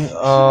I.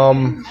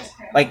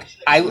 Like,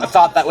 I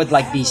thought that would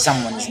like be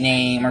someone's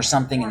name or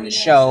something in the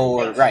show,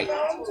 or right.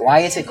 Why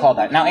is it called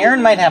that? Now,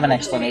 Aaron might have an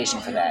explanation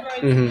for that.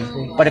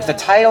 But if the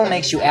title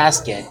makes you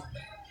ask it,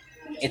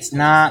 it's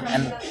not,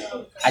 and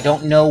I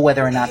don't know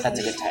whether or not that's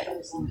a good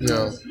title.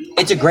 No.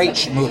 It's a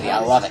great movie. I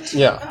love it.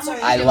 Yeah.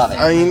 I love it.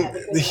 I mean,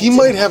 he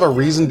might have a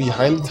reason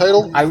behind the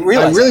title. I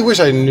realize really wish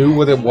I knew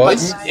what it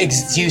was. But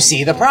do you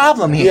see the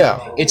problem here?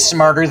 Yeah. It's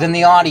smarter than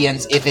the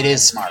audience if it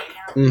is smart.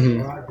 I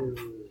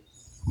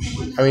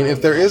mean,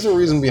 if there is a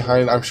reason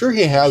behind it, I'm sure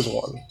he has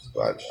one.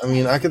 But I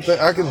mean, I could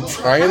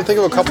try and think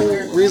of a couple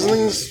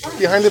reasonings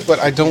behind it, but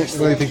I don't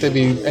really think they'd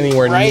be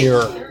anywhere Right.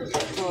 near.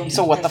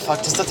 So what the fuck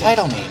does the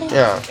title mean?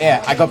 Yeah.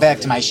 Yeah, I go back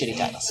to my shitty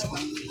titles.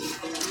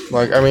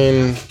 Like, I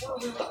mean,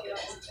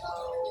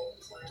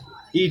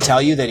 Did he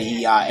tell you that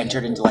he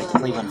entered into like the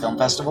Cleveland Film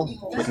Festival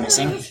with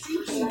Missing?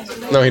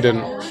 no, he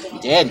didn't. He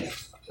did.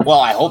 Well,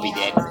 I hope he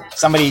did.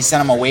 Somebody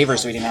sent him a waiver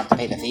so he didn't have to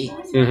pay the fee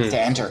to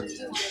enter.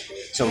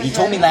 So he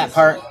told me that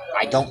part.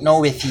 I don't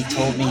know if he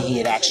told me he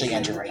had actually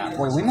entered or not.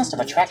 Boy, we must have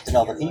attracted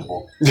all the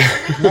people.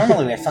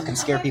 Normally we fucking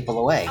scare people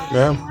away.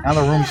 Yeah. Now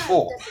the room's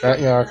full.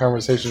 Our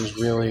conversation is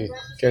really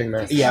getting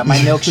there. Yeah, my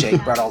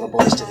milkshake brought all the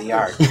boys to the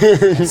yard.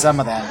 And some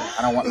of them,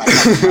 I don't want my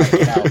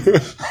fucking mouth to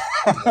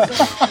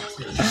get out.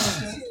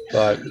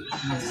 But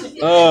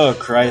Oh,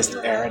 Christ,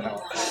 Aaron.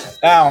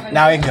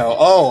 Now you can go,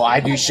 oh, I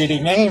do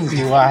shitty names,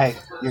 do I?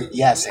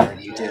 Yes, Aaron,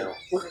 you do.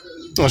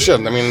 well, shit.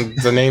 I mean,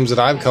 the names that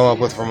I've come up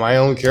with for my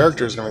own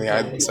characters and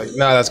everything, it's like,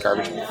 nah, that's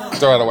garbage.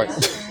 Throw it away.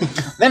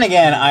 Then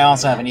again, I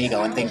also have an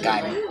ego and think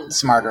I'm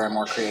smarter and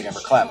more creative or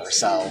clever.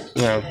 So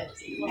Yeah.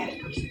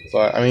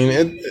 But I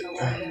mean,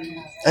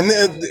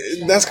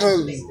 that's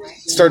gonna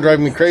start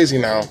driving me crazy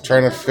now.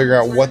 Trying to figure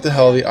out what the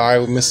hell the eye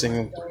was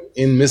missing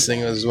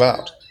is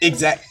about.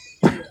 exact.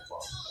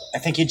 I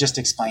think you just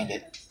explained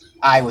it.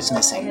 I was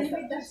missing.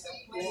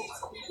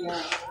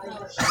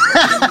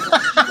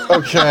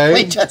 Okay.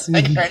 We just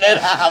figured it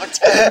out.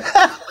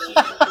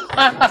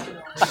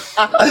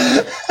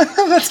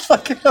 That's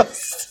fucking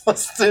so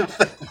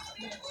stupid.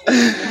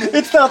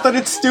 It's not that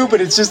it's stupid.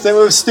 It's just that it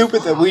was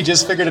stupid that we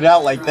just figured it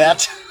out like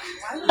that.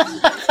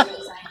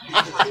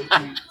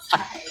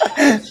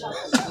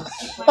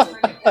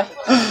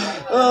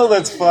 Oh,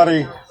 that's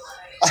funny.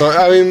 So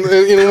I mean,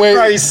 in a way,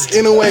 Christ.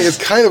 it's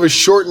kind of a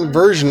shortened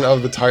version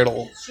of the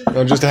title,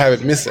 just to have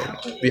it missing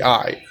the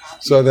I,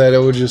 so that it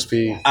would just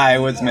be. I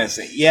was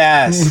missing.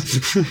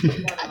 Yes.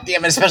 God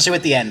damn it, especially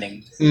with the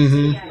ending.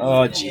 Mm-hmm.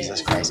 Oh,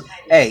 Jesus Christ.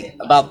 Hey,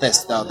 about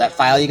this, though. That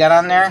file you got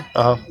on there,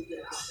 Uh huh.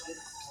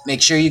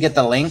 make sure you get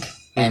the link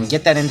and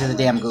get that into the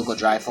damn Google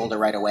Drive folder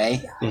right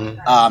away.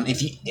 Mm-hmm.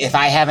 If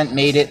I haven't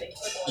made it,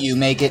 you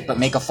make it, but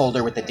make a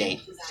folder with the date.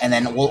 And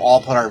then we'll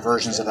all put our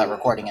versions of that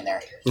recording in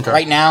there. Okay.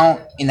 Right now,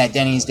 in that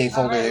Denny's Day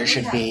folder, there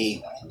should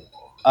be...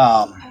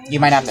 you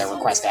might have to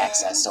request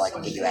access so I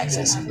can give you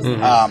access.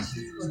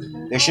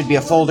 There should be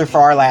a folder for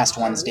our last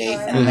one's date,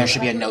 and then there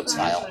should be a notes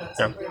file.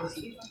 Yeah.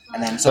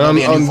 And then, so there'll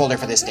be a new folder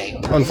for this date.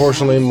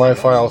 Unfortunately, my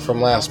file from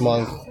last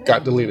month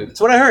got deleted. That's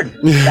what I heard.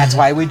 That's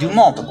why we do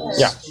multiples.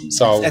 Yeah.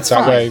 So It's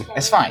that fine. way,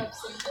 It's fine.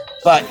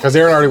 But because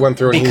Aaron already went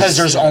through it. because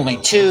there's only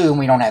 2 and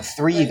we don't have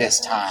 3 this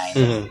time,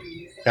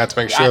 you have to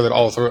make sure that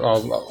all two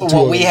what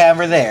of we them- have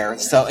are there.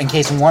 So in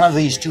case one of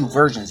these 2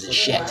 versions is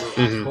shit.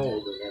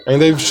 I mean,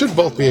 they should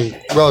both be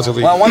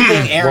relatively. Well, one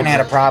thing Aaron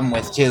had a problem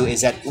with too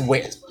is that,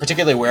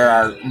 particularly where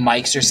our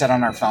mics are set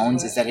on our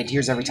phones, is that it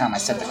hears every time I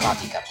set the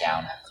coffee cup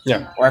down,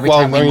 Yeah. or every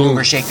time we move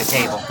or shake the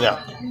table. Yeah.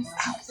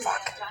 Ow,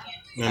 fuck!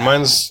 I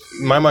mean,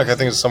 my mic. I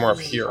think is somewhere up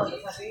here. I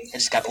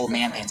just got old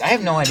man pains. I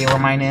have no idea where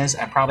mine is.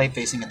 I'm probably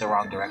facing it the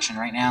wrong direction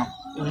right now.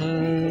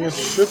 It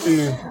should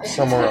be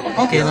somewhere up.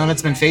 Okay, then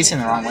it's been facing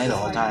the wrong way the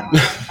whole time.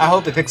 I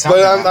hope it picks up.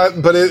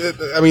 But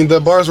I mean,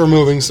 the bars were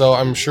moving, so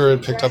I'm sure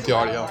it picked up the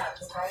audio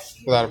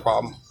without a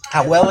problem.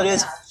 How well it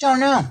is, don't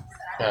know.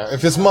 Yeah,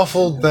 if it's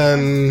muffled,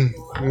 then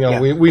Yeah.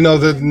 we know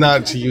that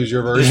not to use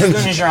your As version.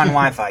 soon as you're on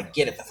Wi-Fi,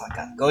 get it the fuck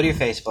up. Go to your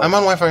Facebook. I'm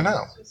on Wi-Fi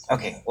now.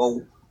 Okay,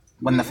 well,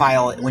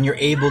 when you're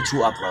able to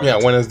upload Yeah,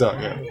 it, when it's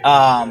done.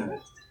 Yeah.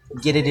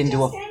 get it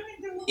into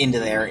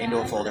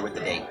a folder with the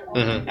date,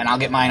 and I'll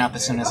get mine up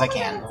as soon as I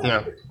can.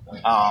 Yeah.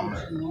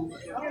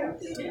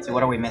 So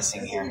what are we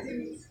missing here?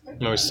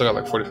 No, we still got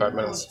like 45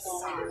 minutes.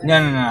 No,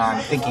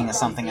 I'm thinking of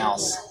something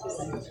else.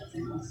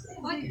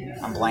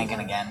 I'm blanking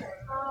again.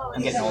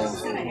 I'm getting old.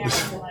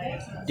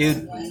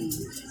 Dude,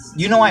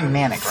 you know I'm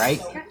manic, right?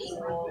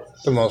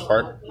 For the most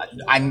part.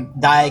 I'm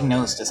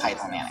diagnosed as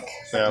hypomanic.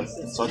 Yeah.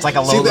 So it's like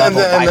a See, low-level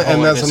bipolar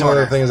and that's disorder.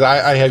 another thing is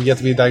I have yet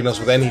to be diagnosed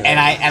with anything. And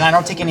I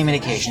don't take any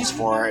medications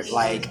for it.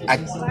 Like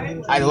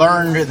I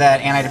learned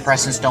that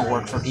antidepressants don't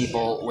work for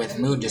people with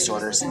mood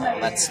disorders.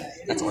 That's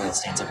oil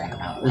stains that won't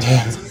come out.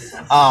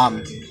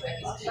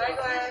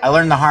 I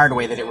learned the hard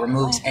way that it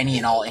removes any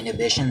and all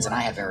inhibitions, and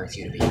I have very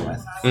few to begin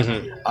with.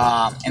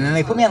 And then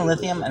they put me on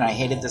lithium, and I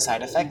hated the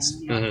side effects.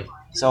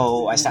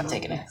 So I stopped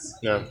taking it.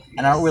 Yeah.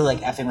 And I don't really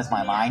like effing with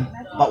my mind.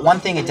 But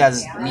one thing it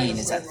does mean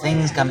is that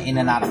things come in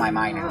and out of my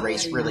mind and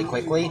race really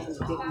quickly.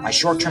 My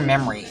short-term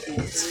memory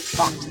is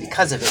fucked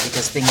because of it,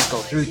 because things go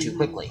through too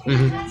quickly.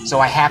 So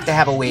I have to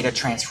have a way to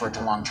transfer it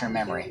to long-term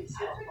memory,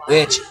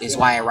 which is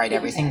why I write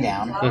everything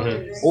down.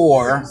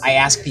 Or I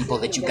ask people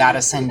that you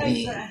gotta send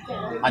me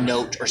a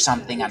note or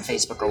something on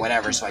Facebook or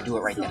whatever, so I do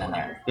it right then and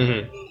there.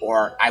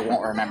 Or I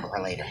won't remember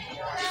her later.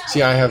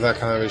 See, I have that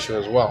kind of issue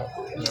as well.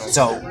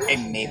 So,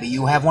 and maybe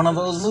you have one of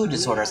those mood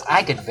disorders.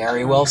 I could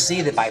very well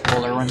see that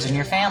bipolar runs in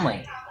your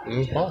family.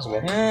 It's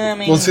possible. I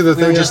mean, Well, see, the we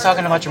were thing just is-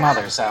 talking about your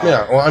mother, so...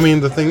 Yeah, well, I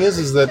mean, the thing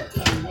is that,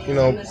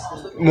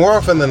 more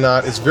often than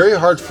not, it's very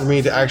hard for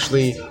me to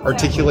actually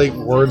articulate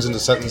words into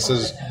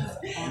sentences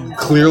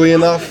clearly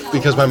enough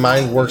because my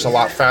mind works a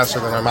lot faster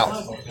than my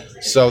mouth.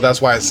 So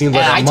that's why it seems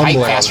like And I'm I type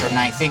mumbling. faster than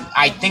I think.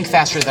 I think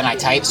faster than I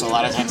type, so a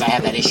lot of times I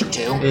have that issue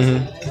too.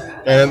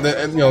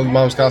 And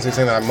Mom's constantly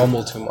saying that I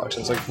mumble too much.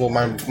 It's like, well,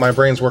 my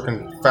brain's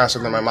working faster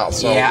than my mouth.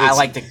 So Yeah, I it's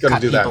like to gonna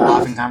cut do people that.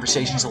 off in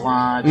conversations a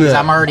lot because Yeah.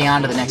 I'm already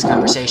on to the next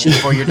conversation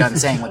before you're done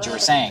saying what you were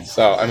saying.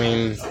 So I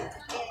mean,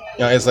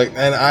 it's like,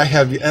 and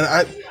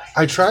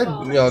I tried,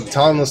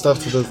 telling this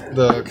stuff to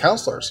the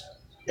counselors,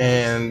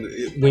 and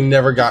we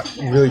never got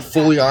really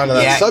fully onto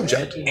that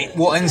subject.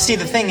 Well, and see,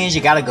 the thing is,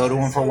 you got to go to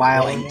them for a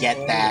while and get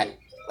that.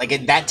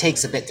 Like, that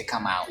takes a bit to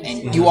come out.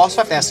 And you also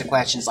have to ask the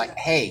questions like,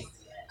 hey,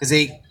 because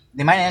they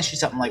might ask you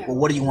something like, well,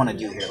 what do you want to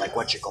do here? Like,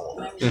 what's your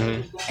goal?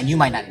 And you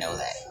might not know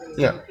that.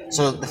 Yeah.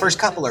 So the first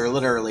couple are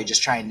literally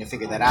just trying to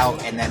figure that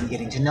out and then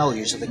getting to know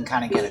you so they can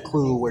kind of get a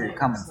clue where you're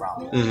coming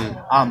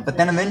from. But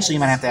then eventually you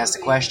might have to ask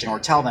the question or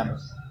tell them,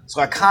 so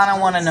I kind of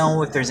want to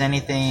know if there's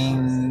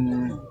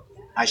anything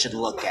I should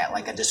look at,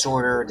 like a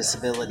disorder,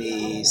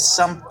 disability,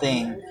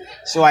 something,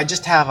 so I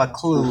just have a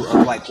clue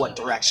of like what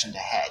direction to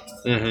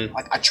head,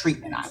 like a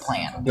treatment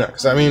plan. Yeah,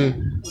 because I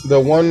mean, the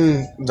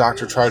one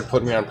doctor tried to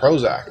put me on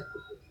Prozac,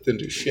 didn't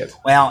do shit.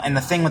 Well, and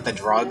the thing with the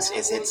drugs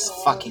is it's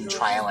fucking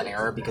trial and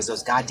error because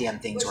those goddamn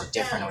things work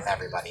different with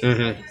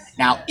everybody.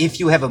 Now, if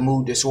you have a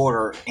mood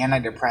disorder,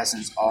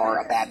 antidepressants are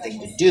a bad thing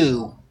to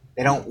do.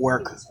 They don't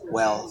work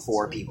well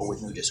for people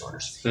with mood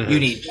disorders. You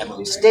need a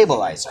mood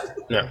stabilizer.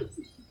 Yeah.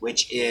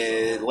 Which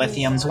is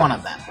lithium's one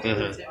of them.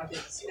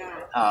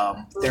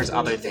 There's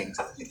other things.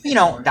 You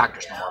know,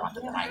 doctors know more about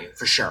that than I do,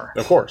 for sure.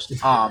 Of course.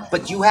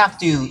 But you have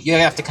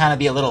to kind of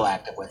be a little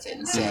active with it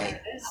and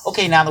say,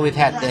 okay, now that we've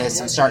had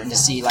this, I'm starting to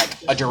see like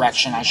a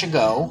direction I should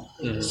go.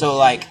 So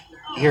like,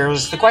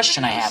 here's the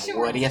question I have.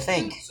 What do you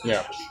think?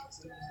 Yeah.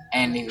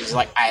 And he was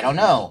like, I don't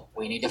know.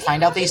 We need to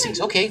find out these things.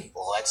 Okay,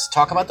 well, let's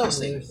talk about those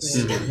things.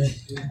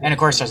 And of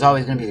course, there's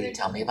always going to be,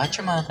 tell me about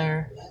your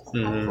mother. Ooh,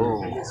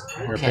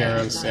 Your okay.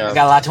 parents, yeah.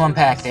 Got a lot to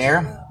unpack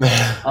there.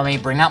 Let me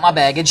bring out my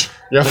baggage.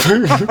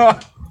 Yeah.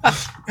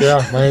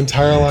 Yeah, my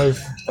entire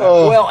life.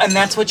 Oh. Well, and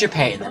that's what you're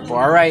paying them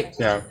for, all right?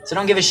 Yeah. So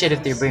don't give a shit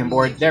if they're being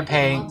bored. You're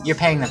paying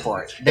them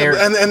for it.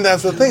 And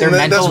that's the thing. They're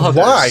mental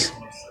hookers.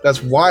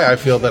 That's why I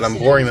feel that I'm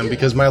boring them,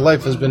 because my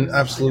life has been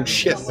absolute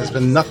shit. There's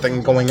been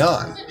nothing going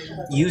on.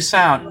 You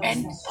sound,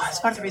 and that's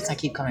part of the reason I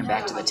keep coming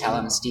back to the Tell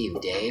Him Steve,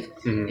 Dave,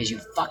 is you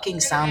fucking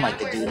sound like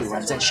the dude who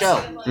runs that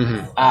show.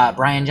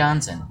 Brian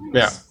Johnson.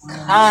 Yeah.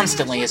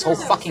 Constantly, his whole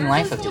fucking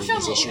life of doing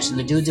these issues, and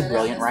the dude's a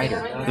brilliant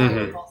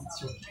writer.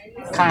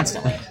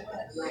 Constantly.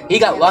 He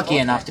got lucky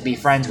enough to be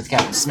friends with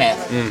Kevin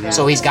Smith,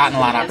 so he's gotten a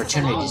lot of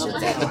opportunities with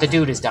that. But the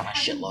dude has done a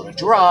shitload of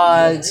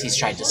drugs, he's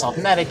tried to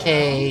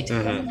self-medicate,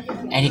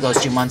 and he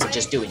goes 2 months of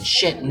just doing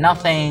shit,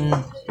 nothing.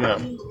 Yeah.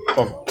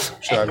 Well,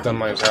 shit, I've done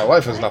my entire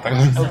life as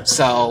nothing.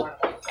 So,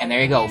 and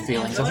there you go,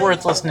 feelings of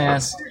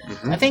worthlessness.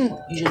 I think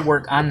you should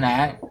work on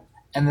that.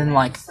 And then,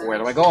 like, where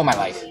do I go in my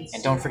life?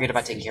 And don't forget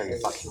about taking care of your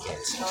fucking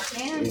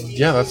kids.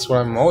 Yeah, that's what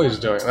I'm always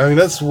doing. I mean,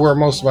 that's where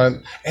most of my...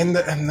 And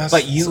that's...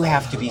 But you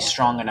have to be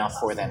strong enough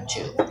for them,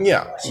 too.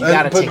 Yeah. So you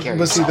gotta take care of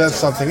But see, yourself, that's too.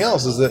 something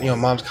else, is that,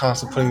 Mom's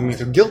constantly putting me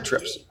through guilt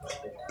trips.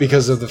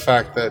 Because of the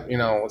fact that,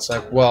 it's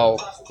like, well,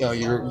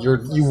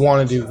 you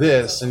want to do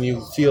this, and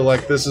you feel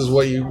like this is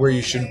where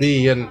you should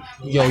be, and,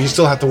 you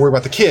still have to worry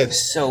about the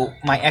kids. So,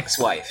 my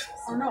ex-wife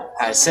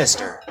had a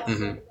sister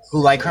who,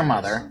 like her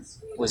mother...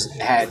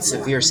 had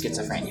severe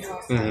schizophrenia,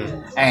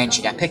 and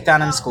she got picked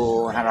on in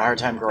school and had a hard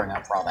time growing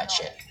up for all that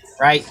shit,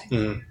 right?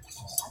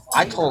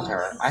 I told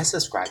her I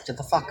subscribe to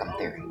the fuck 'em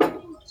theory.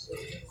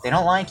 They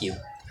don't like you,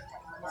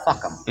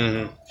 fuck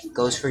 'em.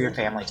 Goes for your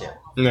family too.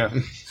 Yeah.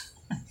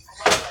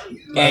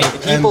 And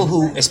people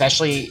who,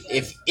 especially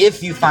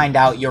if you find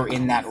out you're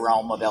in that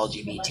realm of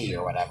LGBT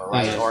or whatever,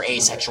 right, or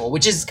asexual,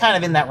 which is kind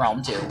of in that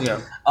realm too.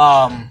 Yeah.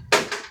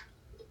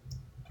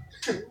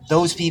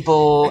 Those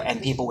people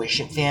and people with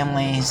shit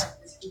families.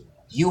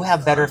 You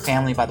have better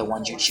family by the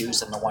ones you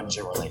choose than the ones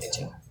you're related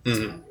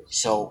to.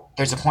 So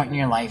there's a point in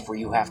your life where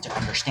you have to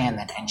understand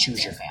that and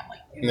choose your family.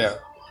 Yeah.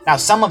 Now,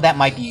 some of that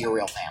might be your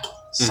real family.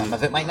 Some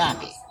of it might not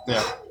be.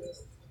 Yeah.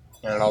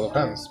 And it all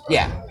depends.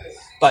 Yeah.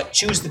 But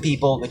choose the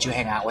people that you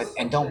hang out with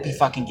and don't be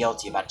fucking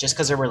guilty about it. Just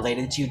because they're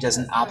related to you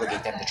doesn't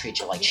obligate them to treat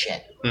you like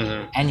shit.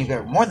 And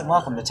you're more than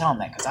welcome to tell them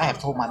that, because I have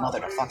told my mother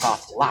to fuck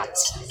off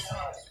lots.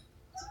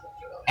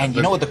 And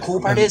you know what the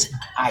cool part is?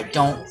 I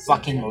don't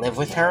fucking live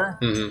with her.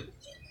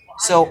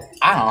 So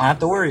I don't have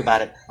to worry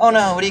about it. Oh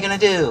no, what are you going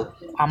to do?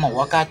 I'm going to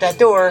walk out that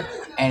door,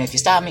 and if you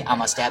stop me, I'm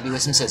going to stab you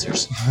with some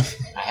scissors.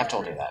 I have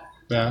told her that.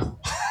 Yeah.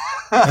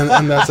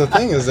 and that's the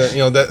thing, is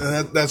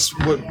that, that's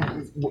what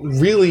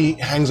really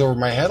hangs over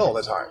my head all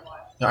the time.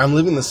 I'm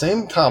living in the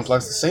same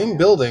complex, the same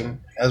building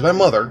as my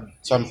mother,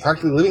 so I'm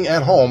practically living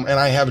at home,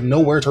 and I have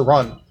nowhere to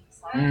run.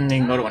 You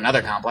can go to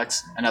another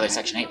complex, another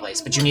Section 8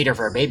 place, but you need her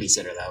for a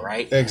babysitter, though,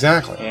 right?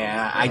 Exactly.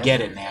 Yeah, I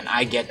get it, man.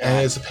 I get that.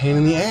 And it's a pain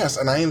in the ass,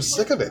 and I am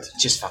sick of it.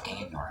 Just fucking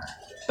ignore her.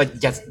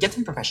 But get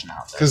some professional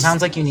help. It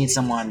sounds like you need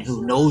someone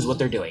who knows what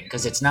they're doing,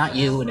 because it's not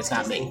you and it's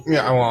not me.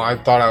 Yeah, well, I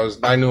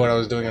knew what I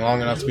was doing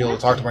long enough to be able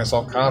to talk to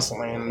myself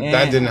constantly, and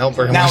that didn't help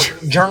very now, much.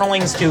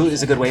 journaling too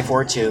is a good way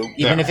for it too,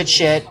 even if it's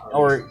shit,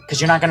 or because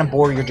you're not going to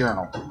bore your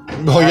journal.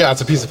 Well, yeah,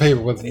 it's a piece of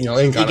paper with ink on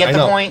it. You get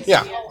the point?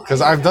 Yeah,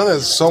 because I've done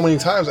it so many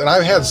times, and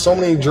I've had so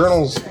many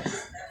journals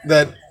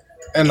that.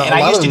 And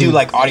I used to do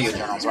like audio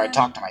journals where I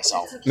talk to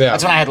myself. Yeah.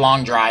 That's when I had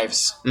long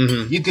drives.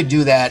 You could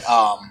do that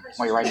while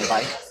you're riding a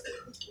bike.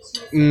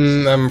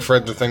 I'm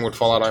afraid the thing would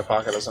fall out of my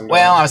pocket as I'm doing.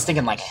 Well, I was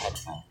thinking like a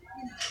headphone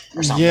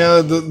or something.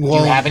 Yeah, Do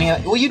you have any?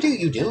 Well, you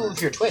do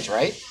if you're Twitch,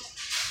 right?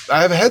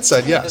 I have a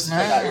headset, yes.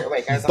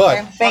 Wait, guys, But-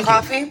 okay? Thank you.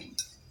 Coffee?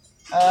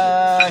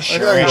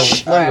 Sure. Let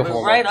me Alright, go for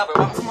a right over.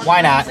 Want some more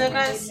Why not? pizza,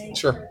 guys?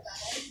 Sure.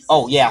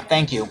 Oh yeah,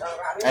 thank you.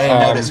 I didn't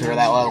notice we were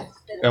that low.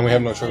 And we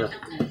have no sugar.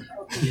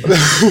 Did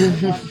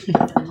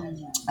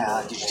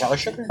you tell her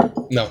sugar?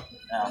 No.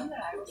 No.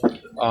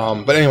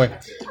 But anyway,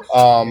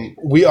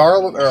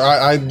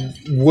 I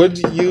would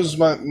use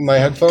my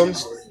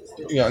headphones,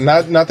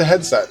 not the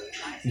headset,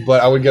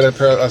 but I would get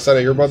a set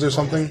of earbuds or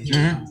something,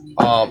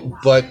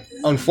 But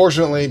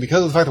unfortunately,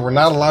 because of the fact that we're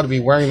not allowed to be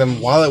wearing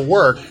them while at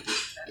work,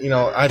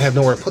 I'd have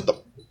nowhere to put them.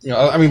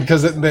 I mean,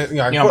 because You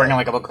don't bring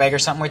like a book bag or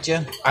something with you?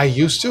 I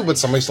used to, but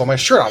somebody stole my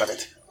shirt out of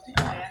it.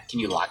 Can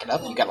you lock it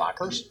up? You got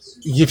lockers?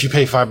 If you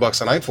pay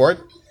 $5 a night for it.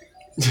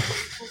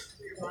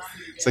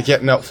 It's like, yeah,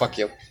 no, fuck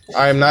you.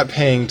 I am not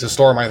paying to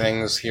store my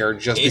things here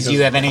just because. Do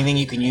you have anything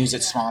you can use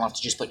that's small enough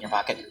to just put in your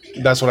pocket?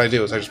 That's what I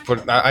do. Is I just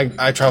put.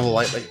 I travel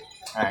lightly.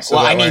 All right. So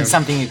Well, I that way- mean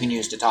something you can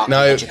use to talk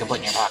No, that it- you can put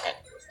in your pocket.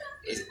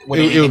 It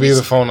would be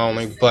the phone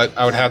only, but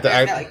I would have to.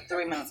 I got like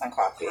 3 minutes on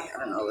coffee. I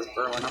don't know, it was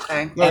brewing,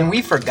 okay? And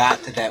we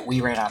forgot that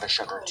we ran out of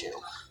sugar too.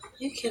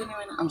 You kidding me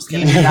right now? I'm just You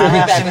kidding. do not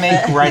have to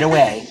make right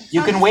away.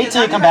 You can wait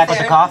till you come back with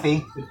the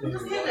coffee.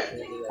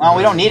 Well,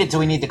 we don't need it till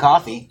we need the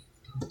coffee.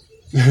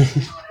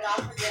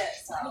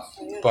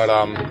 But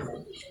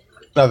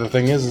no, the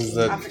thing is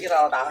I that forget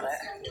all about it.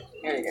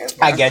 Here you go.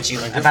 I get you.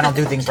 If I don't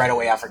do things right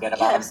away, I'll forget Yeah,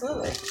 about them.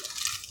 absolutely.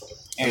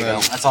 There you go.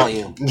 That's all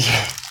you.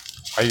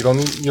 you don't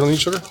need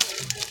sugar.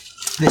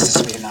 This is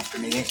sweet enough for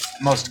me.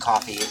 Most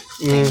coffee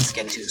things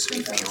get too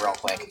sweet for me real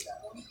quick.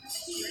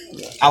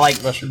 I like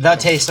the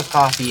taste of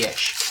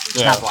coffee-ish. It's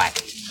Yeah. not black.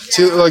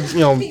 See, like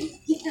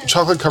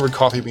chocolate covered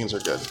coffee beans are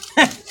good.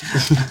 I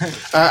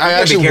Be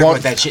actually careful want.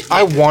 with that shit.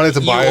 I wanted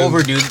to buy. You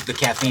overdo the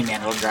caffeine,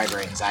 man. It'll drive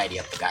your anxiety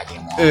up the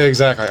goddamn wall.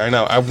 Exactly, I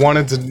know. I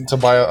wanted to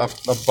buy a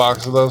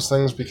box of those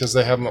things because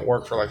they have them at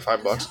work for like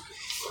 $5.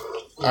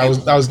 I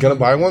was gonna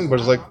buy one, but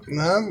it's like,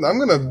 nah, I'm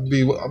gonna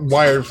be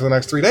wired for the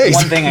next 3 days.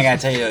 One thing I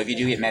gotta tell you though, if you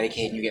do get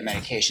medicated and you get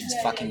medications,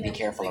 fucking be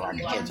careful around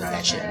your kids with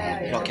that shit,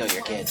 man. It'll kill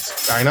your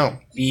kids. I know.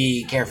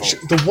 Be careful.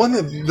 The one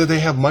that they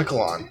have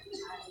Michael on,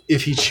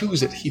 if he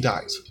chews it, he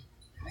dies.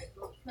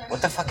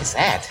 What the fuck is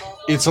that?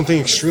 It's something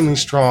extremely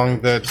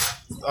strong that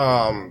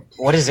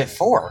What is it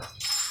for?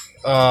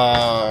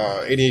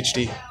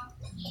 ADHD.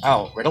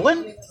 Oh,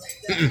 Ritalin?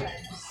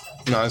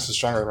 No, it's a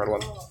stronger red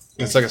one.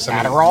 It's like a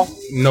 70. Adderall?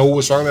 No,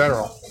 it's stronger than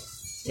Adderall.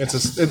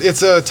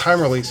 It's a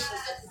time release.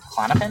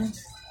 Klonopin?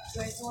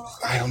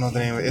 I don't know the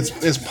name of it.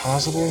 It's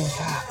possible.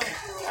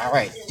 All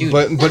right, dude.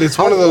 But it's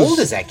how one of those. old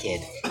is that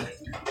kid?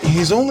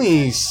 He's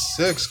only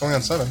 6, going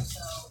on 7.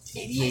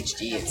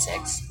 ADHD at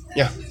 6?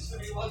 Yeah.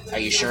 Are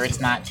you sure it's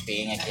not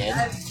being a kid?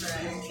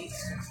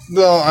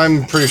 Well,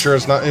 I'm pretty sure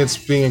it's not. It's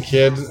being a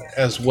kid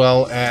as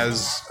well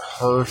as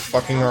her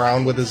fucking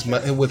around with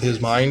his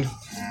mind.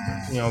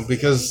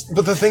 Because.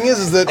 But the thing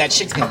is that That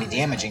shit's gonna be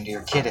damaging to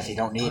your kid if you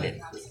don't need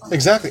it.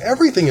 exactly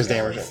everything is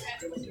damaging.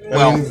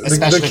 Well, the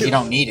especially if kid- you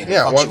don't need it. It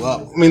Yeah, fucks you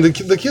up. I mean, the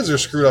kids are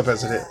screwed up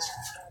as it is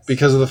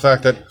because of the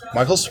fact that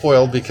Michael's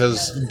spoiled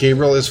because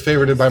Gabriel is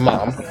favorited by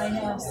mom.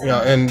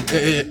 And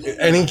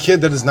any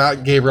kid that is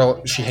not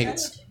Gabriel, she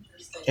hates,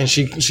 and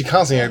she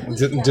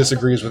constantly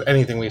disagrees with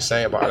anything we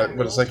say about it.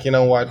 But it's like, you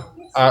know what?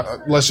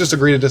 Let's just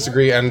agree to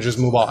disagree and just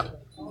move on.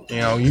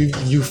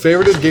 You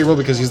favorited Gabriel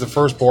because he's the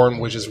firstborn,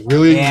 which is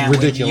really And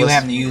ridiculous. you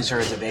have to use her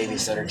as a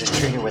babysitter. Just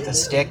treat her with a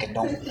stick and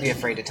don't be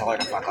afraid to tell her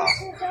to fuck off.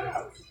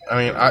 I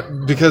mean, I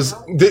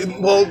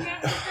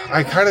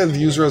kind of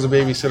used her as a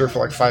babysitter for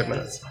like 5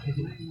 minutes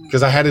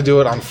because I had to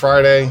do it on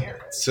Friday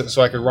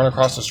so I could run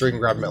across the street and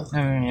grab milk.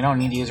 You don't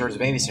need to use her as a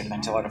babysitter,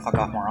 then tell her to fuck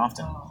off more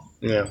often.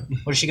 Yeah,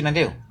 What is she gonna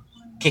do?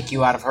 Kick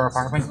you out of her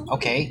apartment?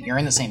 Okay, you're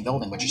in the same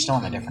building, but you're still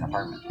in a different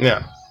apartment.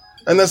 yeah,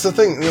 and that's the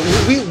thing.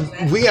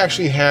 We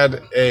actually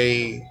had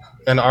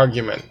an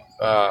argument,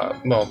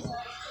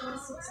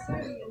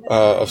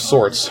 of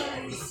sorts.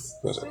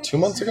 Was it 2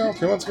 months ago?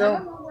 3 months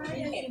ago?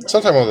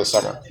 Sometime over the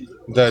summer.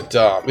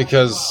 That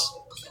because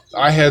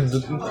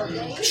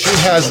she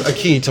has a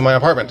key to my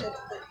apartment.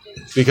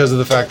 Because of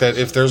the fact that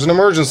if there's an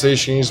emergency,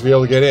 she needs to be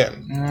able to get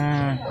in.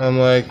 I'm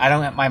like,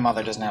 My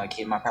mother doesn't have a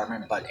key in my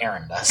apartment, but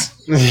Aaron does.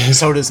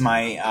 So does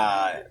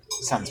my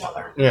son's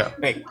mother. yeah,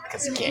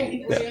 Because he can't.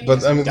 yeah.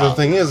 But I mean, the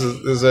thing is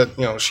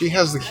that she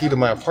has the key to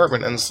my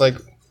apartment, and it's like,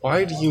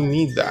 why do you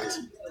need that?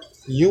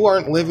 You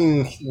aren't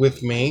living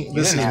with me.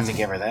 You didn't have to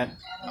give her that.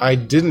 I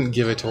didn't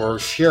give it to her.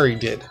 Sherry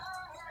did.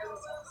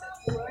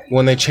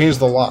 When they changed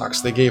the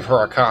locks, they gave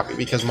her a copy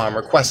because Mom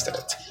requested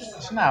it.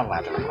 She's not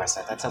allowed to request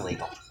that. That's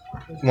illegal.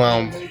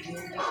 Well,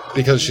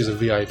 because she's a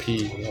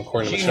VIP,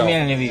 according to She Michelle.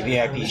 can be in any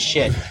VIP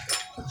shit.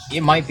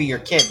 It might be your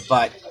kid,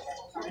 but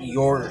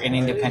you're an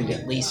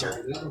independent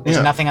leaser. There's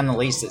Yeah. nothing on the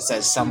lease that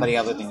says somebody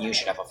other than you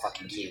should have a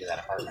fucking key to that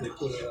apartment.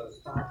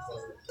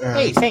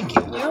 Hey, thank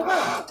you.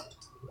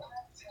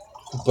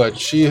 But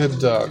she had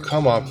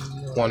come up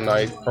one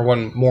night, or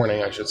one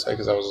morning, I should say,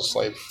 because I was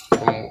asleep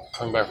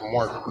coming back from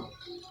work.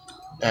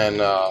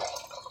 And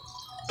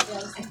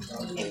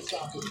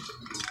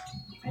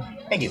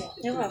Thank you.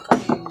 You're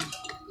welcome.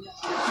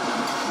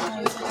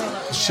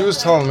 she was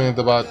telling me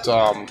about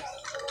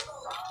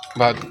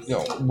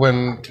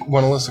when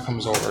Alyssa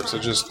comes over to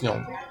just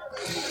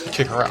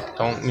kick her out.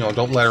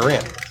 Don't let her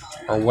in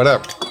or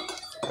whatever.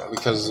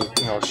 Because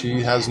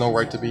she has no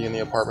right to be in the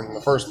apartment in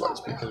the first place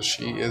because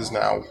she is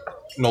now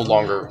no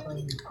longer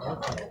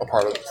a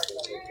part of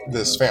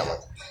this family.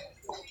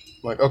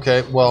 Like,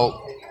 okay,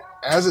 well,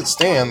 as it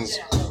stands,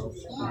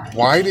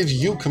 why did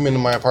you come into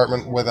my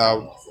apartment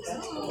without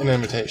an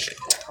invitation?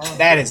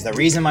 That is the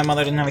reason my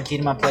mother didn't have a key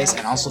to my place,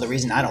 and also the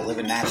reason I don't live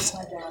in Madison.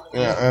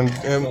 Yeah,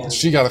 and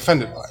she got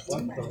offended by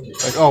it.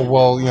 Like, oh,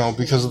 well,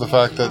 because of the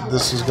fact that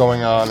this is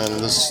going on and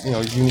this,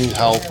 you need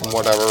help and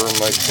whatever. And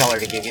like, Tell her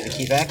to give you the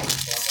key back.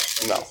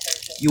 no.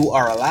 You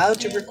are allowed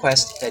to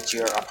request that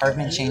your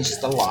apartment changes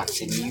the locks,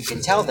 and you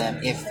can tell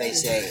them if they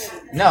say,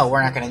 no,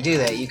 we're not going to do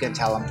that. You can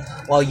tell them,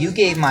 well, you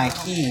gave my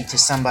key to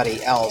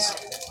somebody else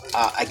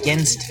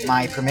against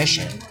my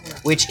permission,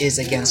 which is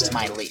against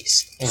my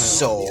lease.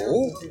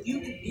 So,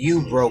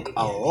 you broke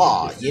a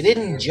law. You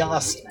didn't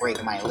just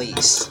break my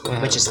lease,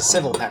 which is a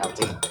civil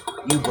penalty.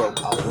 You broke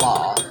a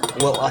law,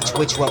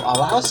 which will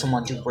allow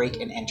someone to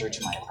break and enter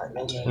to my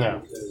apartment.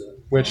 Yeah.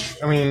 Which,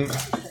 I mean,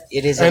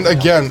 It is. and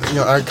again,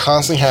 I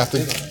constantly have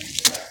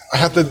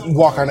to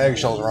walk on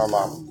eggshells around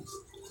Mom.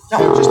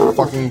 No, Just a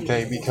fucking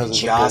day because of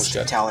the just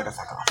bullshit. tell her to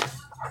fuck off.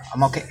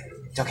 I'm okay.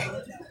 It's okay.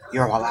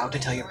 You're allowed to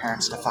tell your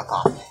parents to fuck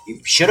off.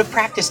 You should have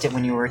practiced it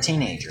when you were a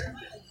teenager.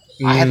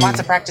 I had lots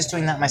of practice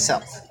doing that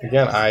myself.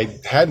 Again, I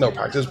had no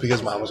practice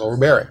because Mom was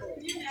overbearing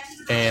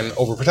and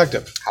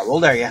overprotective. How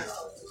old are you?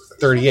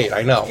 38,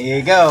 I know. Here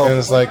you go. And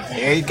it's like,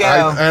 There you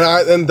go.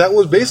 and that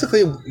was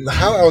basically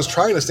how I was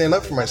trying to stand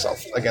up for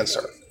myself against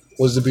her.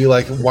 Was to be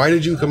like, why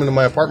did you come into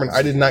my apartment?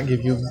 I did not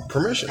give you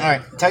permission. All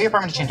right, tell your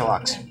apartment to change the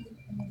locks.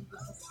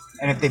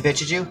 And if they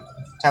bitch at you,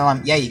 tell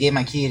them, yeah, you gave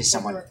my key to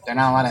someone. They're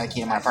not allowed to have a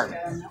key to my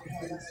apartment.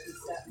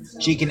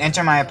 She can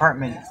enter my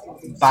apartment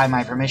by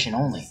my permission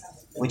only,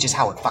 which is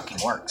how it fucking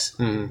works.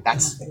 Mhm.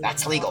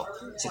 That's legal.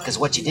 Because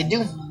what you did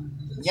do,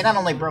 you not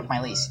only broke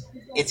my lease,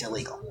 it's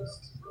illegal.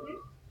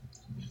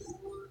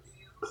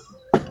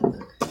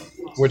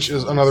 Which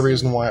is another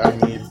reason why I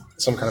need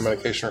some kind of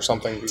medication or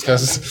something,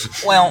 because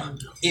Well,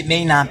 it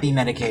may not be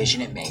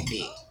medication, it may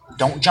be.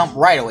 Don't jump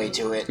right away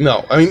to it.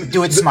 no, I mean,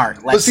 Do it smart.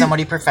 Let but see-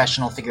 somebody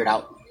professional figure it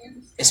out.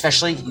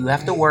 Especially, you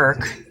have to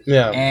work,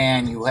 Yeah,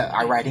 and you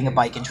are riding a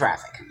bike in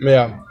traffic.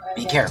 yeah.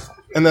 Be careful.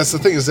 And that's the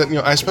thing is that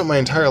I spent my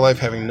entire life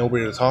having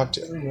nobody to talk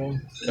to,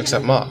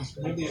 except Mom.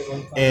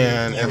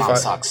 And Your mom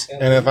sucks.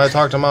 if I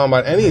talked to Mom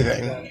about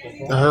anything,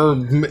 her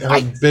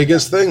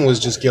biggest thing was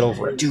just get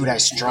over it. Dude, I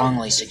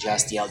strongly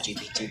suggest the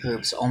LGBT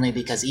groups only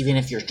because even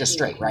if you're just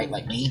straight, right,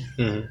 like me,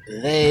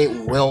 they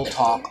will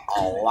talk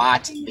a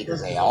lot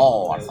because they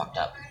all are fucked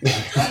up.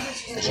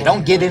 Because you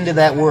don't get into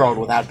that world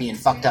without being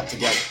fucked up to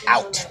get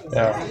out.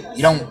 Yeah,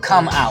 You don't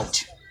come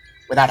out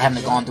without having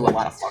to go through a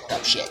lot of fucked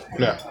up shit.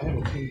 yeah.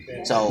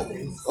 So,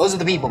 those are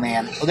the people,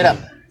 man. Look it up.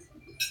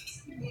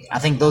 I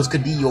think those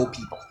could be your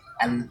people.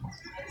 And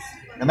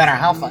no matter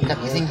how fucked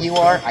up you think you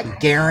are, I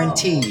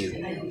guarantee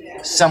you,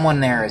 someone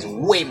there is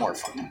way more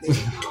fucked up.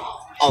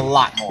 A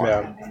lot more.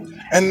 Yeah,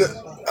 and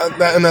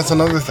that's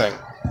another thing,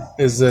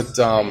 is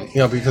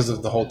that because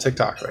of the whole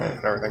TikTok thing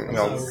and everything,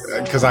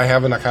 because I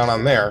have an account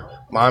on there,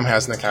 Mom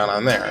has an account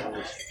on there,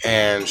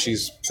 and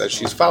she's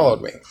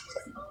followed me. It's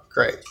like,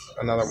 great,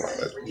 another one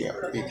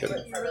that you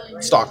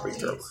can stalk me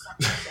through.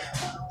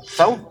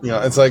 So,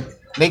 It's like,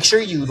 make sure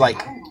you,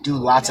 do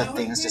lots of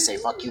things to say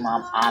fuck you,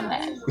 Mom, on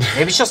that.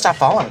 Maybe she'll stop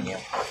following you.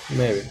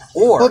 maybe.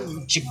 Or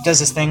she does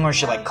this thing where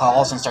she,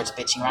 calls and starts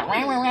bitching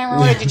around.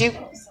 What did you do?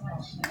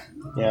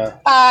 Yeah,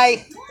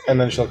 Bye. and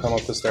then she'll come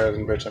up the stairs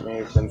and bitch at me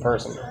in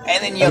person,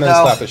 And then you and then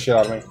go, slap the shit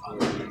out of me.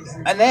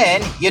 and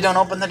then you don't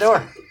open the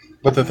door.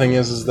 But the thing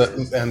is that,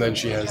 and then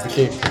she has the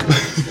key.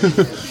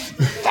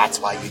 That's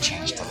why you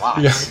changed the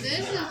locks.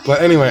 Yeah.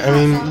 But anyway, I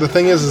mean, the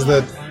thing is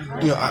that,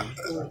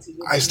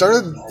 I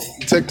started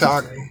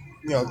TikTok,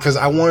 because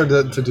I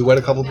wanted to duet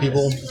a couple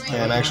people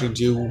and actually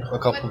do a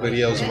couple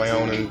videos of my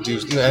own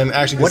and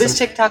actually get What is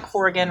some, TikTok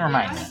for again?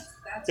 Remind me.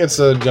 it's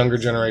a younger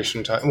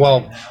generation time.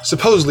 Well,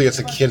 supposedly it's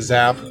a kids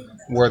app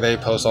where they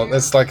post all.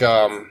 It's like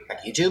Like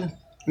YouTube?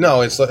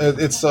 no, it's a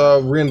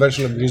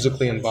reinvention of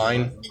Musical.ly and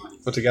Vine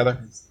put together.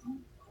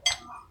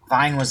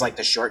 Vine was like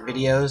the short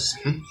videos.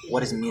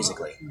 What is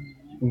Musical.ly?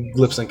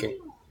 Lip syncing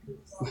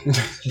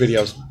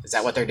videos, Is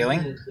that what they're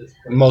doing?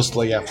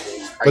 mostly, yeah.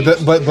 Are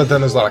But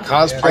then there's a lot of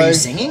cosplay. Are you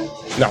singing?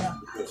 No,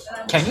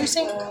 Can you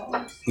sing?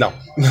 no.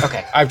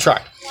 Okay. I've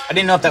tried. I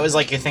didn't know if that was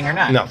like your thing or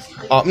not. No,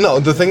 no.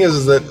 The thing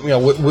is that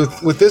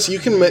with this you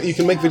can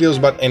make videos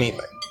about anything.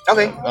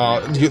 Okay.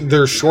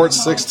 They're short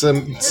 6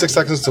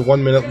 seconds to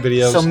 1 minute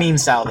videos. So meme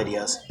style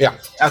videos. Yeah.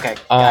 Okay.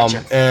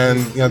 Gotcha.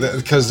 And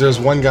because there's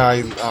one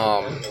guy.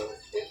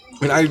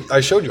 I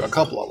showed you a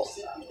couple of them.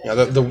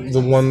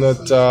 The one that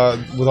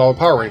with all the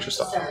Power Ranger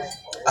stuff.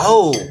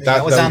 Oh,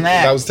 that was on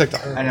that. That was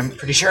TikTok. And I'm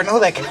pretty sure I know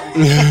that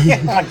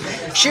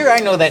guy. Sure, I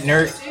know that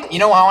nerd. You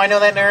know how I know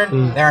that nerd?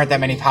 There aren't that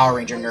many Power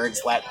Ranger nerds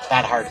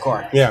that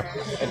hardcore. Yeah.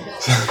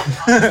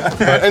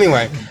 But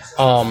anyway,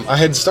 I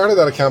had started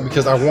that account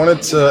because I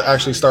wanted to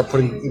actually start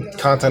putting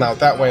content out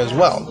that way as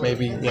well.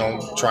 Maybe,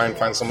 try and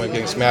find someone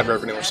getting some ad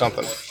revenue or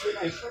something.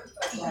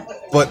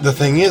 But the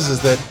thing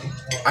is that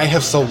I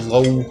have so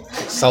low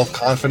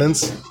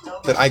self-confidence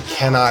that I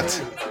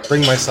cannot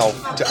bring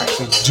myself to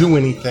actually do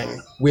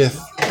anything with,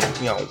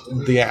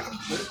 the app.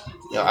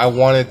 I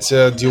wanted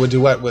to do a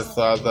duet with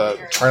the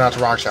Try Not to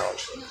Rock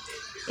challenge.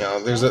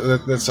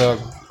 This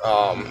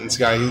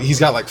guy. He's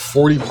got like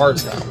 40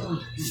 parts now.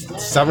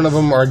 7 of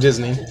them are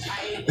Disney.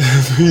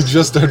 He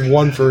just did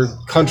 1 for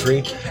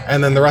country,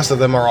 and then the rest of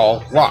them are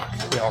all rock.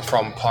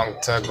 From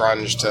punk to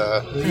grunge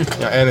to,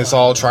 and it's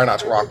all try not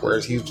to rock.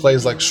 Whereas he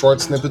plays like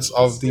short snippets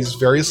of these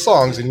various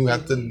songs, and you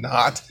have to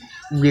not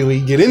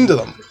really get into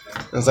them.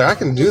 And it's like I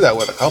can do that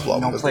with a couple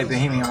of them. Don't play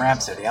Bohemian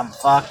Rhapsody, I'm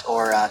fucked.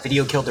 Or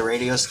Video Killed the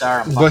Radio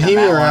Star, I'm fucked.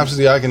 Bohemian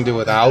Rhapsody I can do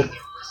without.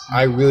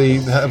 I really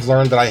have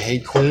learned that I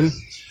hate Queen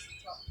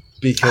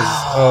because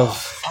of.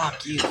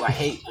 Fuck you!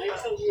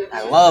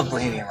 I love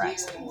Bohemian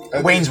Rhapsody.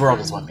 Wayne's World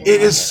is one. It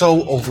is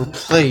so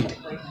overplayed.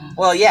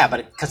 Well, yeah,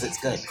 but because it's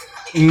good.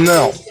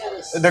 No.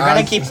 They're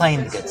gonna keep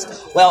playing the good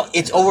stuff. Well,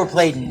 it's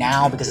overplayed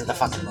now because of the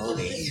fucking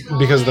movie.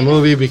 Because of the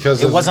movie,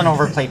 because it wasn't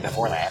overplayed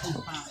before that.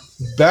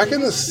 Back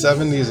in the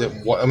 70s,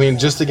 it was. I mean,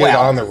 just to get it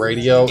on the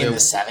radio. In the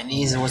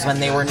 70s, it was when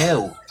they were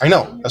new. I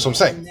know. That's what I'm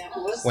saying.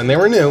 When they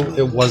were new,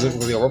 it wasn't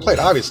really overplayed,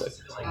 obviously.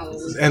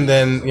 And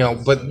then,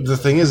 but the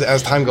thing is,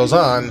 as time goes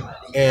on,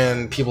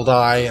 and people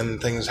die,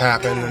 and things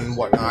happen, and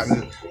whatnot,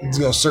 and,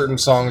 certain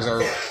songs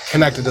are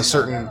connected to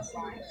certain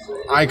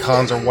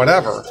icons or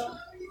whatever,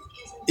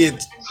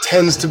 it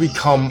tends to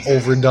become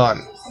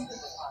overdone.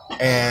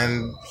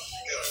 And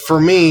for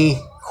me,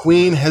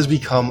 Queen has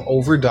become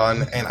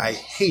overdone, and I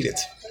hate it.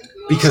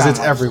 Because it's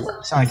everywhere.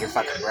 You sound like your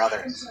fucking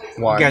brother.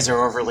 Why? You guys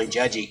are overly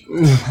judgy.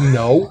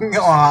 No.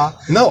 Aw.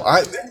 No,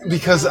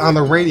 because on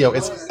the radio,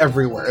 it's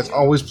everywhere. It's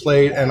always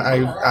played, and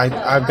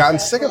I've gotten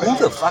sick of it. Who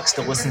the fuck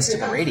still listens to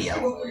the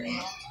radio?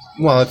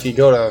 Well, if you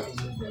go to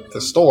the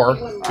store,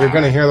 you're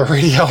going to hear the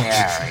radio.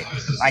 Yeah, right.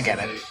 I get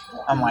it.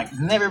 I'm like,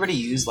 didn't everybody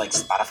use like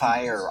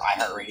Spotify or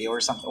iHeartRadio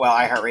or something? Well,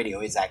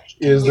 iHeartRadio is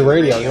actually the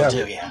radio, yeah.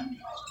 too, yeah.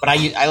 But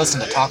I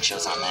listen to talk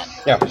shows on that.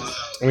 Yeah,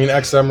 I mean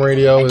XM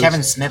radio. And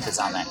Kevin Smith is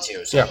on that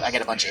too, so yeah. I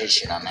get a bunch of his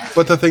shit on there.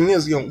 But the thing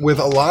is, with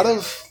a lot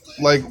of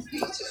like,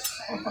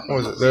 what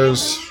was it?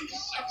 There's,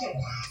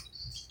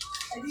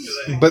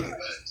 but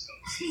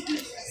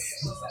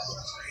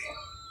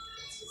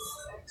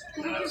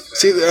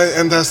see,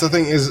 and that's the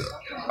thing is.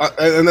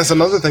 And that's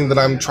another thing that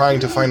I'm trying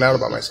to find out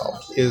about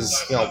myself is,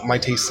 my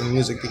taste in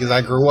music, because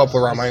I grew up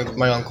around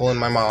my uncle and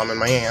my mom and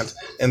my aunt,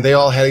 and they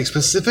all had a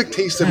specific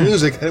taste in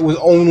music. That was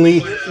the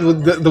only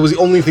thing that was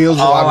allowed to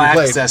be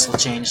played. Access will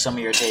change some of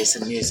your taste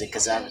in music,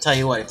 because I'll tell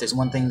you what, if there's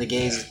one thing the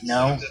gays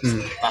know,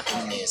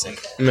 fucking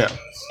music. Yeah.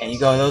 And you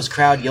go to those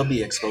crowd, you'll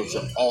be exposed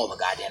to all the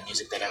goddamn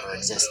music that ever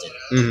existed.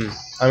 Mm-hmm.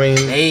 I mean,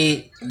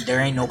 there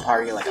ain't no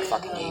party like a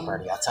fucking gay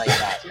party. I'll tell you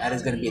that. That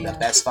is going to be the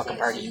best fucking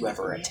party you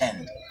ever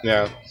attend.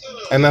 Yeah,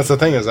 and that's the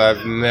thing is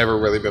I've never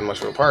really been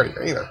much of a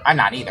partier either. I'm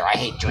not either. I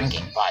hate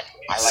drinking, but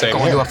I like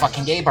going to a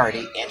fucking gay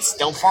party. It's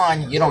still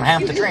fun. You don't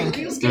have to drink.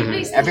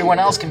 Mm-hmm. Everyone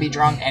else can be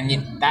drunk,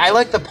 and I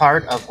like the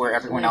part of where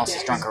everyone else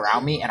is drunk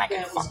around me, and I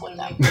can fuck with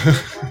them.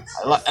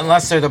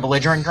 Unless they're the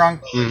belligerent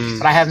drunk. Mm-hmm.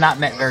 But I have not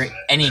met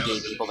any gay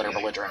people that are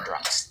belligerent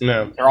drunks.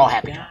 No, they're all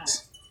happy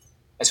drunks,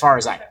 as far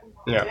as I know.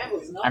 Yeah,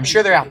 I'm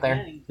sure they're out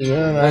there.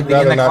 Yeah, in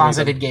the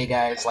closeted gay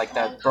guys, like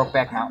the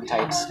Brokeback Mountain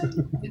types.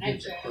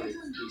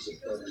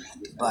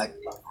 But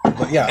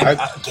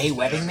yeah, gay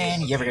wedding,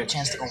 man. You ever get a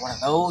chance to go to one of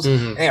those?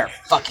 Mm-hmm. They are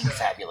fucking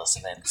fabulous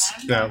events.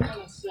 Yeah,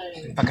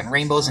 fucking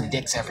rainbows and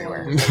dicks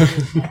everywhere.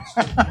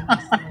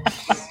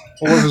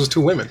 Well, if it was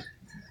 2 women?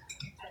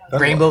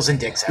 Rainbows and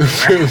dicks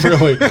everywhere.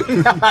 Really?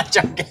 No, I'm not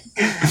joking.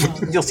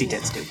 You'll see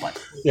tits too, but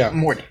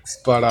more dicks.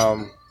 But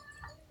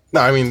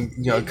no, I mean,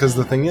 because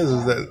the thing is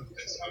that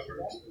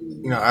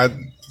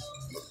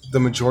the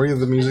majority of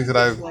the music that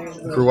I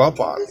grew up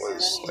on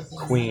was like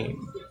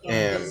Queen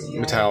and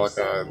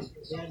Metallica,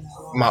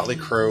 Motley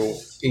Crue,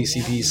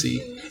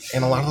 AC/DC,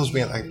 and a lot of those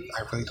bands I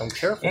really don't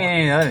care for.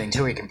 And another thing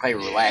too, you can play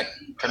roulette,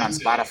 turn on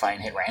Spotify,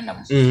 and hit random.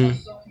 Mm-hmm.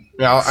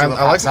 Yeah, I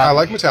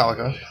like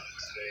Metallica.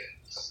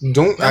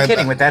 No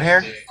kidding with that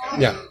hair.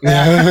 Yeah,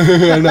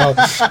 I know.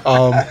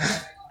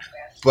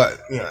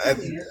 But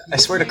I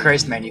swear to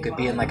Christ, man, you could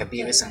be in like a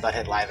Beavis and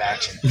Butthead live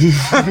action.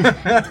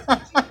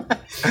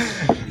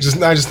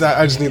 I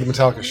just need the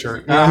Metallica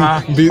shirt.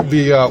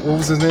 What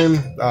was his name?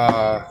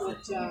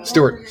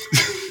 Stewart.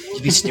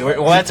 You'd be Stewart.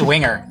 Well, that's a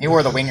winger. He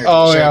wore the winger.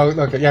 Oh t-shirt.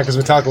 Yeah, okay, yeah, because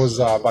Metallica was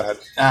Butthead.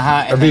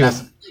 Or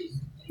Beavis.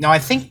 No, I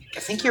think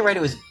you're right.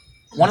 It was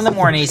one of them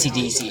wore an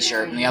AC/DC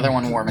shirt, and the other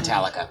one wore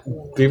Metallica.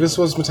 Beavis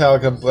was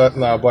Metallica, but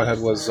Butthead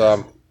was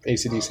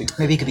AC/DC.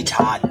 Maybe it could be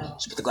Todd.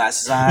 Just put the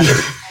glasses on.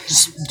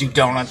 Just do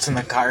donuts in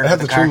the car. I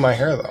have to trim my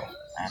hair though.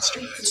 That's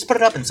true. Just put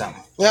it up in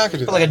something. Yeah, I could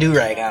do that. Put like a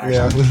do-rag on or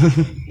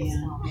something.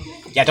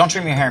 Yeah, don't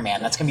trim your hair,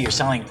 man. That's gonna be your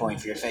selling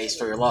point for your face,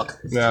 for your look.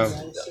 Yeah.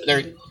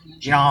 Do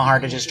you know how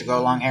hard it is to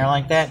grow long hair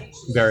like that?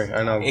 Very,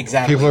 I know.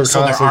 Exactly. People are so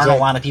there aren't saying, a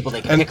lot of people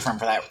they can pick from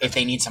for that if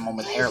they need someone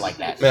with hair like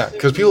that. Yeah,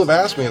 because people have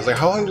asked me, it's like,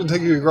 how long did it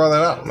take you to grow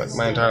that out? Like,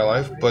 my entire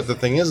life. But the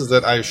thing is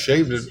that I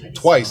shaved it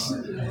twice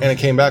and it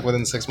came back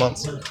within 6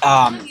 months.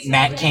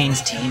 Matt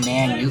Cain's team,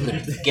 man, you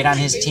could get on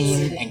his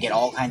team and get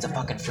all kinds of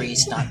fucking free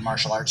stunt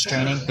martial arts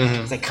training.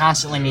 They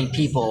constantly need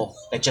people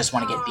that just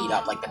want to get beat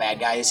up like the bad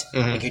guys.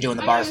 Like you're doing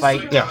the bar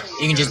fight. Yeah.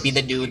 You can just be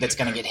the dude that's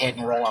going to get hit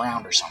and roll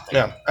around or something.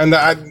 Yeah, and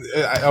I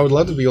would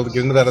love to be able to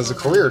get into that as a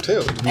career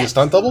too. Be a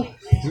stunt double,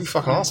 it'd be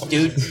fucking awesome,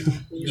 Dude,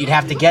 you'd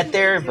have to get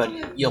there,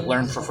 but you'll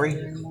learn for free.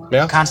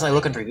 Yeah, Constantly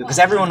looking for you because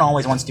everyone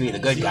always wants to be the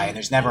good guy, and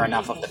there's never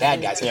enough of the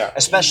bad guys. Yeah.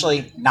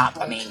 Especially not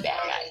the main bad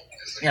guy.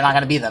 You're not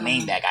going to be the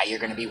main bad guy. You're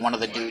going to be one of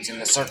the dudes in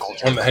the circle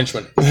jerk. I'm the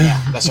henchman.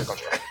 Yeah, the circle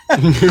jerk.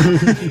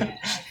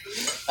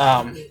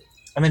 I'm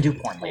gonna do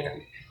porn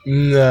later.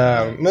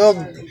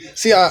 No.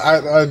 See,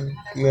 I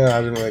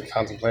didn't really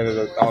contemplate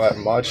it all that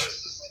much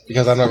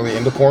because I'm not really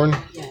into porn.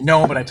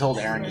 No, but I told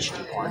Aaron you should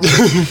do porn.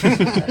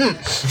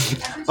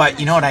 But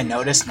you know what I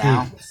noticed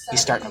now?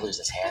 He's starting to lose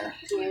his hair.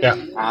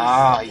 Yeah.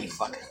 Ah, you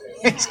fucking.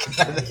 He's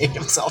gonna hate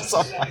himself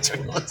so much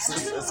when he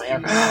loses his hair.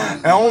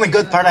 The only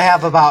good part I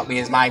have about me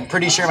is I'm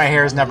pretty sure my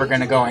hair is never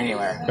gonna go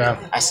anywhere.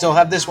 Yeah. I still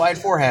have this wide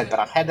forehead, but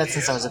I've had that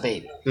since I was a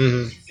baby.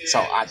 Mm-hmm.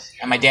 So,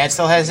 and my dad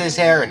still has his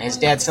hair, and his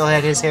dad still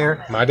had his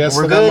hair. My dad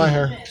still good. got my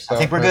hair. So, I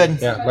think we're good.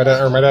 Yeah, my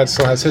dad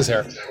still has his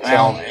hair. So.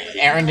 Well,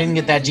 Aaron didn't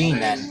get that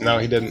gene then. No,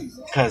 he didn't.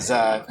 Because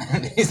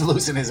he's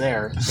losing his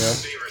hair. Yeah.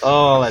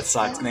 Oh, that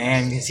sucks,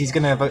 man. 'Cause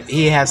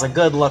he has a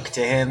good look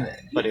to him,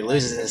 but he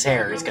loses his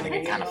hair. He's gonna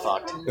get kind of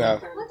fucked. Yeah.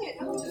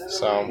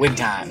 So. Wig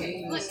time.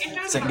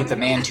 So get the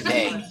man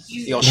today.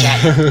 The old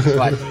Shatner.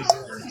 But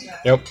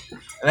Yep.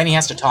 and then he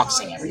has to talk,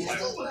 sing everything.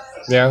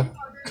 Yeah.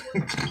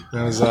 It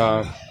was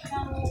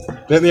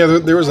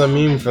there was a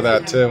meme for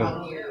that too.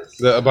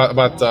 About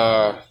what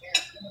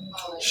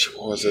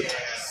was it?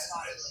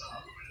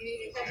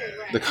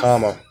 The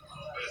comma.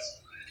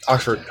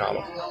 Oxford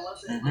comma.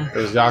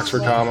 There was the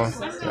Oxford comma.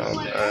 You know,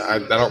 I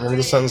don't remember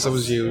the sentence that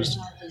was used.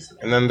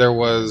 And then there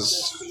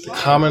was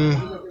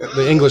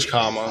the English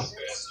comma,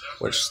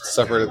 which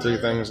separated three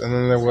things. And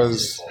then there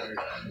was,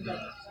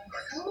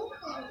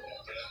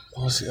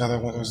 what was the other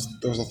one?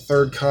 There was a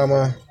third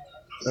comma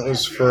that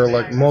was for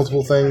like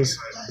multiple things.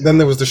 And then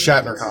there was the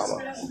Shatner comma,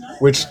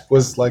 which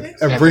was like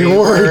every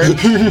word.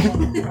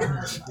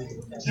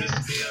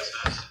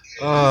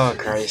 Oh,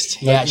 Christ.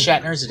 Yeah,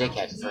 Shatner's a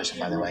dickhead in person,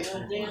 by the way.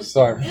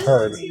 So I've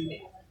heard.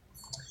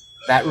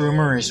 That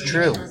rumor is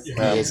true.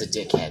 Yeah. He is a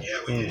dickhead.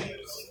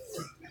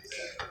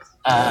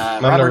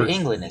 Robert Robert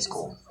Englund is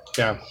cool.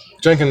 Yeah.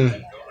 Jenkins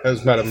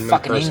has met him in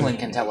Fucking person. England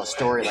can tell a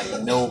story like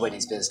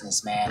nobody's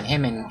business, man.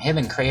 Him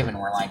and Craven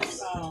were like,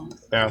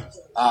 Yeah.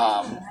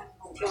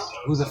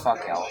 who the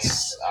fuck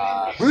else?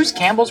 Bruce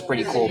Campbell's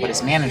pretty cool, but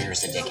his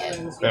manager's a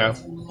dickhead. Yeah.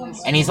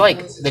 And he's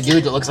like the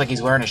dude that looks like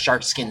he's wearing a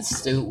shark skin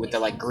suit with the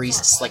like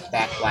greased, slicked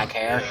back black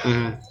hair.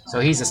 Mm-hmm. So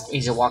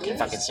he's a walking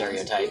fucking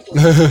stereotype.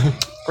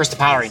 Of course, the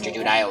Power Ranger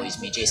dude I always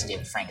meet, Jason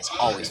David Frank, is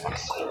always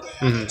fucking cool.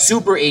 Mm-hmm.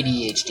 Super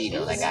ADHD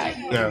though, that guy.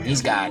 Yeah.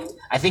 He's got.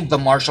 I think the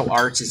martial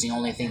arts is the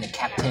only thing that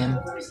kept him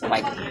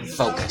like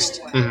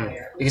focused. Mm-hmm.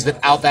 Because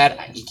without that,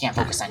 he can't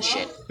focus on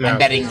shit. Yeah. I'm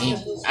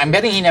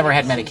betting he never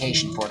had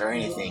medication for it or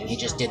anything. He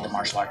just did the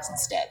martial arts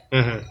instead.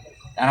 Mm-hmm.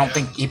 I don't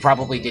think he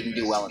probably didn't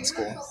do well in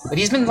school, but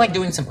he's been like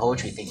doing some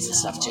poetry things and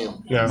stuff too.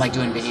 Yeah. Like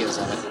doing videos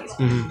of it.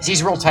 Mm-hmm.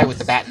 He's real tight with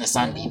the Bat and the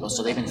Sun people,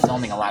 so they've been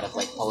filming a lot of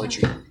like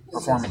poetry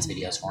performance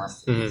videos for him.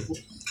 Mm-hmm.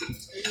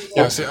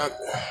 Yeah.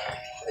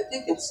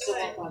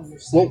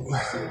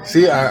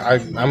 See,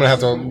 I'm gonna have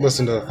to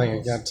listen to the thing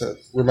again to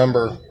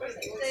remember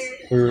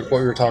what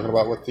we were talking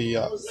about with the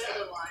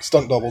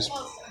stunt doubles.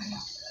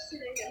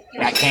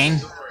 Matt Cain.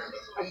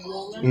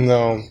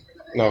 No,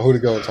 who to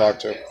go and talk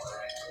to.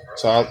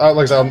 So I'll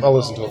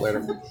listen to it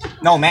later.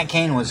 No, Matt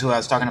Cain was who I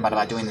was talking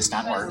about doing the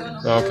stunt work.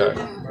 Okay.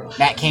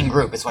 Matt Cain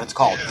Group is what it's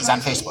called. He's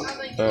on Facebook.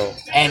 Oh.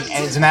 And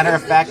as a matter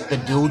of fact, the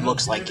dude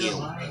looks like you.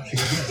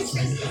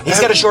 He's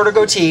got a shorter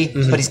goatee,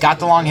 but he's got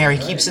the long hair. He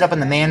keeps it up in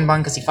the man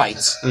bun because he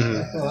fights.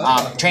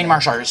 Mm-hmm. Trained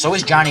martial artist. So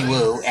is Johnny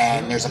Woo,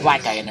 and there's a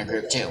black guy in their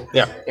group too.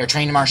 Yeah. They're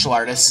trained martial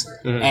artists,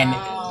 Mm-hmm. and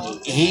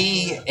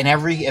he, in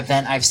every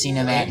event I've seen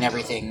him at and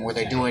everything, where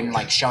they're doing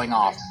like showing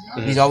off,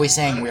 he's always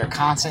saying we are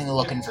constantly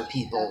looking for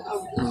people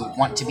who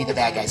want to be the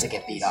bad guys that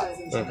get beat up.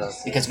 Okay.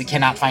 Because we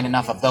cannot find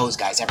enough of those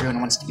guys. Everyone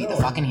wants to be the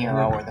fucking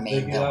hero or the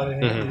main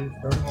villain.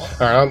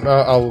 Mm-hmm. All right.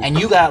 I'll And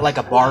you got like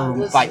a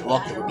barroom fight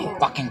look that would be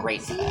fucking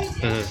great for that.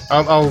 Mm-hmm.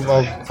 I'll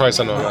probably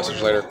send him a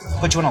message later.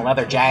 Put you in a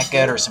leather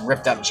jacket or some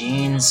ripped up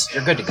jeans.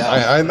 You're good to go.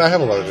 I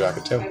have a leather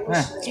jacket too.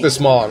 It's a bit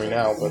small on me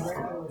now, but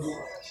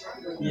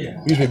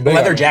usually big.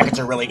 Leather jackets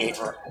are really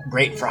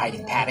great for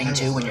hiding padding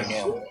too when you're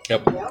new.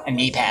 Yep. And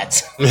knee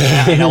pads.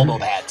 And elbow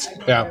pads.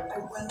 Yeah.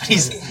 But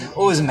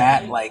what was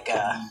Matt like?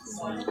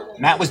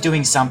 Matt was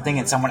doing something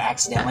and someone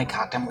accidentally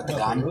cocked him with the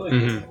gun.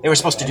 Mm-hmm. They were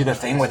supposed to do the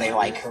thing where they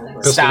like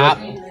stop.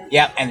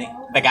 Yep, and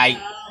the guy,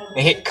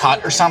 they hit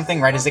cut or something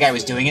right as the guy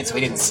was doing it, so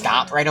he didn't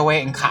stop right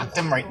away and cocked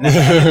him right in the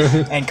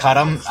head and cut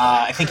him.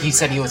 I think he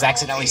said he was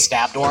accidentally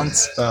stabbed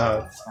once.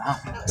 So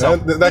So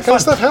that kind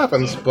of stuff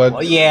happens, but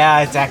well,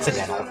 yeah, it's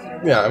accidental.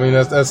 yeah, I mean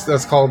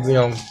that's called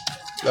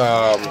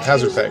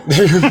hazard pay.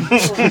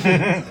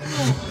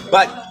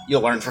 But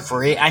You'll learn for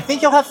free. I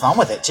think you'll have fun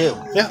with it too.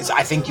 Yeah. 'Cause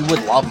I think you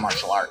would love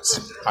martial arts.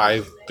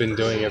 I've been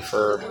doing it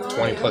for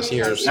 20 plus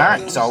years. All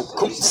right, so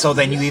cool. So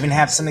then you even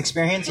have some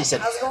experience. You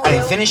said, I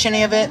didn't finish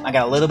any of it. I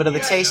got a little bit of a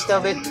taste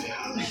of it.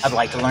 I'd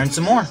like to learn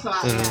some more.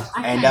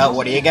 And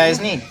what do you guys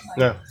need?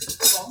 Yeah.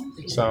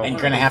 So, And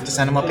you're going to have to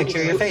send them a picture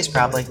of your face,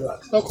 probably.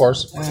 of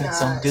course.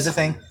 So do the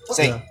thing.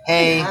 Say,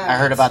 hey, I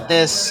heard about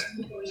this.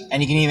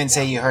 And you can even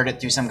say you heard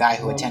it through some guy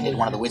who attended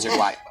one of the Wizard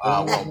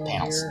World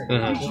panels.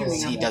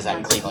 He does that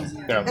in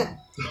Cleveland. Yeah.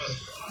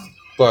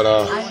 But,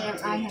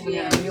 I have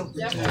a real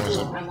picture.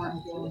 I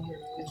want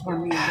for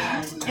me.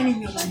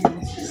 Anything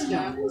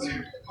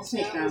I'll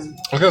take I was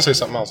going to say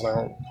something else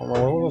now.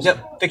 What was it?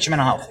 Yep, fix your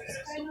mental health.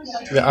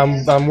 Yeah,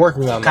 I'm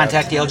working on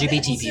Contact the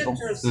LGBT people.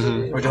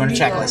 We're doing a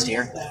checklist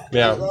here. that.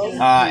 Yeah.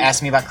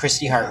 Ask me about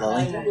Christy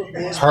Hartlily.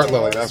 It's Heart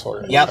Lily, that's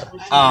what we're Yep.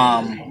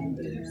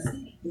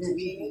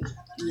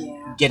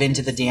 Get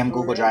into the damn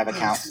Google Drive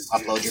account.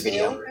 Upload your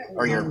video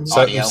or your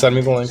audio. Send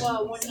me the link.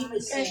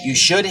 You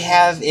should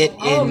have it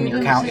in your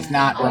account. If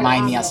not,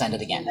 remind me. I'll send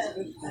it again.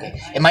 Okay.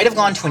 It might have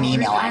gone to an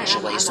email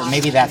actually, so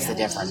maybe that's the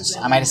difference.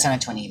 I might have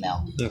sent it to an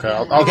email. Okay.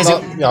 I'll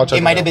check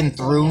it might out. have been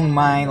through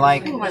my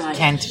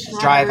Kent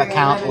Drive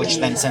account, which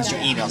then sends your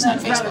emails on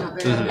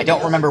Facebook. I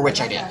don't remember which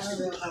I did.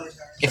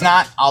 If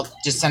not, I'll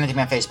just send it to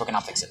my Facebook and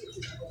I'll fix it.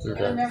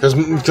 Okay.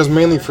 Because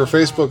mainly for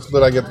Facebook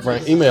that I get my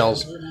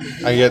emails,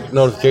 I get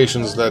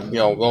notifications that,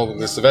 well,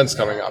 this event's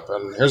coming up,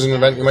 and here's an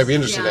event you might be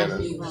interested in,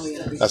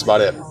 and that's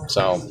about it.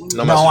 So,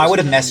 no messages. I would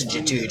have messaged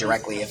it to you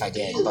directly if I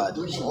did, but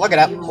look it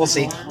up. We'll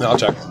see. No, I'll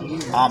check.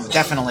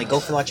 Definitely go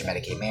fill out your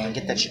Medicaid, man.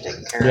 Get that shit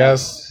taken care of.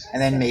 Yes.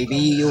 And then maybe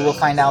you will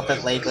find out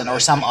that Lakeland or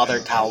some other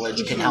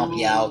college can help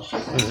you out.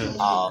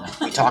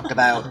 We talked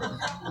about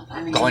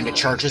going to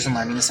churches and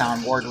learning the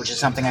soundboard, which is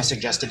something I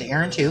suggested to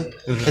Aaron too,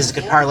 because it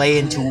could parlay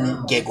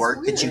into gig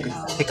work that you could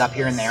pick up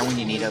here and there when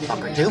you need a buck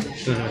or two.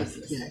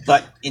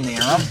 But in the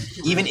interim,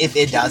 even if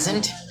it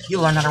doesn't, you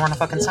learn how to run a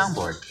fucking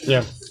soundboard.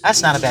 Yeah.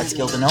 That's not a bad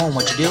skill to know in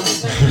what you do.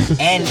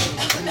 And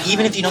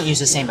even if you don't use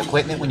the same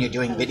equipment when you're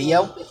doing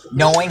video,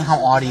 knowing how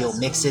audio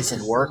mixes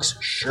and works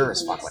sure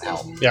as fuck would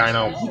help. Yeah, I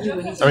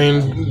know. I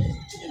mean,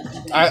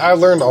 I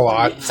learned a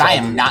lot. 'Cause I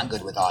am not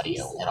good with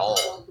audio at all.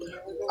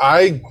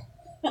 I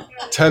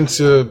tend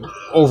to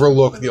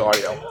overlook the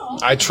audio.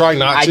 I try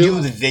not I to.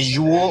 do the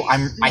visual.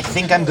 I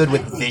think I'm good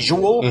with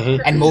visual,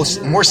 and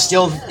more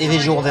still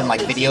visual than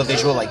like video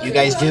visual, like you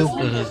guys do.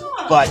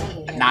 But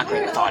I'm not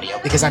great with audio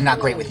because I'm not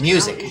great with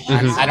music.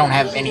 I don't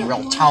have any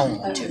real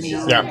tone to me.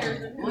 Yeah.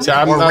 See,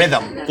 I'm Or not-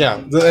 rhythm. Yeah,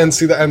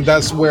 and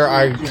that's where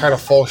I kind of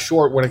fall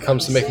short when it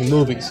comes to making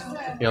movies.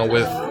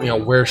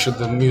 Where should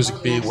the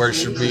music be? Where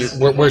should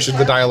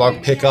the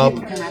dialogue pick up,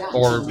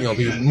 or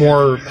be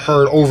more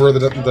heard over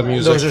the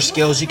music? Those are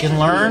skills you can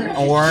learn,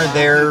 or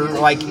they're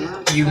like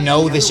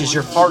this is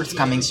your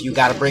forthcoming, so you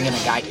got to bring in a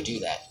guy to do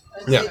that.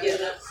 Yeah,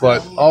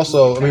 but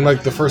also, I mean,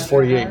 like the first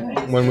 48,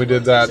 when we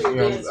did that,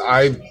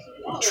 I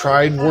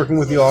tried working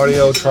with the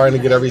audio, trying to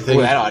get everything.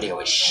 Ooh, that audio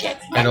was shit.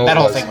 I know That it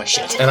whole was. thing was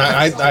shit. And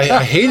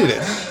I hated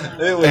it.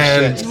 It was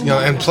And shit.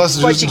 and plus,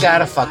 it's But just, you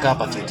gotta fuck up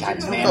a few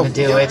times, man, to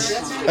do it.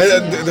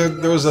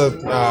 there was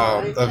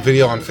a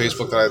video on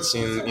Facebook that I'd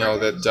seen,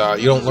 that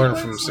you don't learn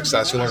from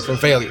success, you learn from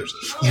failures.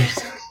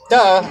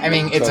 Duh. I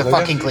mean, it's a Sounds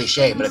like fucking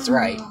cliche, but it's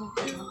right.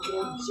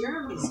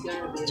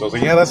 So I was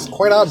like, yeah, that's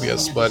quite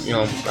obvious, but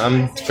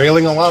I'm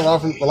failing a lot more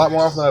often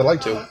than I'd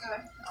like to.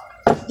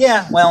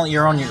 Yeah, well,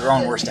 you're on your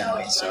own worst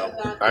enemy, so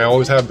I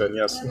always have been,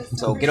 yes.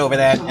 get over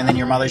that, and then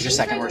your mother's your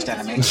second worst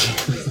enemy.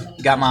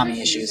 You got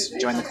mommy issues.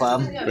 Join the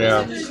club.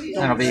 Yeah.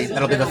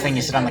 That'll be the thing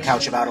you sit on the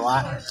couch about a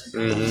lot.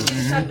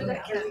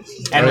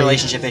 And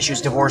relationship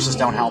issues. Divorces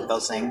don't help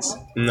those things.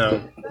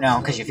 No. No,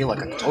 because you feel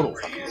like a total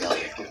fucking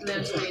failure.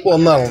 Well,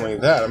 not only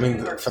that. I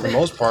mean, for the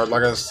most part,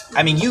 like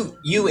I mean,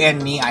 you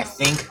and me, I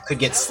think, could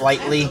get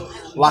slightly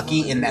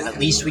lucky in that at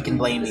least we can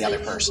blame the other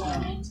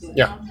person.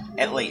 yeah.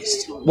 At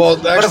least. Well,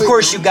 actually, But of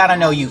course, you gotta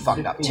know you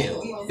fucked up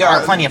too. There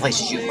are plenty of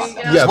places you fucked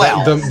up yeah. as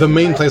well. The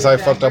main place I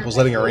fucked up was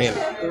letting her in.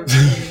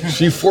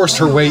 She forced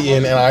her way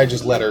in, and I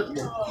just let her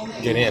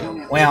get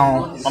in.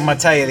 Well, I'm gonna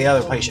tell you the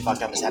other place you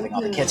fucked up is having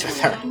all the kids with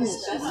her.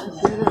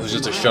 It was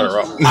just to shut her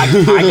up.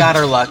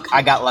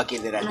 I got lucky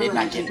that I did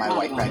not get my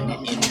wife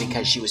pregnant in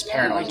because she was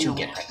paranoid to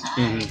get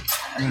pregnant.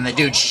 And then the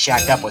dude she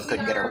shacked up with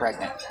couldn't get her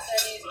pregnant.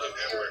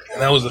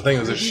 And that was the thing,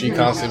 is that she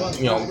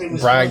constantly,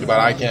 bragged about,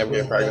 I can't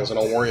get pregnant, so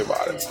don't worry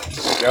about it.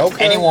 Like,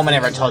 okay. Any woman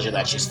ever tells you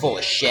that, she's full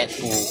of shit.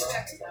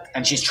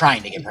 And she's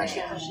trying to get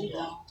pregnant.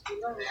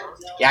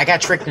 Yeah, I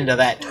got tricked into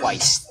that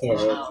twice.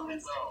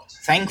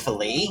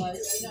 Thankfully,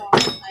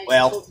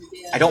 well,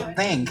 I don't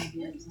think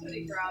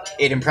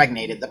it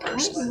impregnated the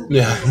person.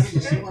 Yeah.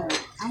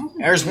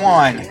 There's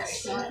one.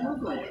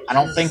 I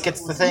don't think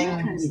it's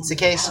the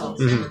case,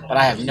 but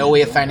I have no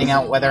way of finding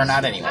out whether or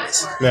not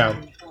anyways.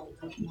 Yeah.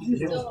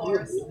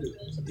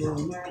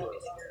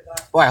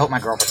 Boy, I hope my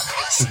girlfriend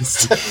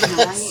listens to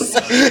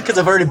this. Because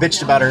I've already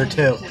bitched about her,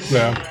 too.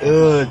 Yeah.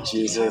 Oh,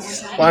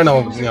 Jesus. Well, I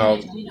know,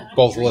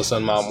 both Alyssa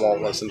and Mom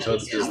won't listen to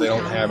it because they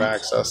don't have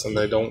access and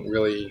they don't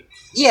really...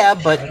 Yeah,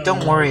 but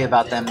don't worry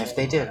about them if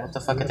they did. What the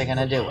fuck are they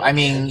gonna do? I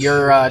mean,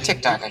 your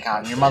TikTok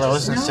account, your mother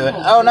listens to it.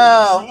 Oh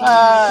no!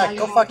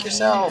 Go fuck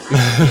yourself.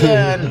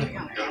 And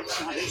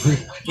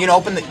you can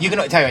open the. You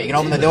can tell you what. You can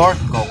open the door.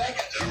 Go.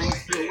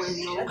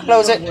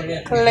 Close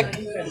it. Click.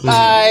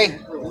 Bye.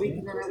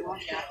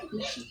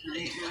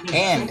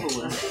 And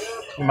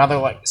your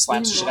mother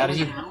slaps the shit out of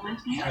you.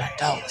 You're an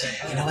adult.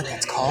 You know what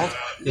that's called?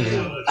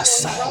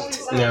 Assault.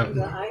 Yeah.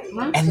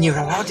 And you're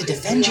allowed to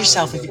defend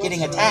yourself if you're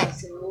getting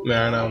attacked.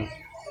 Yeah, I know.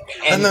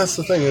 And that's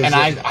the thing. And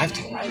I've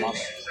told my mother,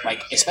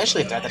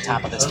 especially if they're at the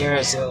top of the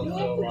stairs,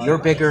 you're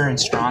bigger and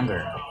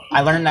stronger.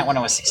 I learned that when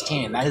I was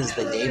 16, and that is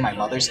the day my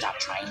mother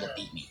stopped trying to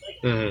beat me.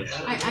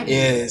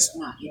 Is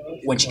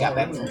when she got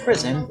back from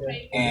prison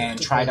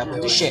and tried up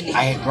with the shit.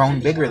 I had grown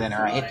bigger than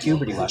her. I hit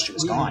puberty while she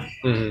was gone.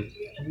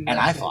 And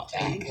I fought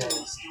back.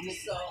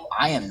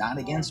 I am not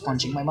against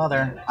punching my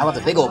mother. I left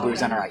a big old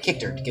bruise on her. I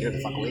kicked her to get her the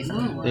fuck away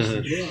from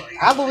me.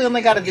 Probably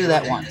only got to do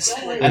that once.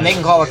 And they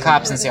can call the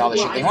cops and say all the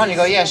shit they want. You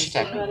go, yeah, she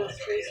attacked me.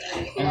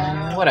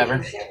 And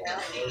whatever.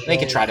 They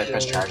could try to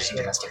press charges of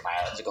domestic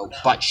violence. You go,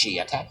 but she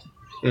attacked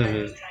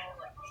me.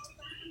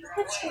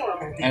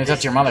 And it's up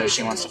to your mother if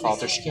she wants to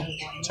falter. She can.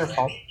 It's her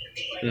fault.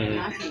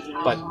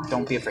 But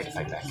don't be afraid to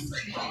fight back.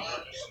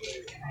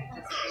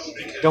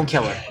 Don't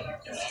kill her.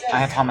 I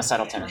have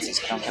homicidal tendencies,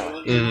 so don't kill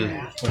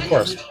her. Of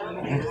course.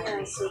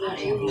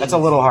 That's a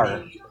little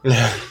harder.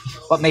 Yeah.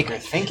 But make her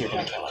think you're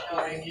going to kill her.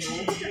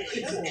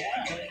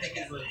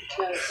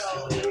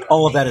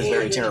 All of that is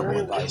very terrible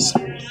advice.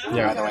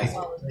 By the way.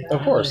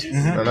 Of course.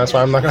 And that's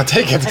why I'm not going to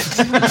take it.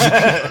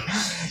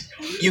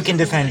 You can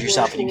defend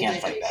yourself and you can't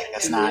fight back.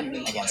 That's not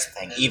against the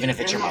thing, even if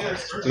it's your mother.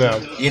 No.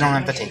 You don't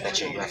have to take that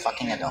shit. You're a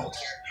fucking adult.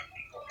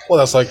 Well,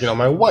 that's like,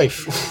 my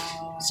wife.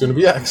 Soon to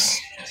be ex.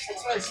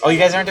 Oh, you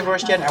guys aren't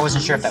divorced yet? I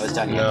wasn't sure if that was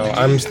done yet. No,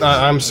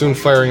 I'm soon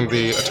firing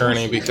the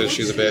attorney because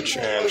she's a bitch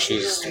and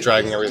she's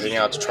dragging everything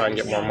out to try and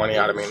get more money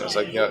out of me. And it's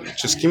like,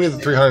 just give me the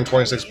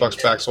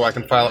 $326 back so I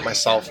can file it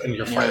myself and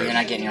you're fired. You're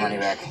not getting your money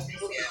back.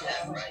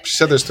 She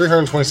said there's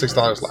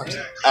 $326 left.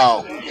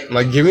 Oh. I'm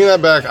like, give me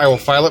that back. I will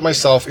file it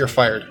myself. You're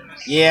fired.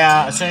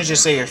 Yeah, as soon as you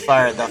say you're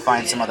fired, they'll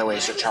find some other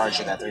ways to charge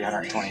you that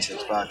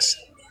 $326.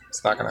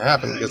 It's not going to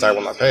happen because I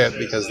will not pay it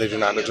because they do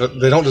not.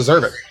 They don't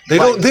deserve it. They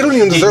don't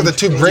even deserve the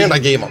 $2,000 I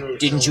gave them.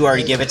 Didn't you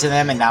already give it to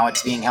them and now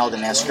it's being held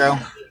in escrow?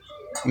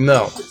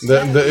 No,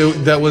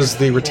 that was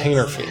the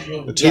retainer fee,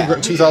 the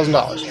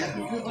 $2,000.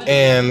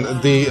 And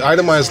the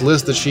itemized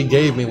list that she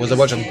gave me was a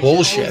bunch of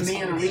bullshit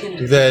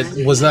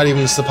that was not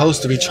even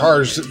supposed to be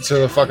charged to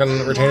the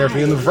fucking retainer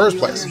fee in the first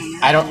place.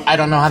 I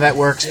don't know how that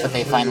works, but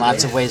they find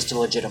lots of ways to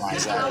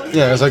legitimize that.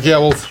 Yeah, it's like,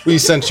 well, we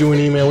sent you an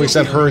email, we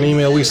sent her an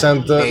email, we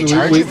sent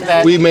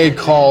we made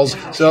calls,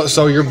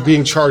 so you're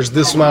being charged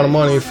this amount of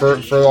money for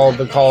all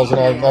the calls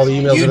and all the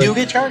emails. You do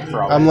get charged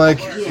for all that. I'm like,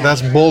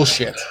 that's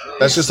bullshit.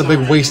 That's just a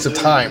big waste of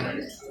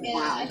time.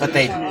 But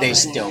they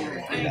still.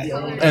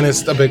 And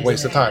it's a big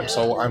waste of time,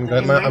 so I'm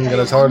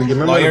gonna tell her to give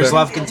me money. Lawyers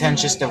love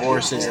contentious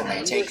divorces, and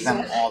they take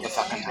them all the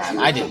fucking time.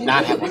 I did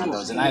not have one of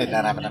those, and I did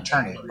not have an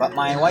attorney, but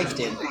my wife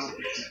did.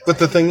 But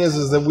the thing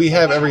is that we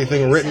have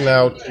everything written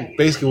out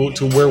basically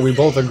to where we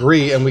both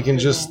agree, and we can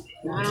just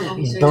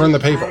burn the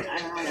paper.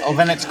 Oh,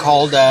 then it's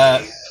called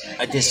a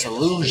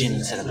dissolution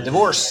instead of a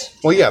divorce.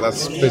 Well, yeah,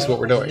 that's basically what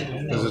we're doing.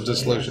 Is a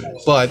dissolution,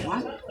 but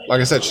like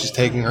I said, she's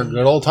taking her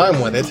good old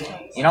time with it.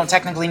 You don't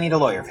technically need a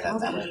lawyer for that,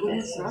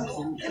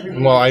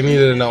 then. Well, I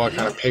needed to know what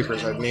kind of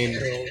papers I'd need.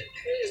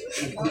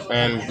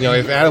 And,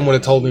 if Adam would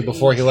have told me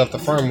before he left the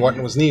firm what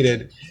was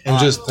needed and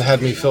just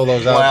had me fill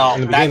those out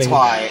in the beginning.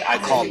 Well, that's why I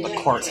called the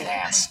courts and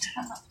asked.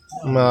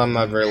 Well, I'm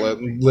not very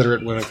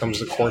literate when it comes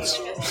to courts.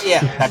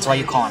 Yeah, that's why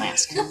you call and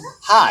ask.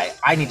 Hi,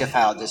 I need to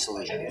file a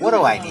dissolution. What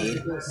do I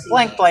need?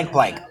 Blank, blank,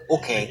 blank.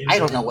 Okay, I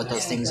don't know what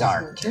those things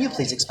are. Can you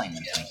please explain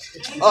them to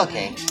me?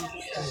 Okay.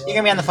 You're going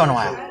to be on the phone a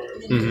while.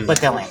 But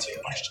they'll answer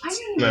your questions.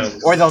 No.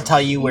 Or they'll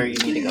tell you where you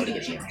need to go to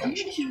get the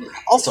information.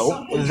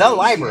 Also, the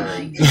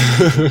library.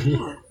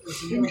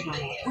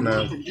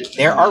 No.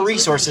 There are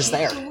resources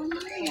there.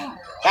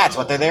 That's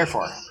what they're there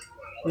for.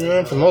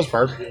 Yeah, for the most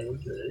part.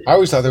 I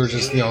always thought they were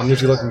just,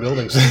 nifty-looking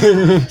buildings.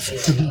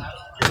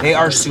 They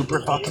are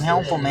super fucking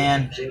helpful,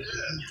 man.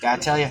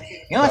 Gotta tell you.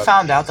 I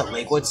found out that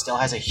Lakewood still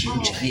has a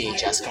huge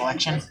VHS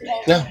collection?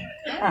 Yeah.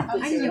 Huh.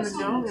 I didn't even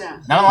know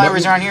that. None of the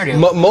libraries around here do.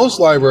 Most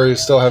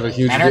libraries still have a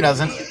huge... Mentor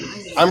doesn't.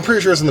 I'm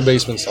pretty sure it's in the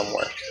basement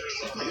somewhere.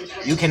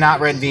 You cannot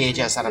rent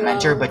VHS out of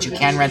Mentor, but you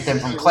can rent them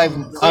from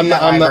Cleveland I'm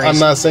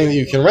not saying that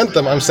you can rent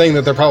them. I'm saying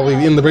that they're probably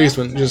in the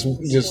basement, just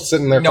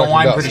sitting there. No,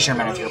 I'm dust. pretty sure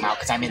Mentor threw them out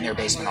because I'm in their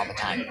basement all the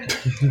time.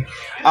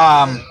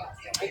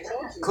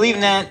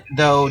 Cleveland,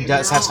 though,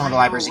 does have some of the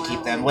libraries that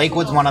keep them.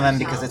 Lakewood's one of them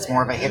because it's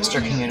more of a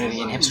hipster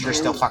community, and hipsters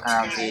still fuck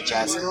around with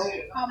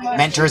VHS.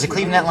 Mentor is a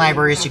Cleveland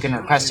library, so you can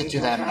request it through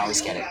them and always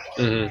get it.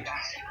 Mm-hmm.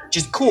 Which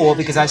is cool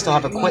because I still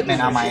have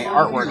equipment on my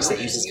artworks that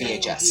uses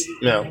VHS.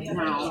 No.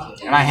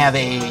 And I have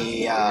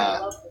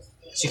a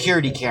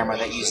security camera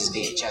that uses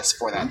VHS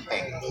for that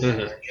thing.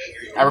 Mhm.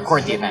 I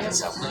record the event,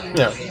 so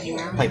Yeah.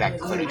 play back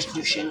the footage and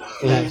do shit.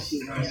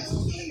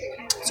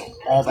 So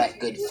all that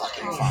good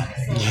fucking fun.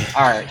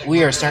 All right,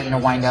 we are starting to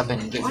wind up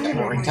and get into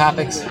boring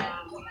topics.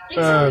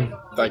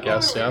 I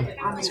guess, yeah.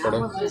 Sort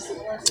of.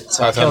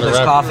 So I killed this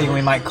coffee, and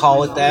we might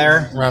call it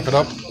there. Wrap it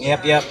up.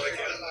 Yep.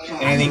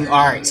 Anything?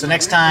 All right. So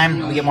next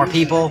time we get more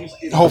people,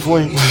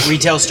 Hopefully.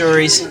 retail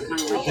stories.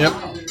 Yep.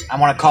 I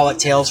want to call it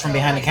Tales from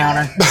Behind the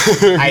Counter.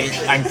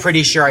 I'm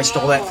pretty sure I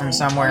stole that from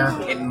somewhere.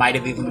 It might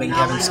have even been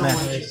Kevin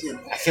Smith.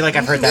 I feel like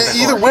I've heard that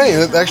before. Either way,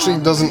 it actually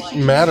doesn't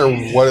matter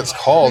what it's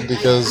called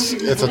because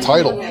it's a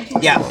title.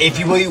 Yeah, if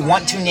you really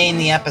want to name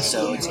the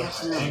episodes,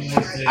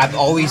 I've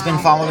always been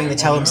following the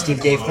Tell 'em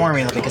Steve Dave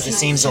formula because it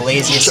seems the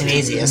laziest and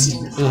easiest.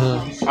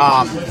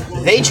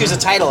 They choose a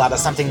title out of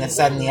something that's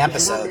said in the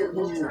episode.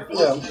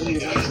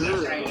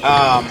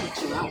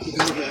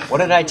 What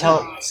did I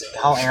tell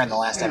Aaron the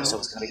last episode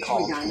was going to be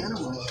called?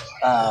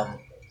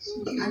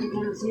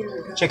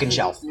 Chicken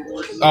Shelf.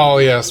 Oh,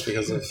 yes,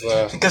 because of...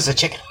 Because of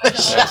chicken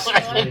shelf.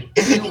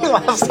 You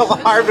laughed so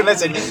hard when I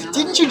said,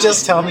 didn't you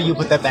just tell me you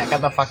put that back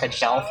on the fucking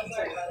shelf?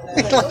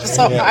 You laughed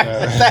so hard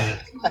with that.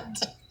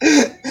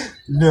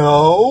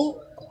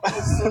 No.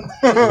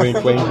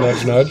 wink, wink,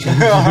 nudge, nudge.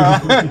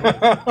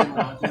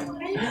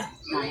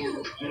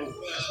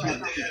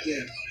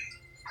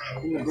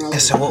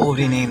 So what would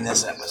we name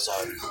this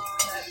episode?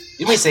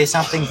 Did we say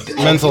something?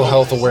 Mental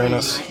health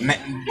awareness.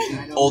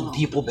 Old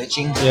people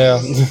bitching? Yeah.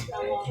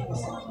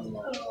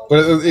 But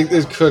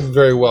it could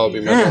very well be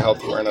mental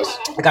health awareness.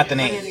 I got the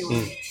name.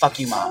 Fuck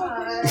you, Mom.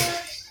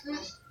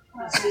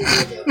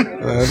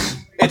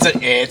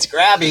 It's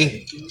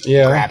grabby.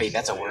 Yeah. Grabby,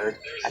 that's a word.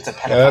 That's a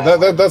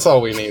pedophile. Yeah, that's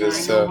all we need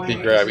is to be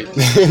grabby.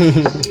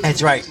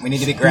 That's right. We need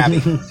to be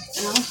grabby.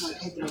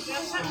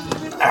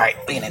 All right,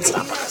 we can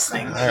stop on this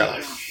thing. I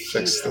gotta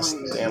fix this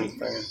damn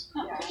thing.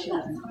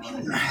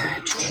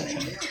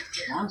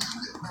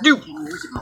 Do.